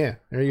do. Yeah,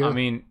 there you go. I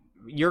mean,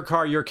 your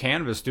car, your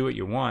canvas, do what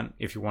you want.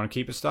 If you want to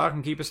keep it stock,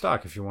 and keep it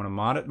stock. If you want to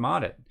mod it,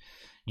 mod it.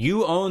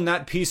 You own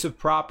that piece of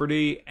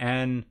property,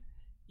 and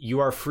you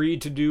are free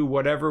to do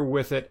whatever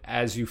with it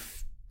as you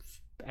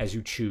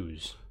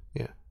choose.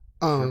 Yeah.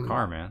 Your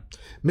car, man.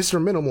 Mr.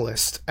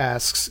 Minimalist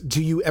asks,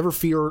 do you ever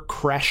fear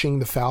crashing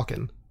the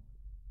Falcon?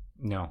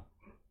 No.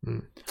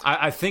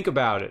 I think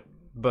about it,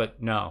 but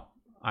no,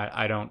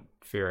 I don't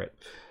fear it.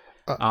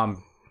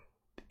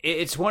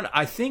 It's one.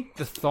 I think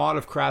the thought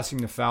of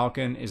crashing the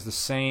Falcon is the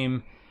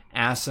same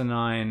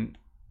asinine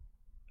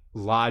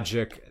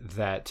logic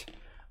that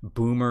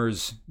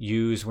boomers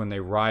use when they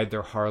ride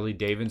their Harley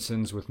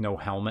Davidsons with no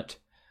helmet.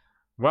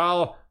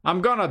 Well, I'm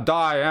gonna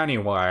die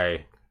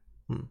anyway.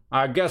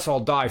 I guess I'll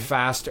die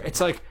faster.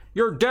 It's like,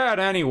 you're dead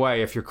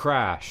anyway if you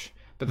crash.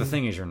 But the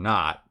thing is, you're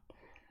not.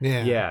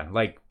 Yeah. Yeah,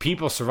 like,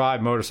 people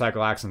survive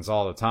motorcycle accidents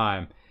all the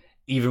time,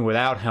 even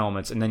without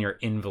helmets, and then you're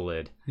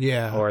invalid.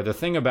 Yeah. Or the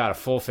thing about a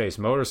full-face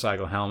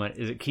motorcycle helmet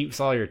is it keeps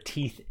all your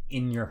teeth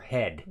in your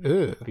head.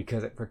 Ugh.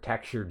 Because it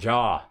protects your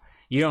jaw.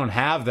 You don't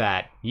have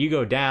that. You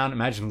go down,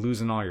 imagine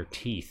losing all your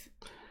teeth.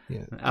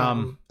 Yeah.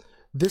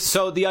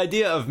 So the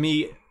idea of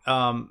me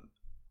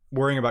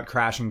worrying about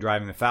crashing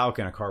driving the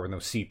Falcon, a car with no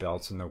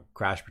seatbelts and no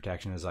crash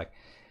protection, is like,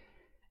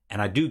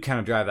 and I do kind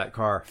of drive that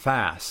car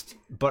fast,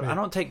 but I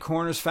don't take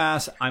corners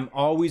fast. I'm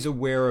always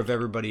aware of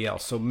everybody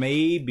else. So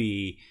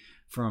maybe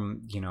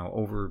from,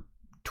 over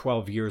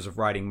 12 years of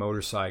riding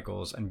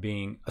motorcycles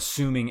and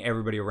assuming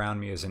everybody around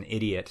me is an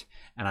idiot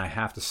and I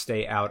have to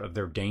stay out of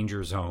their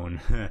danger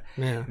zone,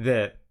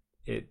 that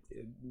it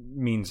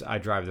means I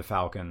drive the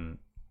Falcon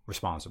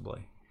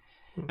responsibly.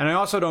 And I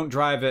also don't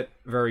drive it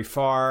very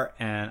far,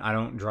 and I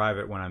don't drive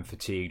it when I'm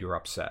fatigued or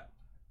upset.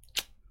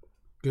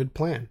 Good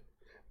plan.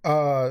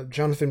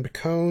 Jonathan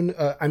Bacone,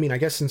 I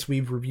guess since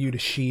we've reviewed a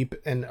sheep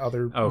and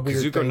other weird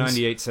things...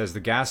 Kazuko98 says, the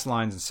gas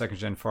lines in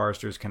second-gen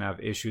Foresters can have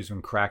issues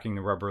when cracking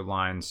the rubber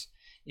lines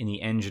in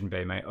the engine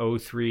bay. My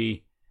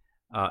 03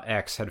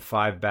 X had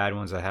 5 bad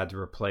ones I had to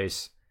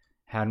replace.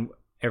 Had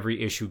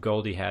every issue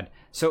Goldie had.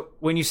 So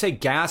when you say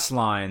gas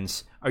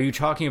lines, are you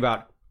talking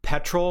about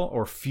petrol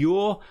or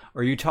fuel,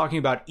 or are you talking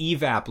about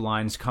evap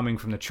lines coming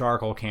from the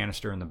charcoal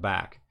canister in the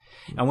back?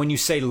 And when you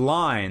say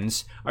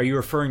lines, are you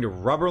referring to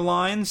rubber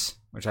lines,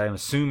 which I'm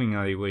assuming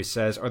that he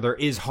says, or there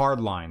is hard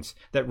lines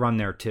that run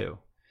there too?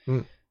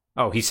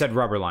 Oh, he said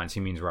rubber lines. He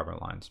means rubber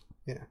lines.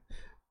 Yeah.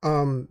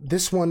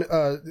 This one,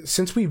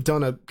 since we've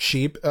done a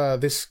sheep,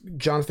 this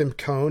Jonathan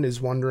Cohn is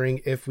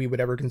wondering if we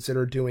would ever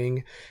consider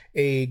doing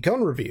a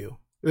gun review,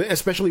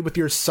 especially with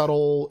your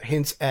subtle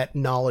hints at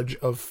knowledge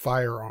of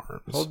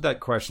firearms. Hold that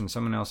question.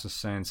 Someone else is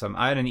saying something.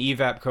 I had an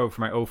evap code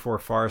for my 04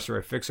 Forester.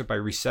 I fixed it by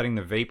resetting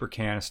the vapor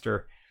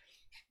canister.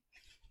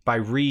 By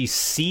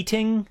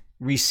reseating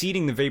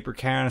the vapor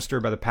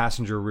canister by the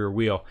passenger rear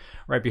wheel,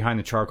 right behind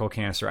the charcoal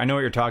canister. I know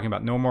what you're talking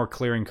about. No more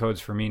clearing codes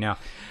for me now.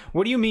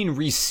 What do you mean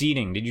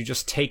reseating? Did you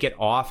just take it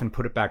off and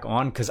put it back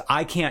on? Because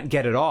I can't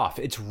get it off.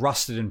 It's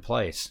rusted in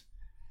place.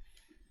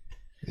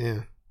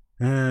 Yeah.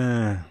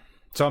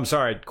 So I'm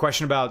sorry.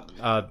 Question about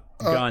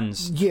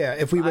guns. Yeah,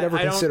 if we would ever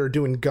consider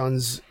doing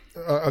guns,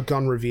 a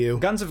gun review.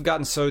 Guns have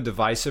gotten so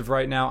divisive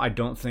right now. I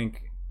don't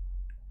think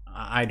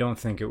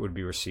it would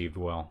be received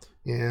well.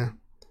 Yeah.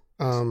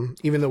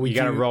 Even though you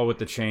got to roll with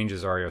the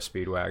changes, REO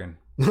Speedwagon.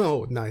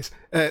 Oh, nice.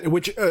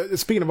 Which,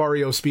 speaking of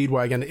REO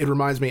Speedwagon, it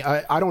reminds me,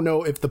 I don't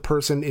know if the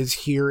person is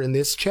here in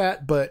this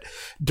chat, but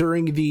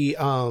during the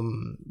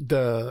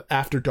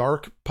After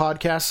Dark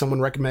podcast,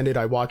 someone recommended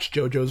I watch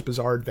JoJo's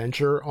Bizarre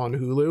Adventure on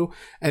Hulu,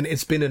 and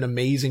it's been an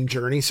amazing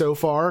journey so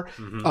far.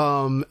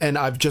 Mm-hmm. And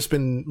I've just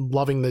been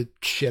loving the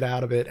shit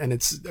out of it, and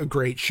it's a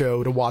great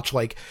show to watch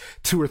like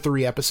 2 or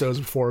 3 episodes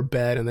before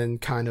bed, and then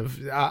kind of,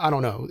 I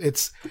don't know,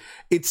 it's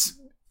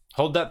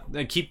Hold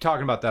that. Keep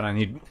talking about that. I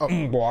need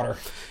water.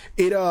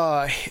 It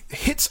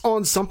hits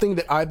on something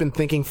that I've been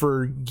thinking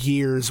for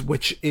years,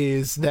 which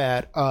is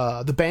that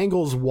the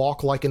Bangles'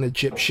 Walk Like an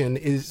Egyptian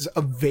is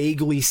a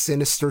vaguely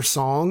sinister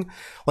song.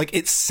 Like,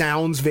 it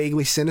sounds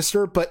vaguely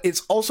sinister, but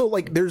it's also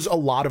like there's a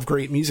lot of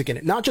great music in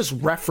it. Not just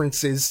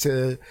references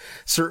to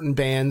certain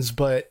bands,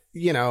 but,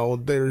 you know,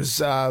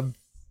 there's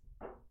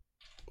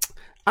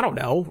I don't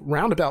know,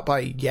 Roundabout by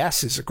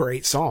Yes is a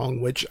great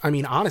song, which, I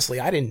mean, honestly,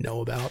 I didn't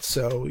know about.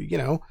 So, you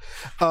know,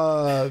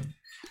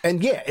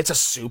 and yeah, it's a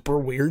super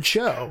weird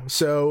show.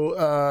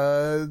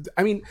 So,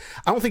 I mean,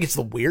 I don't think it's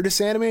the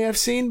weirdest anime I've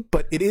seen,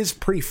 but it is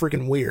pretty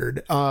freaking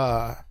weird.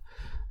 But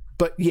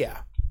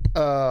yeah,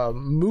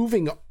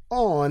 moving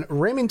on,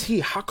 Raymond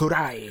T.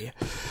 Hakurai,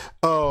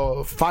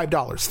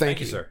 $5. Thank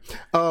you, sir.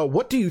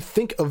 What do you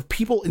think of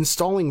people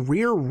installing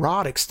rear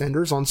rod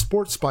extenders on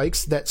sports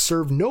bikes that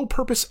serve no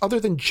purpose other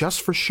than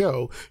just for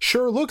show?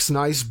 Sure looks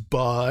nice,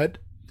 but...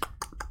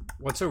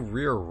 What's a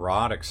rear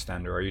rod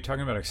extender? Are you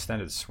talking about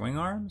extended swing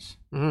arms?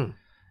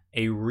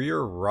 A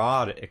rear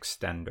rod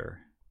extender.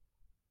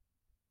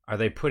 Are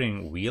they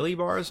putting wheelie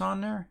bars on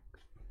there?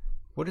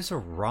 What is a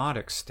rod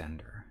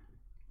extender?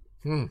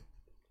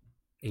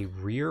 A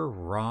rear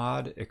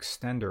rod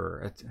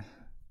extender.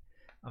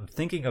 I'm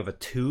thinking of a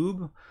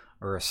tube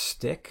or a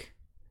stick.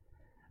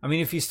 I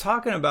mean, if he's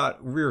talking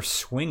about rear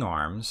swing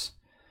arms,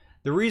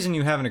 the reason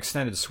you have an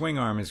extended swing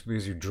arm is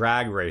because you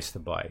drag race the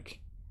bike.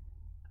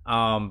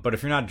 But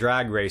if you're not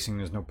drag racing,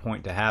 there's no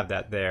point to have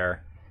that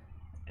there.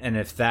 And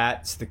if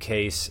that's the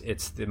case,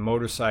 it's the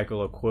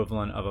motorcycle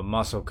equivalent of a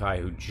muscle car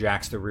who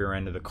jacks the rear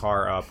end of the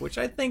car up, which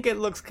I think it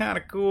looks kind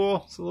of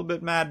cool. It's a little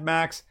bit Mad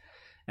Max.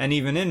 And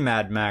even in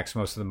Mad Max,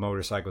 most of the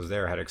motorcycles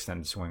there had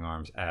extended swing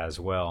arms as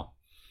well.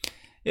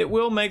 It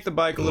will make the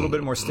bike a little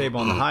bit more stable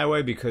on the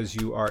highway because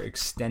you are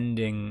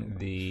extending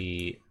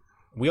the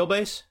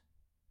wheelbase.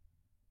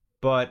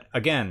 But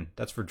again,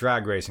 that's for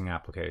drag racing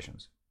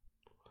applications.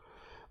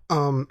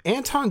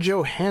 Anton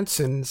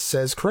Johansson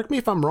says, correct me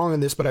if I'm wrong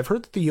on this, but I've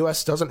heard that the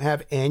U.S. doesn't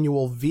have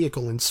annual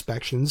vehicle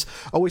inspections.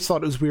 Always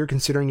thought it was weird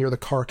considering you're the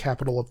car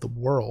capital of the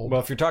world.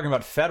 Well, if you're talking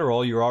about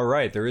federal, you're all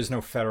right. There is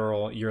no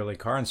federal yearly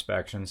car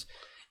inspections.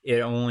 It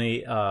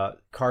only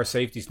car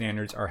safety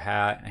standards are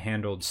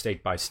handled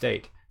state by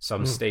state.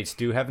 Some states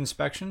do have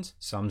inspections,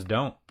 some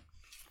don't.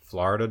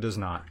 Florida does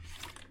not.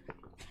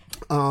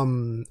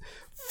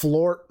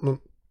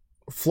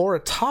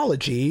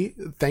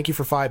 Floratology, thank you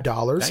for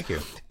 $5. Thank you.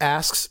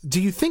 Asks,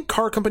 do you think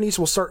car companies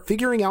will start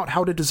figuring out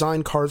how to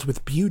design cars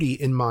with beauty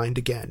in mind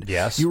again?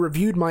 Yes. You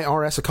reviewed my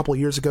RS a couple of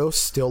years ago,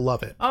 still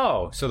love it.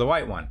 Oh, so the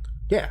white one.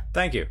 Yeah.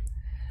 Thank you.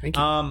 Thank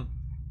you.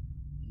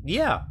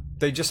 Yeah,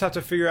 they just have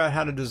to figure out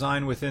how to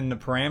design within the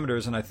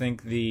parameters, and I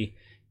think the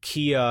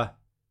Kia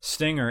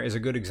Stinger is a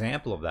good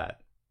example of that.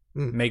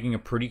 Making a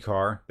pretty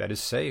car that is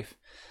safe.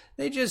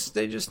 They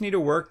just need to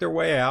work their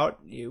way out.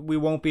 We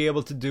won't be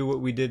able to do what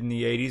we did in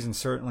the 80s and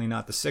certainly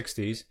not the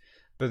 60s.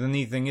 But the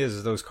neat thing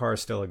is those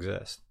cars still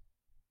exist.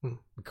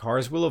 The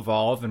cars will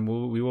evolve and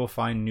we will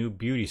find new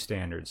beauty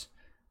standards.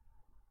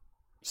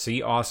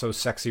 See also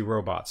sexy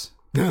robots.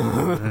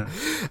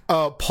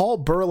 Paul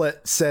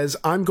Burlett says,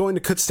 I'm going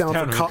to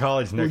Kutztown for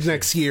college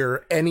next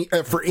year. Any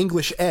for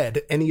English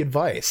ed. Any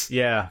advice?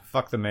 Yeah,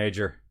 fuck the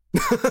major.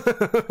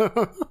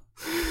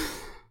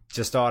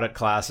 Just audit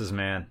classes,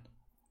 man.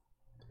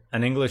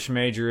 An English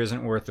major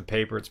isn't worth the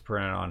paper it's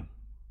printed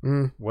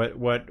on.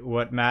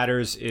 What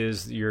matters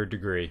is your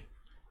degree.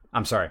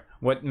 I'm sorry.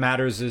 What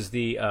matters is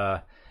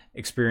the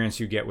experience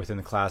you get within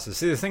the classes.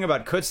 See, the thing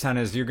about Kutztown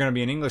is you're going to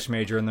be an English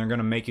major and they're going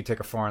to make you take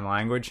a foreign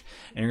language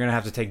and you're going to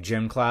have to take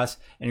gym class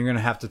and you're going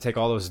to have to take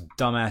all those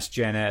dumbass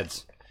gen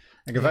eds.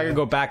 Like if I could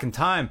go back in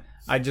time,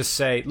 I'd just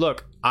say,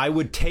 look, I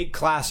would take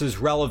classes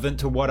relevant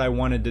to what I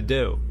wanted to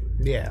do.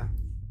 Yeah.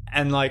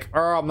 And like,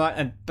 I'm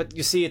not. But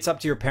you see, it's up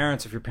to your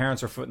parents. If your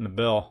parents are footing the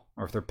bill,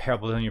 or if they're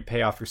helping you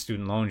pay off your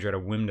student loans, you're at a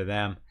whim to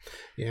them.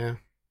 Yeah.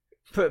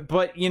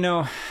 But you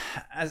know,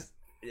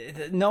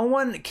 no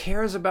one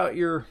cares about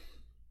your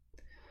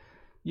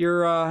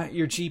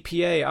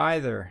GPA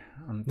either.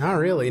 Not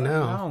really.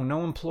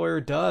 No employer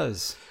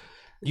does.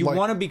 You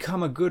want to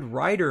become a good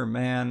writer,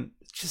 man.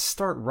 Just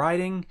start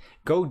writing.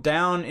 Go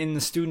down in the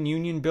student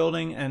union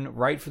building and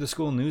write for the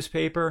school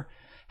newspaper.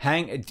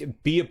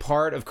 Be a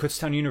part of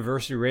Kutztown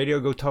University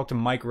Radio. Go talk to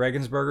Mike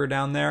Regensberger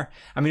down there.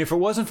 I mean, if it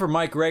wasn't for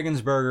Mike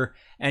Regensberger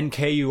and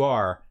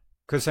KUR,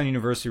 Kutztown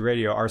University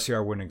Radio,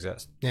 RCR wouldn't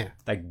exist. Yeah.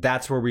 Like,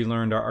 that's where we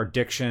learned our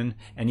diction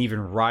and even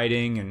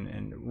writing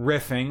and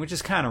riffing, which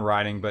is kind of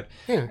writing, but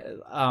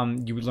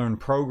you would learn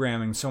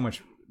programming, so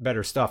much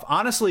better stuff.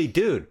 Honestly,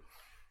 dude,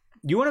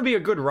 you want to be a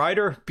good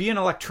writer? Be an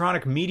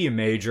electronic media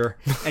major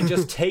and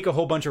just take a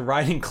whole bunch of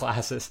writing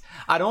classes.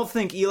 I don't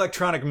think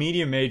electronic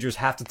media majors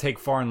have to take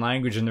foreign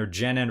language and their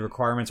gen ed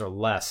requirements are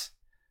less.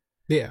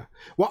 Yeah.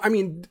 Well, I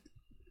mean,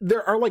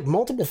 there are like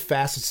multiple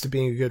facets to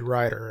being a good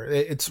writer.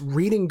 It's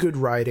reading good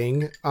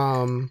writing,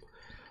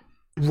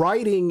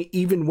 writing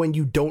even when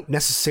you don't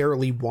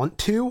necessarily want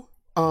to.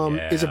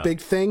 Is a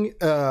big thing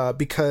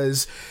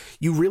because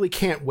you really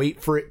can't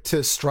wait for it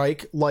to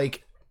strike.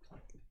 Like,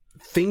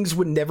 things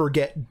would never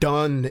get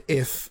done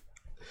if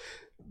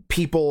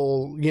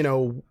people,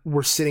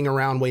 were sitting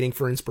around waiting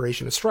for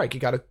inspiration to strike. You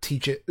got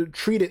to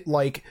treat it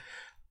like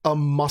a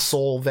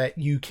muscle that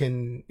you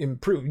can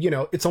improve.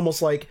 It's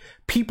almost like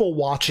people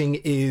watching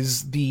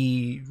is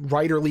the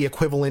writerly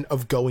equivalent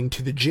of going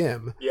to the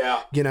gym.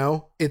 Yeah.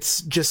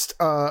 It's just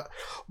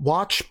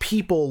watch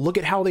people, look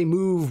at how they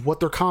move, what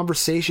their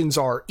conversations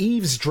are,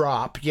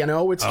 eavesdrop,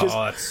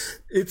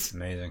 it's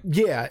amazing.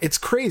 Yeah, it's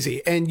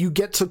crazy. And you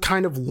get to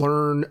kind of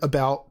learn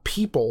about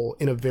people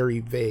in a very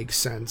vague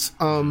sense.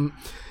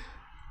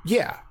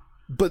 Yeah.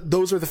 But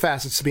those are the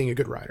facets to being a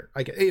good writer,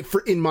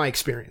 in my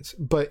experience.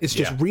 But it's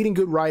just reading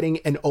good writing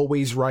and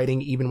always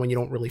writing, even when you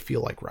don't really feel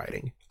like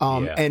writing.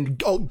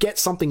 And get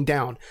something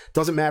down.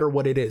 Doesn't matter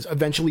what it is.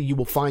 Eventually, you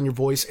will find your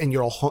voice, and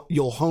you'll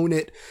hone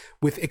it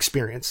with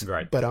experience.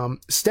 Right. But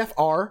Steph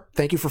R,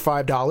 thank you for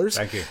 $5.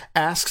 Thank you.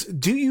 Asks,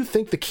 do you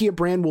think the Kia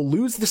brand will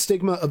lose the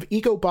stigma of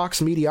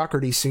EcoBox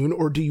mediocrity soon,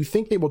 or do you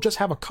think they will just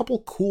have a couple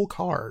cool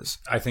cars?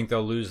 I think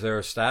they'll lose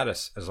their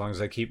status as long as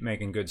they keep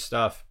making good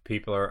stuff.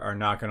 People are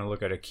not going to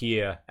look at a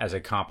Kia as a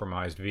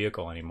compromised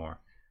vehicle anymore.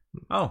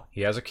 Oh,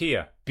 he has a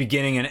Kia.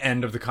 Beginning and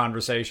end of the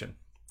conversation.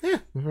 Yeah,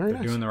 very nice.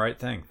 They're doing the right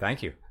thing.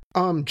 Thank you.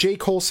 J.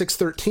 Cole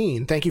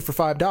 613, thank you for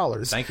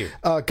 $5. Thank you.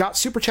 Got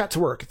Super Chat to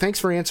work. Thanks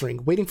for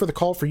answering. Waiting for the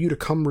call for you to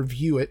come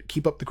review it.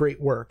 Keep up the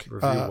great work.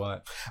 Review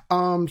what?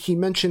 He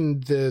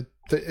mentioned the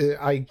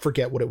I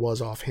forget what it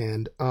was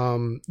offhand.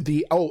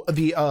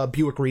 The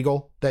Buick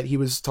Regal that he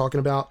was talking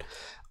about.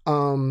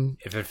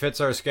 If it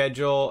fits our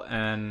schedule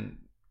and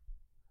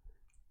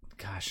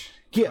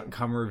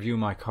come review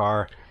my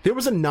car. There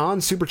was a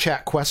non-super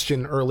chat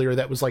question earlier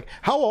that was like,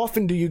 how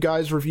often do you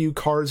guys review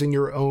cars in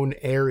your own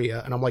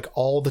area? And I'm like,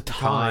 all the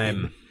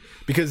time.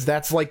 Because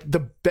that's like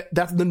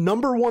that's the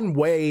number one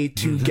way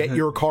to get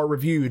your car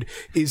reviewed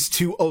is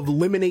to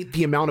eliminate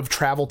the amount of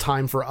travel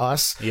time for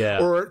us. Yeah.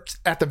 Or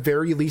at the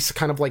very least,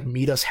 kind of like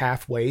meet us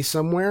halfway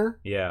somewhere.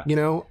 Yeah.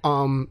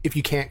 If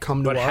you can't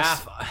come to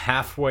us. But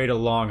halfway to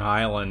Long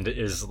Island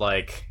is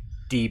like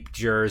deep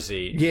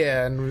Jersey.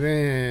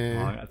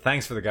 Yeah.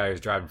 Thanks for the guy who's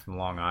driving from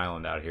Long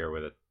Island out here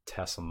with a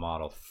Tesla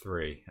Model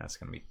 3. That's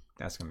gonna be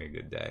a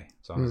good day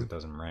as long as it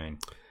doesn't rain.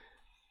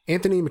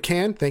 Anthony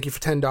McCann, thank you for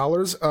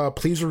 $10.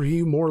 Please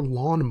review more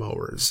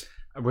lawnmowers.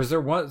 Was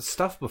there one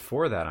stuff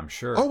before that? I'm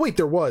sure. Oh wait,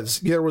 there was.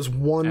 Yeah, there was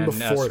one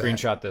before that.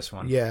 Screenshot this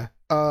one. Yeah.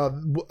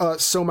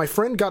 So my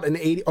friend got an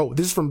 80. Oh,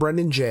 this is from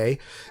Brendan J.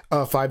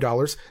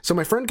 $5. So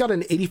my friend got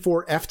an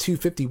 84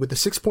 F250 with a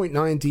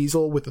 6.9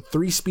 diesel with a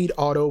 3-speed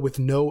auto with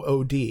no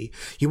OD.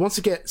 He wants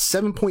to get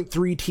 7.3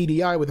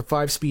 TDI with a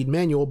 5-speed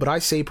manual, but I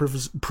say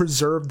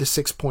preserve the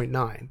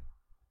 6.9.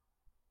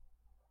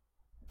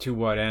 To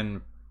what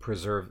end?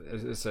 Preserve?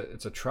 It's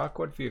a truck.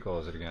 What vehicle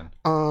is it again?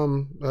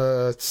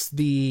 It's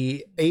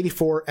the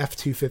 84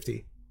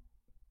 F250.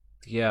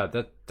 Yeah,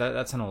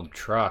 that's an old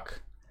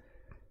truck.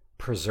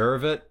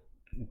 Preserve it.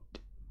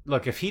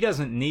 Look, if he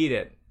doesn't need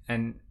it,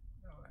 and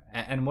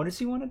what does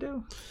he want to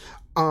do?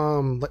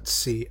 Let's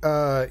see.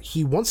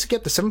 He wants to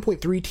get the 7.3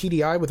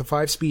 TDI with a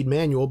 5-speed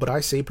manual, but I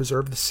say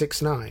preserve the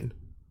 6.9.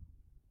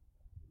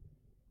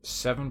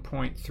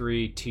 7.3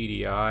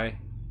 TDI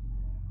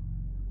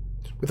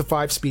with a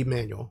 5-speed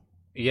manual.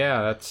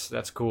 Yeah,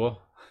 that's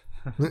cool.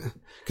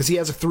 Because he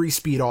has a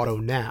 3-speed auto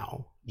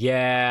now.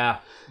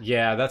 Yeah,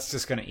 that's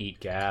just gonna eat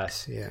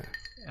gas. Yeah,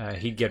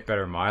 he'd get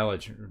better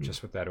mileage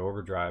just with that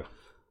overdrive.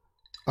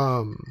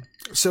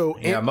 So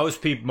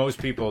most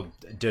people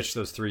ditch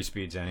those 3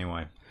 speeds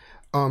anyway.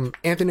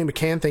 Anthony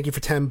McCann, thank you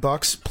for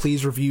 $10.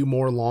 Please review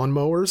more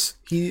lawnmowers.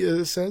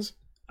 He says.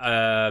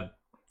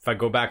 If I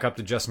go back up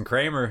to Justin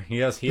Kramer, he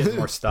has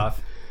more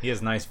stuff. He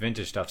has nice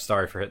vintage stuff.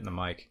 Sorry for hitting the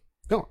mic.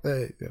 No,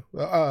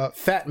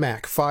 Fat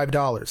Mac,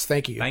 $5.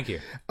 Thank you. Thank you.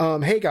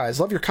 Hey guys,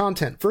 love your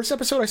content. First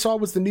episode I saw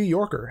was the New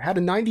Yorker. Had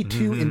a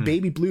 92 in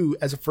baby blue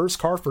as a first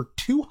car for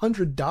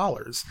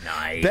 $200.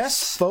 Nice.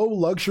 Best faux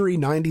luxury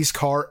 90s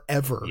car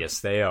ever.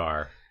 Yes, they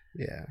are.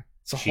 Yeah.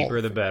 It's a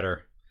cheaper the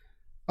better.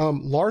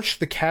 Larsh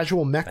the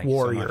Casual Mech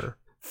Warrior,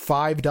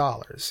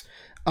 $5.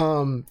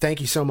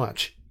 Thank you so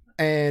much.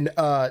 And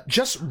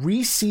just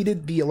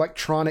reseated the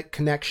electronic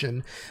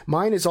connection.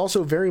 Mine is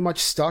also very much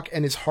stuck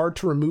and is hard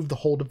to remove the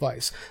whole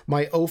device.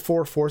 My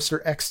 04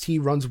 Forester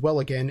XT runs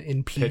well again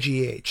in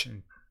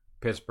PGH.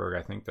 Pittsburgh,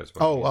 I think that's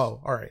what all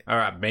right. All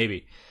right,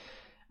 maybe.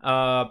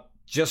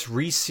 Just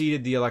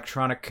reseated the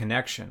electronic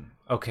connection.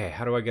 Okay,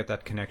 how do I get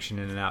that connection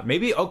in and out?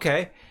 Maybe,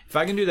 okay, if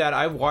I can do that,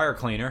 I have wire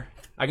cleaner.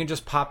 I can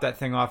just pop that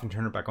thing off and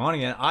turn it back on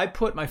again. I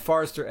put my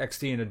Forester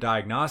XT into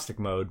diagnostic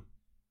mode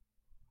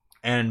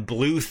and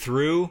blew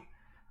through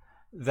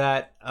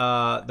that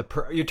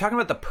you're talking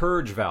about the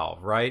purge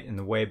valve, right, in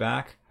the way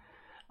back,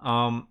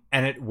 and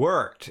it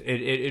worked.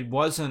 It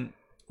wasn't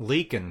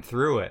leaking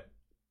through it,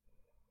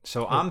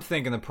 so I'm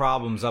thinking the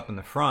problem's up in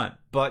the front.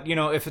 But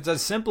if it's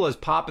as simple as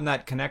popping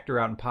that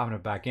connector out and popping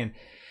it back in,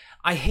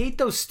 I hate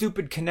those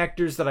stupid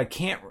connectors that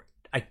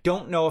I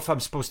don't know if I'm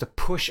supposed to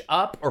push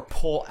up or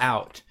pull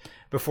out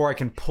before I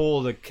can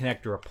pull the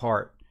connector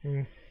apart.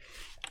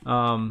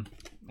 I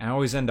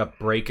always end up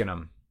breaking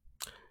them.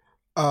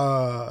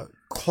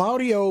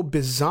 Claudio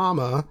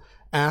Bizama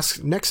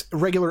asks, next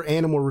regular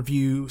animal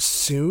review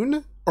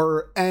soon?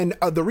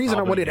 The reason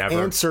I wanted to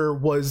answer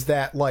was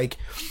that, like,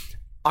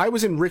 I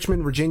was in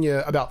Richmond,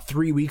 Virginia about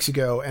 3 weeks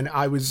ago, and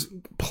I was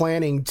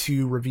planning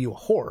to review a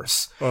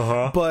horse,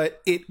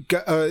 but it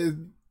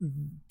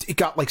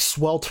got like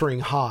sweltering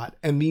hot,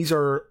 and these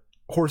are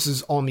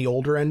horses on the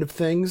older end of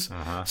things,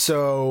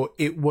 so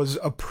it was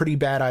a pretty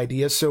bad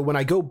idea. So when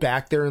I go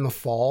back there in the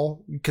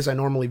fall, because I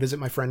normally visit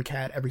my friend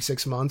Kat every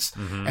 6 months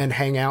and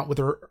hang out with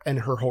her and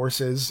her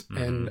horses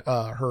and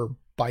her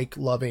bike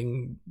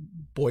loving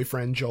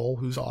boyfriend Joel,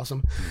 who's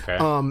awesome,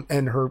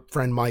 and her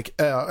friend Mike,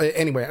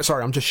 anyway,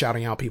 sorry, I'm just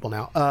shouting out people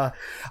now.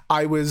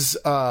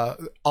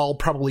 I'll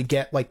probably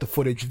get like the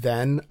footage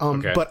then,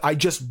 but I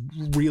just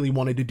really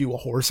wanted to do a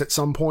horse at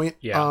some point.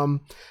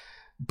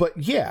 But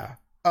yeah,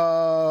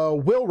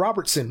 Will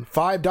Robertson,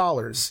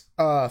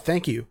 $5.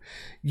 Thank you.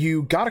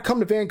 You gotta come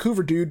to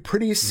Vancouver, dude.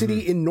 Prettiest city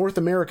in North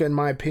America, in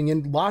my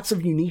opinion. Lots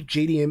of unique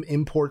JDM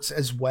imports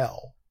as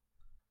well.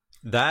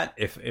 That,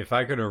 if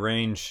I could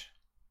arrange,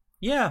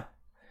 yeah,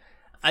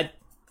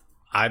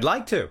 I'd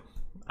like to.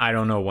 I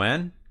don't know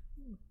when.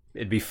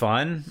 It'd be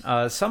fun.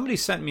 Somebody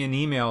sent me an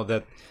email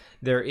that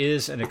there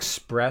is an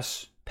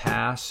express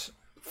pass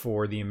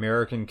for the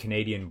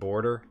American-Canadian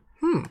border.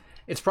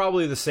 It's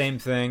probably the same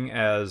thing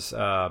as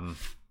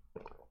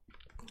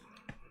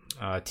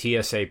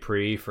TSA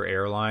pre for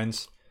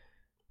airlines.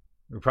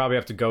 We probably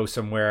have to go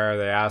somewhere.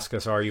 They ask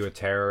us, are you a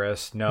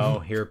terrorist? No.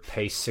 Here,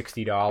 pay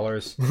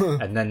 $60,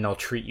 and then they'll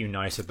treat you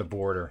nice at the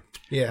border.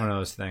 Yeah. One of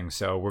those things.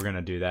 So we're going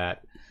to do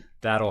that.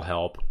 That'll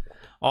help.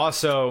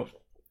 Also,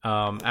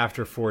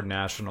 after Ford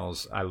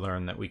Nationals, I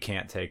learned that we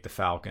can't take the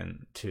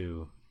Falcon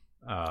to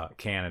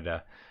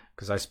Canada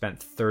because I spent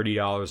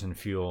 $30 in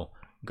fuel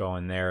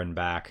going there and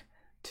back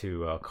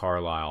to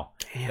Carlisle.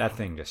 Damn. That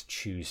thing just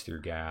chews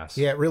through gas.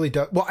 Yeah, it really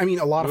does. Well, I mean,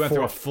 a lot we of went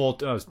through a full,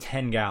 it was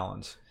 10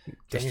 gallons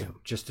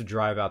Damn. just to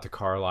drive out to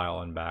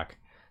Carlisle and back.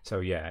 So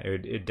yeah,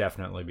 it'd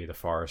definitely be the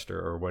Forester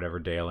or whatever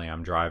daily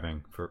I'm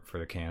driving for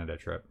the Canada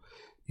trip.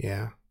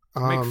 Yeah.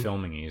 Make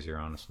filming easier,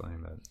 honestly.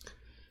 But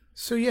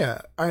so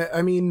yeah,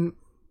 I mean,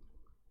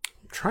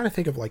 I'm trying to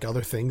think of like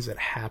other things that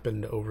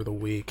happened over the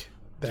week.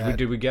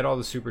 Did we get all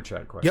the super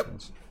chat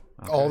questions?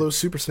 Yep. Okay. All those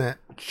super snap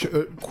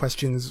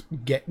questions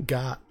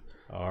got.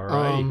 All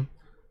right.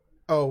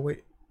 Oh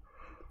wait.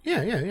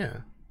 Yeah.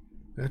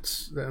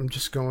 I'm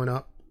just going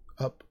up.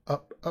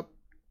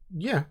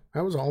 Yeah,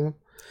 that was all of them.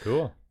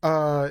 Cool.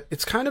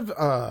 It's kind of wait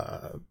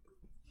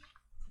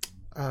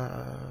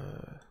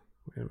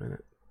a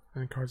minute.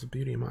 9 Cards of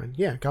Beauty of Mine.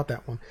 Yeah, got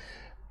that one.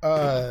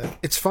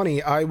 It's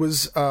funny. I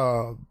was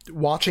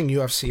watching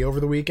UFC over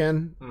the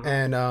weekend,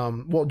 and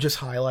just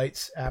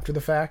highlights after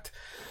the fact.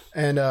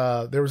 And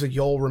there was a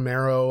Yoel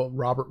Romero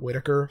Robert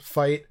Whittaker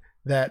fight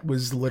that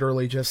was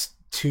literally just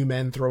two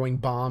men throwing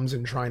bombs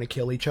and trying to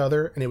kill each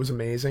other, and it was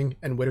amazing.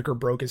 And Whittaker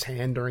broke his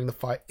hand during the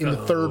fight in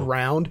the third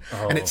round,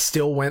 and it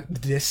still went the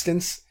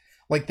distance.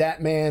 Like,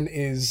 that man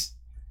is,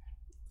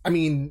 I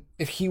mean,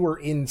 if he were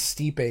in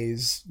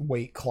Stipe's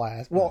weight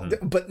class,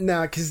 but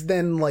nah, because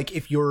then, like,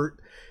 if you're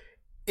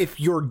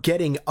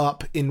getting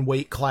up in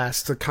weight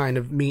class to kind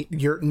of meet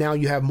now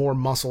you have more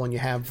muscle and you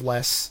have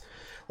less,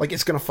 like,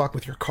 it's gonna fuck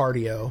with your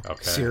cardio.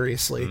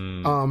 Seriously.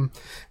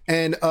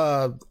 And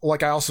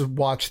like, I also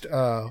watched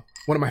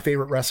one of my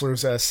favorite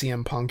wrestlers,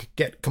 CM Punk,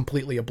 get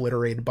completely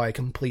obliterated by a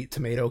complete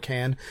tomato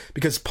can,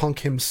 because Punk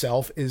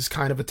himself is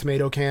kind of a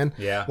tomato can.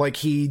 Yeah. Like,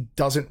 he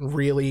doesn't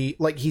really,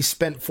 like, he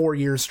spent 4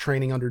 years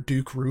training under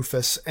Duke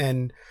Rufus,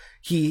 and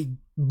he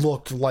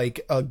looked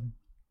like a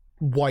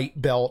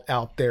white belt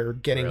out there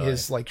getting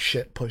his, like,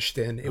 shit pushed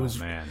in. It was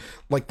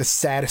like the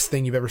saddest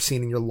thing you've ever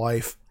seen in your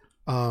life.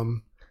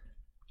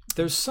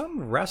 There's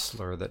some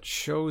wrestler that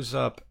shows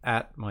up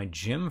at my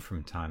gym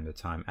from time to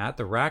time at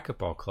the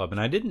Racquetball Club,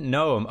 and I didn't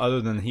know him other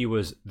than he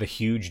was the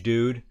huge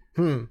dude,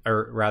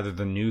 or rather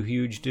the new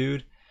huge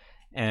dude.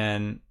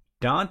 And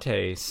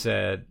Dante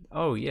said,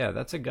 oh yeah,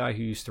 that's a guy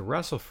who used to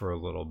wrestle for a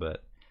little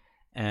bit.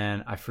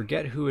 And I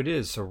forget who it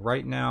is, so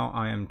right now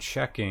I am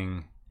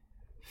checking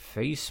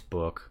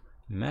Facebook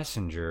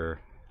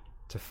Messenger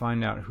to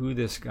find out who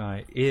this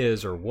guy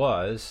is or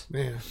was.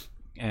 Yeah.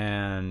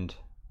 And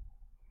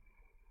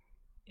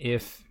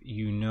if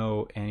you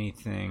know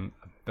anything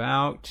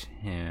about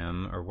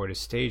him or what his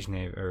stage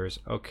name is,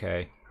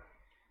 okay.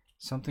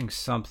 Something.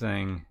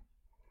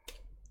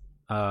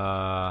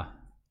 I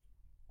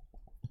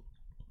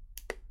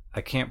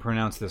can't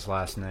pronounce this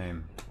last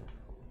name.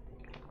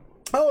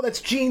 Oh,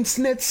 that's Gene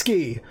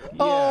Snitsky. Yeah.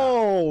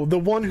 Oh, the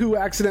one who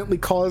accidentally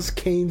caused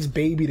Kane's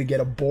baby to get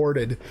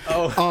aborted.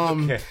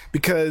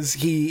 Because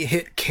he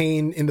hit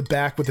Kane in the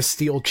back with a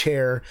steel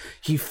chair.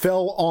 He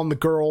fell on the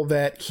girl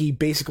that he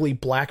basically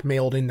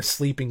blackmailed into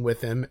sleeping with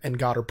him and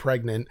got her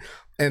pregnant.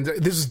 And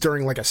this is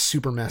during, like, a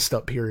super messed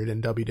up period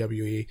in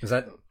WWE. Is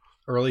that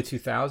early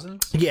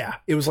 2000s? Yeah,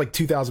 it was like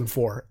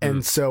 2004.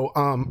 And so,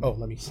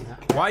 let me see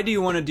that. Why do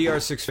you want a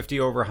DR650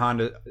 over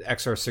Honda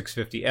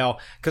XR650L?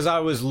 Because I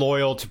was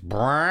loyal to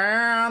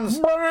brands.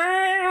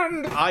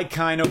 I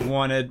kind of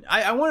wanted,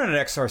 I wanted an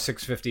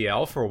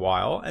XR650L for a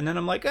while, and then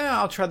I'm like,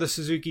 I'll try the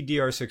Suzuki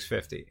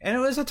DR650. And it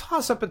was a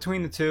toss-up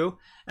between the two,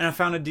 and I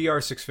found a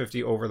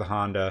DR650 over the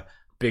Honda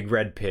Big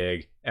Red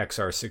Pig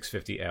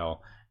XR650L,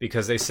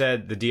 because they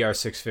said the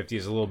DR650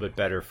 is a little bit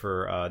better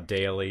for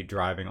daily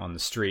driving on the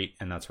street,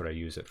 and that's what I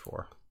use it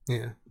for.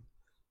 Yeah.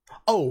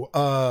 Oh,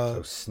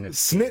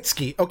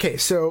 Snitsky. Okay,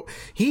 so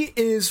he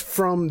is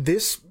from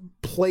this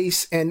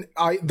place, and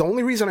the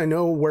only reason I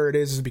know where it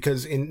is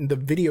because in the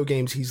video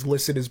games he's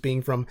listed as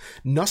being from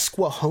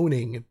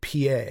Nusquehoning,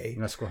 PA.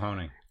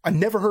 Nusquehoning. I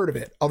never heard of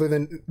it other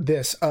than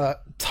this.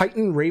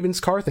 Titan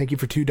Ravenscar, thank you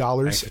for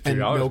 $2 and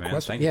no man.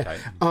 question. Thank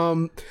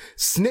you,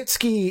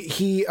 Snitsky,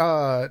 he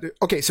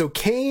okay, so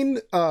Kane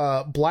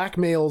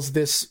blackmails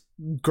this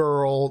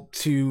girl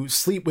to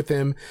sleep with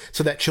him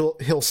so that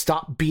he'll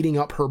stop beating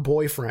up her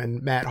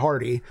boyfriend Matt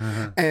Hardy.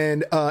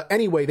 And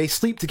anyway, they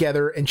sleep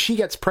together and she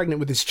gets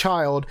pregnant with his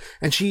child,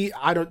 and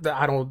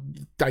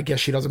I guess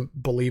she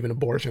doesn't believe in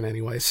abortion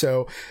anyway.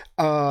 So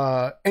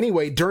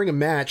anyway, during a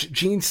match,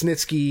 Gene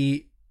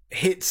Snitsky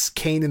hits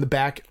Kane in the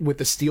back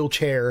with a steel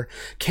chair.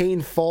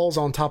 Kane falls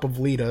on top of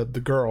Lita, the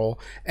girl,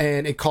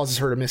 and it causes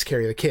her to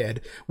miscarry the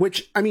kid.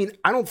 Which, I mean,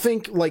 I don't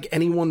think like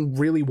anyone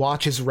really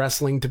watches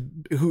wrestling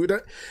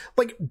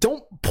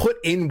don't put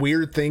in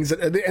weird things.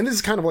 And this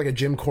is kind of like a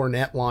Jim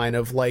Cornette line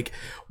of like,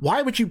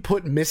 why would you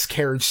put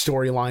miscarriage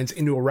storylines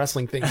into a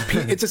wrestling thing?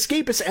 It's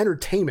escapist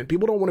entertainment.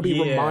 People don't want to be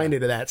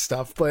reminded of that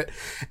stuff. But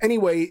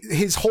anyway,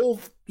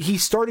 he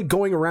started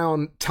going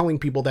around telling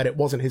people that it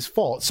wasn't his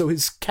fault. So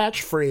his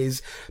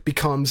catchphrase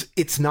becomes,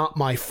 "It's not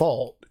my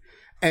fault."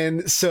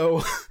 And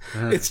so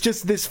it's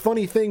just this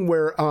funny thing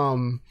where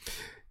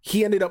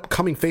he ended up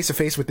coming face to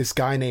face with this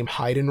guy named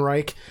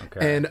Heidenreich.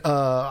 Okay. And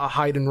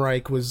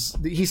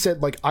Heidenreich he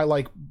said like, I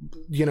like,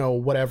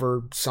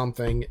 whatever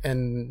something.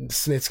 And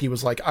Snitsky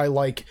was like, I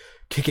like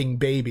kicking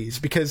babies,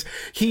 because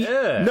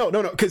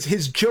because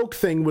his joke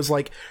thing was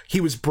like,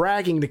 he was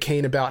bragging to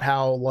Kane about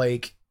how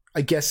like,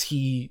 I guess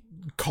he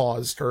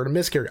caused her to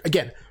miscarry.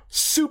 Again,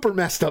 super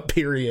messed up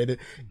period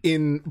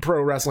in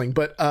pro wrestling,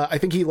 but I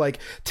think he like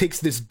takes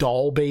this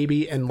doll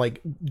baby and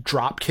like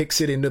drop kicks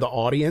it into the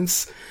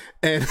audience,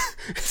 and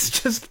it's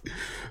just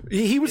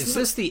is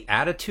this the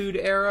Attitude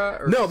Era?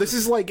 Or no, this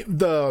is like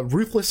the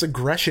Ruthless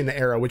Aggression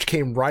era, which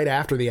came right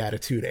after the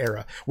Attitude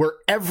Era, where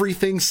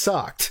everything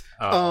sucked.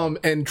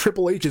 And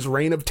Triple H's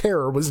reign of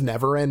terror was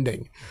never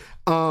ending.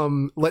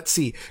 Let's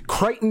see.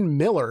 Crichton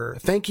Miller,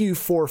 thank you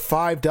for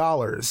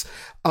 $5.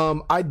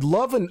 I'd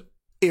love an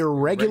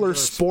irregular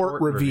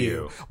sport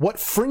review. What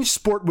fringe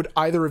sport would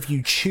either of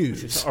you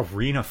choose? It's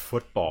arena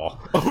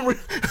football.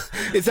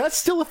 Is that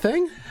still a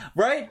thing?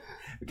 Right?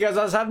 Because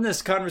I was having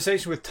this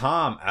conversation with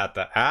Tom at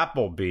the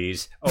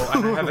Applebee's. Oh, I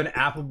have an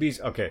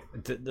Applebee's. Okay,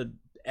 the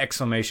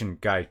exclamation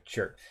guy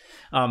shirt.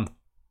 We're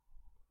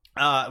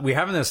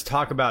having this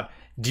talk about,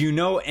 do you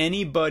know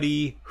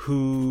anybody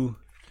who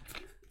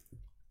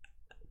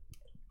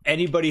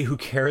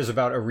cares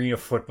about arena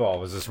football?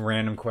 Was this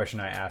random question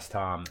I asked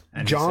Tom.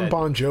 And John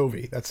Bon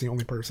Jovi. That's the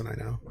only person I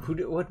know.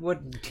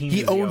 What team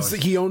he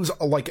owns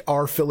like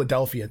our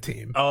Philadelphia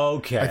team.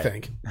 Okay. I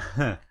think.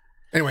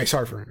 Anyway,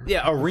 sorry for interrupting.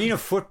 Yeah, arena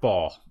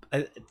football.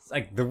 It's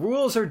like the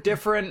rules are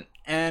different,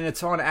 and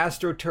it's on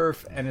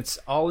AstroTurf, and it's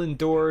all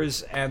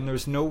indoors, and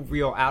there's no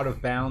real out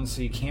of bounds,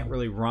 so you can't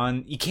really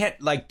run. You can't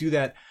like do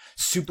that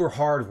super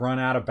hard run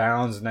out of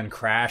bounds and then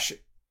crash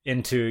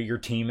into your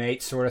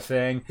teammate sort of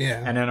thing.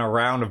 Yeah. And then a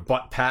round of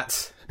butt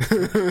pats.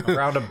 A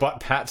round of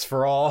butt pats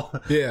for all.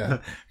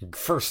 Yeah.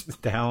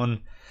 First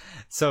down.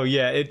 So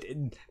yeah,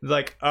 it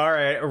like, all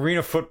right,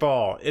 arena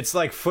football. It's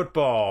like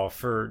football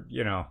for,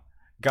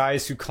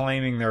 guys who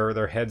claiming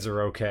their heads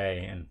are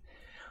okay,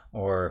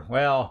 or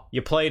well,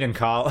 you played in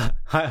college.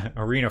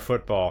 Arena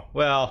football.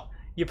 Well,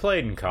 you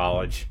played in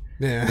college.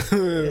 Yeah.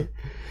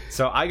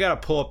 So I gotta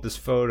pull up this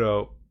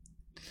photo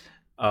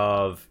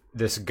of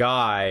this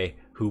guy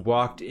who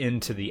walked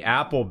into the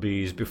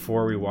Applebee's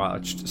before we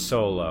watched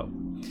Solo.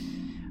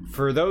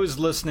 For those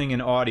listening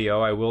in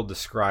audio, I will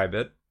describe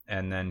it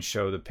and then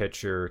show the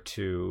picture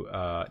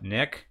to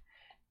Nick,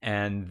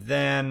 and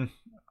then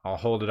I'll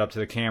hold it up to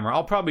the camera.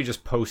 I'll probably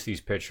just post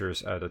these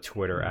pictures to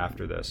Twitter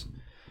after this.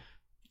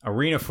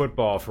 Arena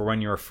football for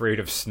when you're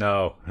afraid of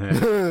snow.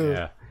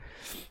 Yeah.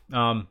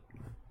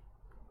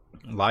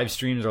 Live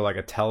streams are like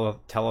a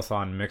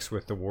telethon mixed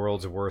with the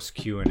world's worst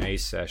Q&A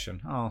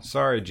session. Oh,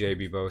 sorry,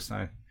 JB Bose.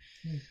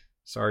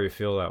 Sorry you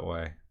feel that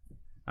way.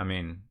 I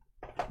mean,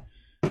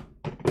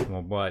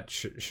 well, what?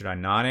 Should I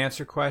not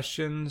answer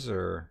questions?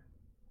 Or,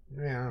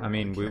 yeah, I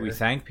mean, we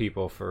thank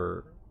people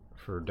for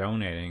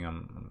donating.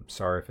 I'm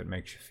sorry if it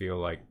makes you feel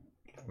like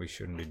we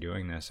shouldn't be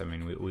doing this. I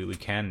mean, we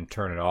can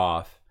turn it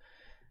off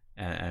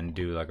and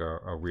do like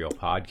a real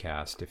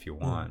podcast if you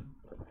want.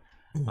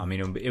 I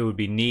mean, it would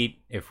be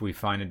neat if we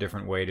find a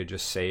different way to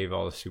just save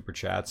all the super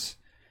chats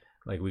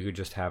Like we could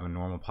just have a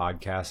normal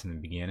podcast in the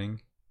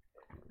beginning,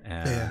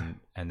 and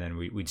then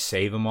we'd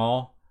save them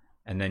all,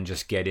 and then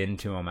just get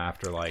into them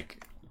after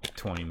like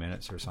 20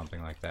 minutes or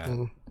something like that.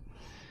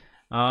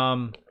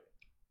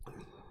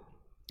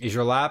 Is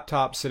your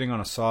laptop sitting on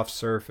a soft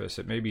surface?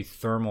 It may be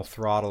thermal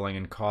throttling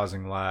and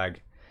causing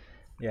lag.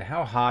 Yeah,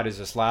 how hot is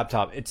this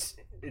laptop? It's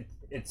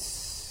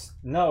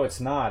no, it's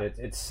not.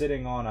 It's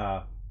sitting on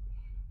a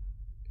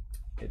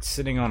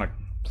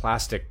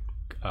plastic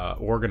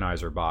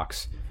organizer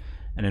box,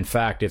 and in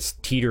fact, it's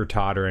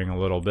teeter-tottering a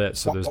little bit.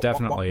 So there's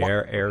definitely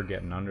air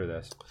getting under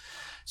this.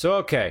 So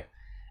okay,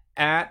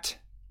 at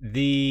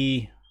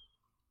the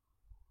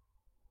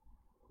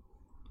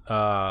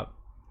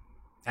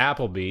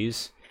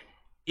Applebee's,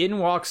 in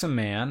walks a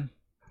man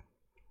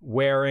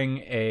wearing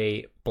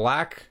a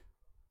black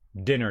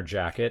dinner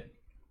jacket.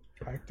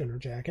 Black dinner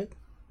jacket.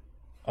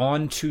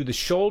 Onto the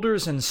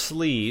shoulders and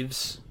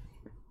sleeves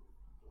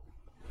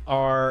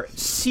are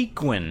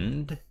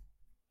sequined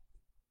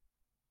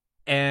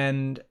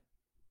and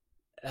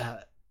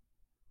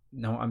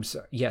no, I'm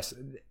sorry. Yes,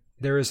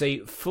 there is a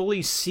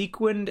fully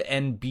sequined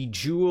and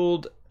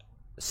bejeweled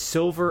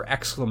silver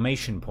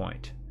exclamation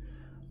point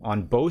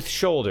on both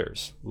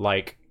shoulders,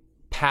 like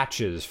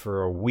patches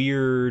for a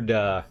weird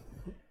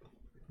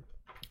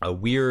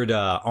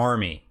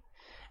army,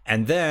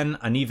 and then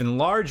an even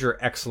larger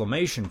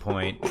exclamation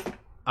point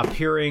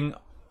appearing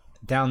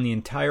down the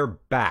entire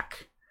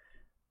back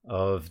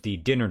of the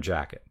dinner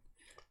jacket.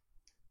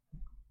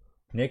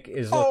 Nick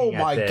is looking at this.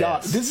 Oh my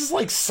god, this is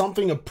like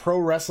something a pro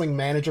wrestling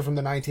manager from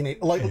the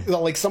 1980s,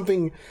 like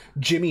something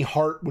Jimmy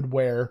Hart would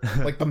wear,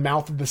 like the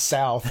mouth of the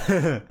South.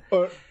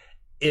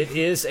 It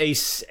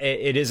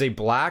is a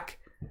black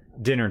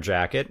dinner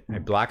jacket, a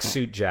black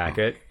suit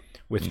jacket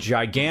with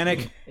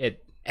gigantic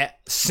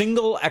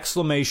single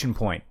exclamation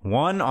point,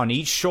 one on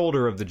each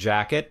shoulder of the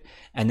jacket,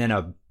 and then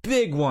a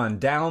big one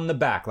down the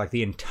back, like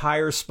the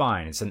entire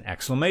spine. It's an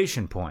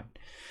exclamation point.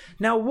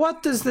 Now,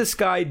 what does this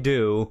guy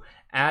do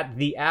at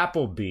the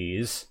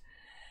Applebee's?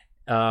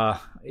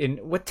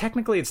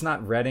 Technically it's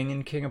not Reading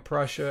in King of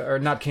Prussia, or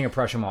not King of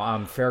Prussia Mall,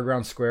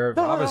 Fairground Square.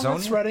 No,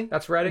 that's Reading.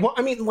 That's Reading. Well,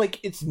 I mean, like,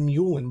 it's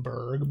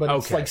Muhlenberg, but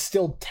it's like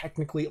still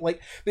technically,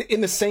 like,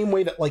 in the same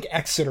way that like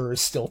Exeter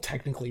is still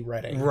technically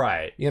Reading,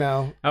 right? You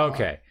know.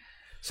 Okay.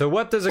 So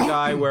what does a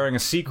guy wearing a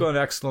sequin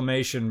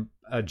exclamation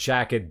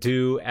jacket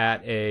do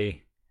at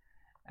an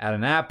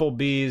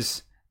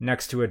Applebee's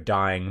next to a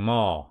dying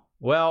mall?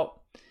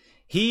 Well,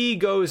 he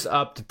goes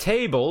up to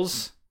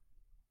tables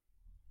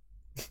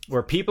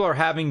where people are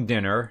having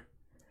dinner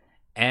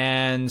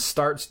and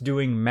starts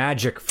doing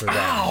magic for them.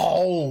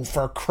 Ow,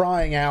 for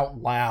crying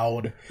out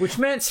loud. Which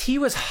meant he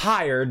was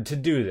hired to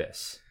do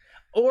this.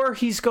 Or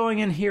he's going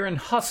in here and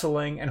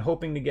hustling and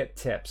hoping to get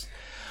tips.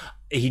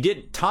 He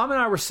did. Tom and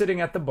I were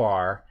sitting at the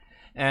bar,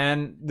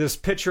 and this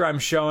picture I'm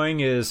showing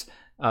is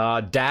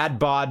Dad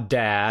Bod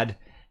Dad,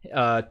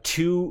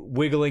 two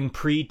wiggling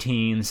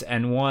preteens,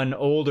 and one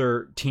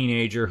older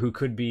teenager who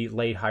could be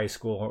late high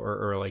school or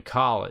early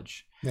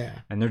college. Yeah.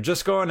 And they're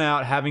just going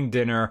out having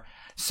dinner.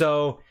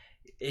 So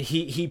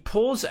he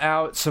pulls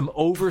out some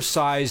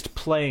oversized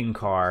playing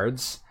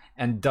cards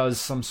and does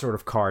some sort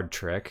of card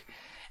trick.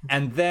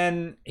 And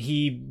then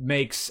he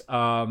makes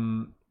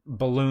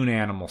balloon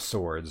animal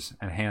swords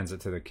and hands it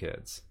to the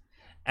kids.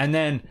 And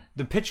then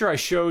the picture I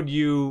showed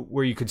you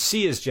where you could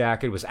see his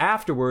jacket was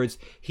afterwards.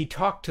 He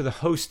talked to the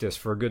hostess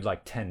for a good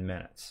 10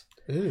 minutes.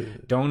 Ooh.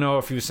 Don't know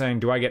if he was saying,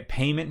 do I get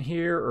payment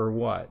here or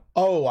what?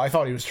 Oh, I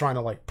thought he was trying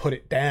to put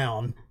it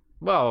down.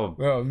 Well,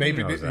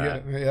 maybe.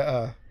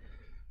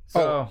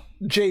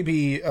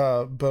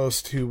 JB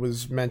Boast, who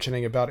was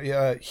mentioning about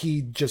it,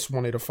 he just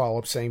wanted to follow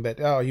up saying that,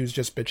 he was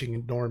just bitching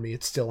and ignoring me.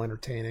 It's still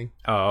entertaining.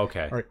 Oh,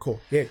 okay. All right,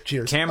 cool. Yeah,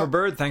 cheers. Camera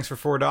Bird, thanks for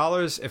 $4.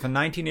 If a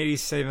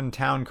 1987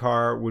 town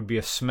car would be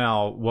a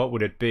smell, what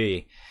would it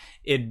be?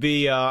 It'd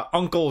be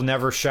Uncle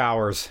Never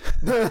Showers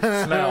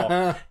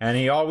smell. And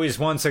he always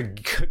wants a...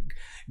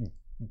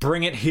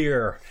 Bring it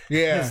here.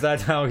 Yeah. Is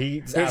that how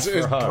he asks for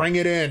a hug? Bring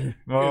it in.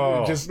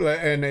 Oh.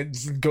 And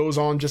it goes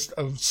on just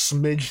a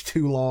smidge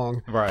too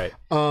long. Right.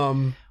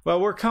 Well,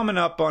 we're coming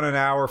up on an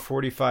hour,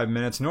 45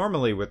 minutes.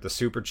 Normally with the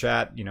super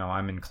chat,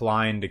 I'm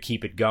inclined to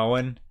keep it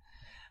going.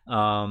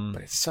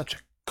 But it's such a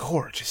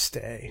gorgeous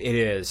day. It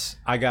is.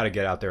 I got to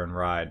get out there and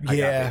ride. I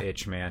got the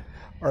itch, man.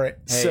 All right,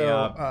 hey,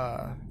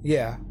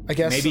 I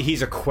guess maybe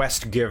he's a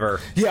quest giver.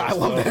 Yeah, I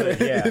love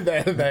that. Yeah.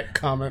 that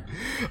comment.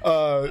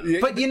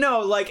 But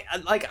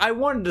I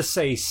wanted to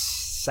say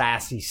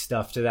sassy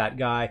stuff to that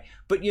guy,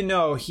 but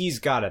he's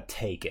got to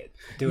take it.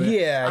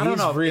 Yeah, I don't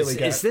know.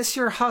 Really, is this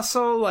your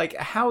hustle?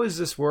 How does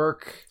this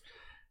work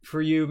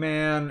for you,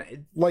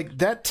 man?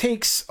 That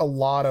takes a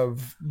lot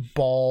of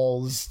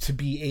balls to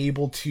be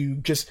able to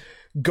just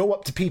go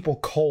up to people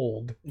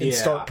cold and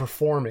start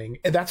performing,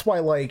 and that's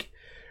why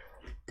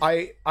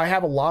I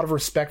have a lot of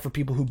respect for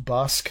people who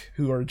busk,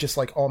 who are just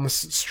on the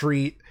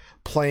street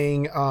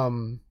playing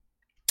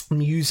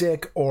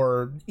music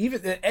or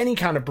even any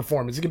kind of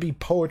performance. It could be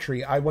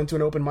poetry. I went to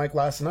an open mic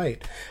last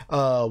night.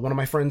 One of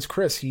my friends,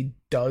 Chris, he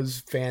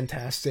does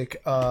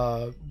fantastic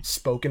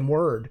spoken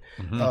word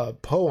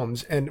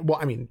poems. And well,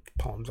 I mean,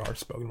 poems are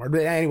spoken word.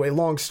 But anyway,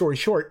 long story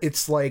short,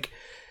 it's like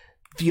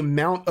the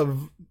amount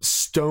of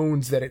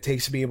stones that it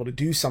takes to be able to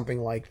do something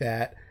like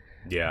that.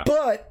 Yeah.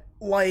 But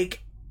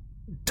like,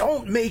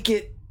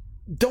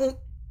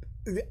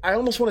 I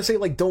almost want to say,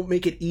 like, don't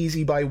make it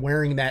easy by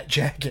wearing that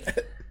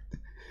jacket.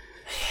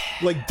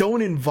 Like,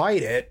 don't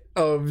invite it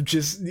of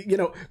just,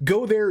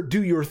 go there,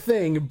 do your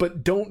thing,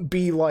 but don't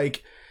be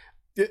like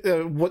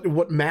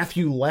what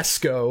Matthew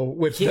Lesko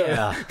with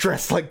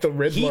dressed like the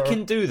Riddler. He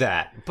can do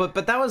that, but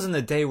that was in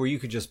the day where you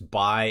could just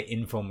buy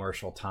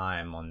infomercial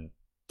time on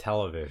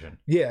television.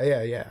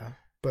 Yeah.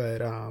 But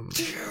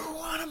do you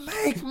want to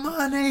make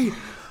money?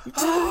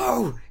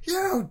 Oh,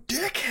 you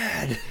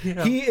dickhead!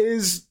 He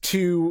is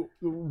too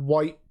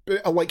white.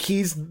 Like,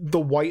 he's the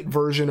white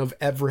version of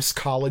Everest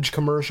College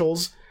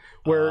commercials,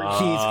 where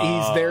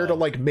he's there to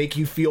like make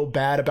you feel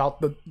bad about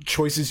the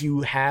choices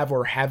you have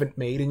or haven't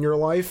made in your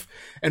life,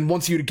 and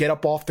wants you to get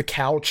up off the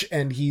couch,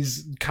 and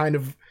he's kind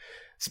of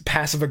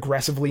passive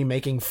aggressively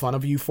making fun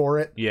of you for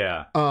it.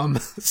 Yeah.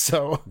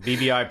 So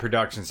BBI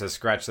Productions says,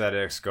 scratch that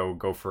X,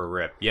 go for a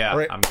rip. Yeah,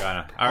 right. I'm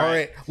gonna. All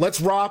right.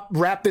 Let's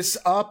wrap this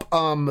up.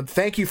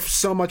 Thank you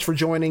so much for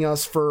joining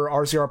us for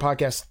RCR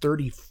Podcast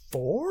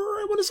 34,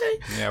 I want to say.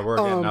 Yeah, we're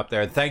getting up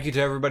there. Thank you to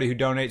everybody who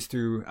donates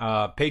through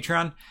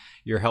Patreon.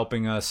 You're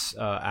helping us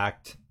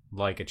act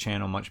like a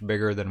channel much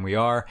bigger than we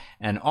are,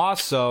 and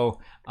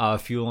also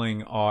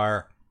fueling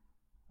our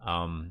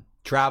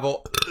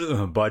travel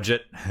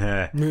budget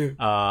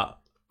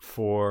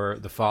for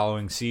the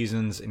following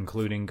seasons,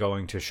 including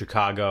going to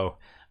Chicago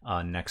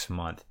next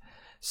month.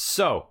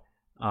 So,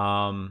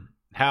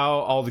 how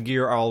all the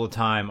gear all the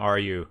time are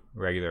you,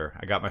 regular?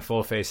 I got my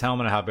full face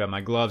helmet. I have got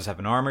my gloves. I have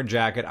an armored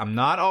jacket. I'm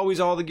not always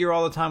all the gear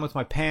all the time with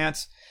my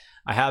pants.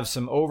 I have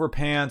some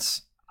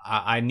overpants.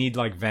 I need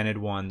like vented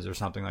ones or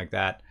something like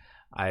that.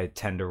 I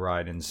tend to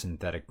ride in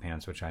synthetic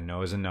pants, which I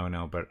know is a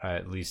no-no, but I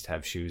at least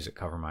have shoes that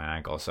cover my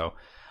ankle. So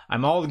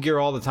I'm all the gear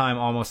all the time,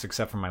 almost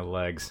except for my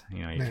legs.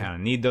 You kind of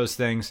need those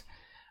things.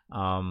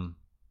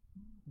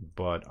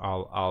 But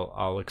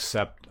I'll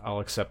accept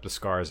the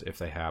scars if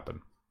they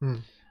happen.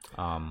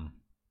 All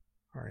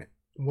right.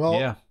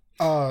 Well,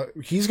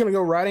 he's gonna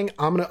go riding.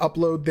 I'm gonna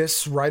upload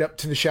this right up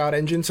to the Shout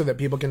Engine so that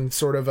people can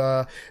sort of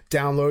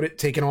download it,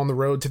 take it on the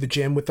road to the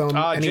gym with them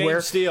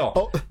anywhere.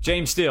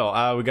 James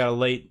Steele. We got a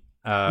late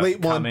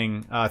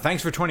coming.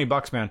 Thanks for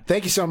 $20, man.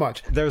 Thank you so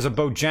much. There's a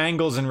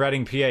Bojangles in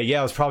Reading, PA.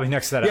 Yeah, it was probably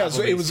next to that. Yeah,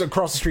 so it was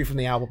across the street from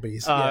the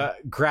Applebee's.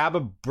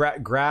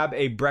 Grab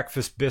a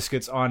breakfast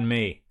biscuits on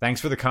me.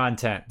 Thanks for the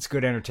content. It's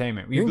good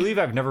entertainment. You believe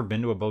I've never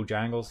been to a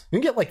Bojangles? You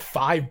can get like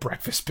 5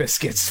 breakfast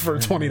biscuits for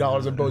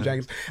 $20 at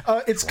Bojangles.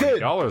 It's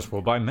good. $20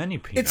 will buy many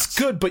peanuts. It's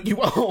good, but you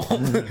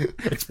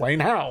explain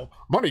how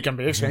money can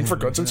be exchanged for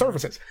goods and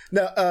services.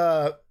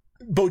 Now,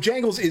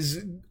 Bojangles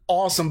is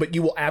awesome, but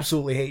you will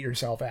absolutely hate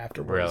yourself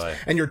afterwards. Really?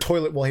 And your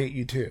toilet will hate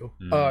you too.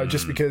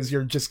 Just because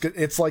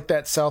it's like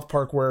that South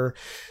Park where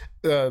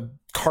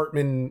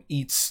Cartman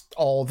eats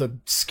all the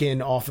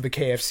skin off of the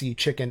KFC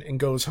chicken and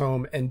goes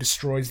home and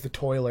destroys the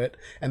toilet,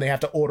 and they have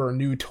to order a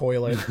new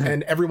toilet,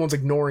 and everyone's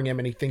ignoring him,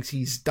 and he thinks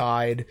he's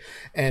died,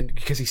 and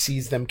because he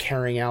sees them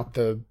carrying out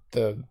the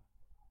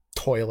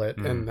toilet,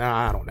 and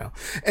I don't know.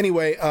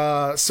 Anyway,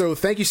 so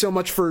thank you so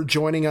much for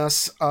joining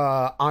us.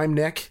 I'm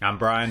Nick. I'm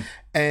Brian.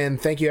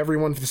 And thank you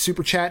everyone for the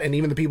super chat, and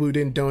even the people who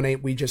didn't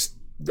donate. We just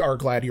are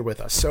glad you're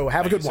with us. So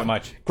have a good one.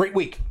 Thank you so much. Great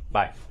week.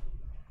 Bye.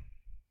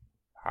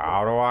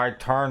 How do I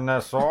turn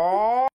this off?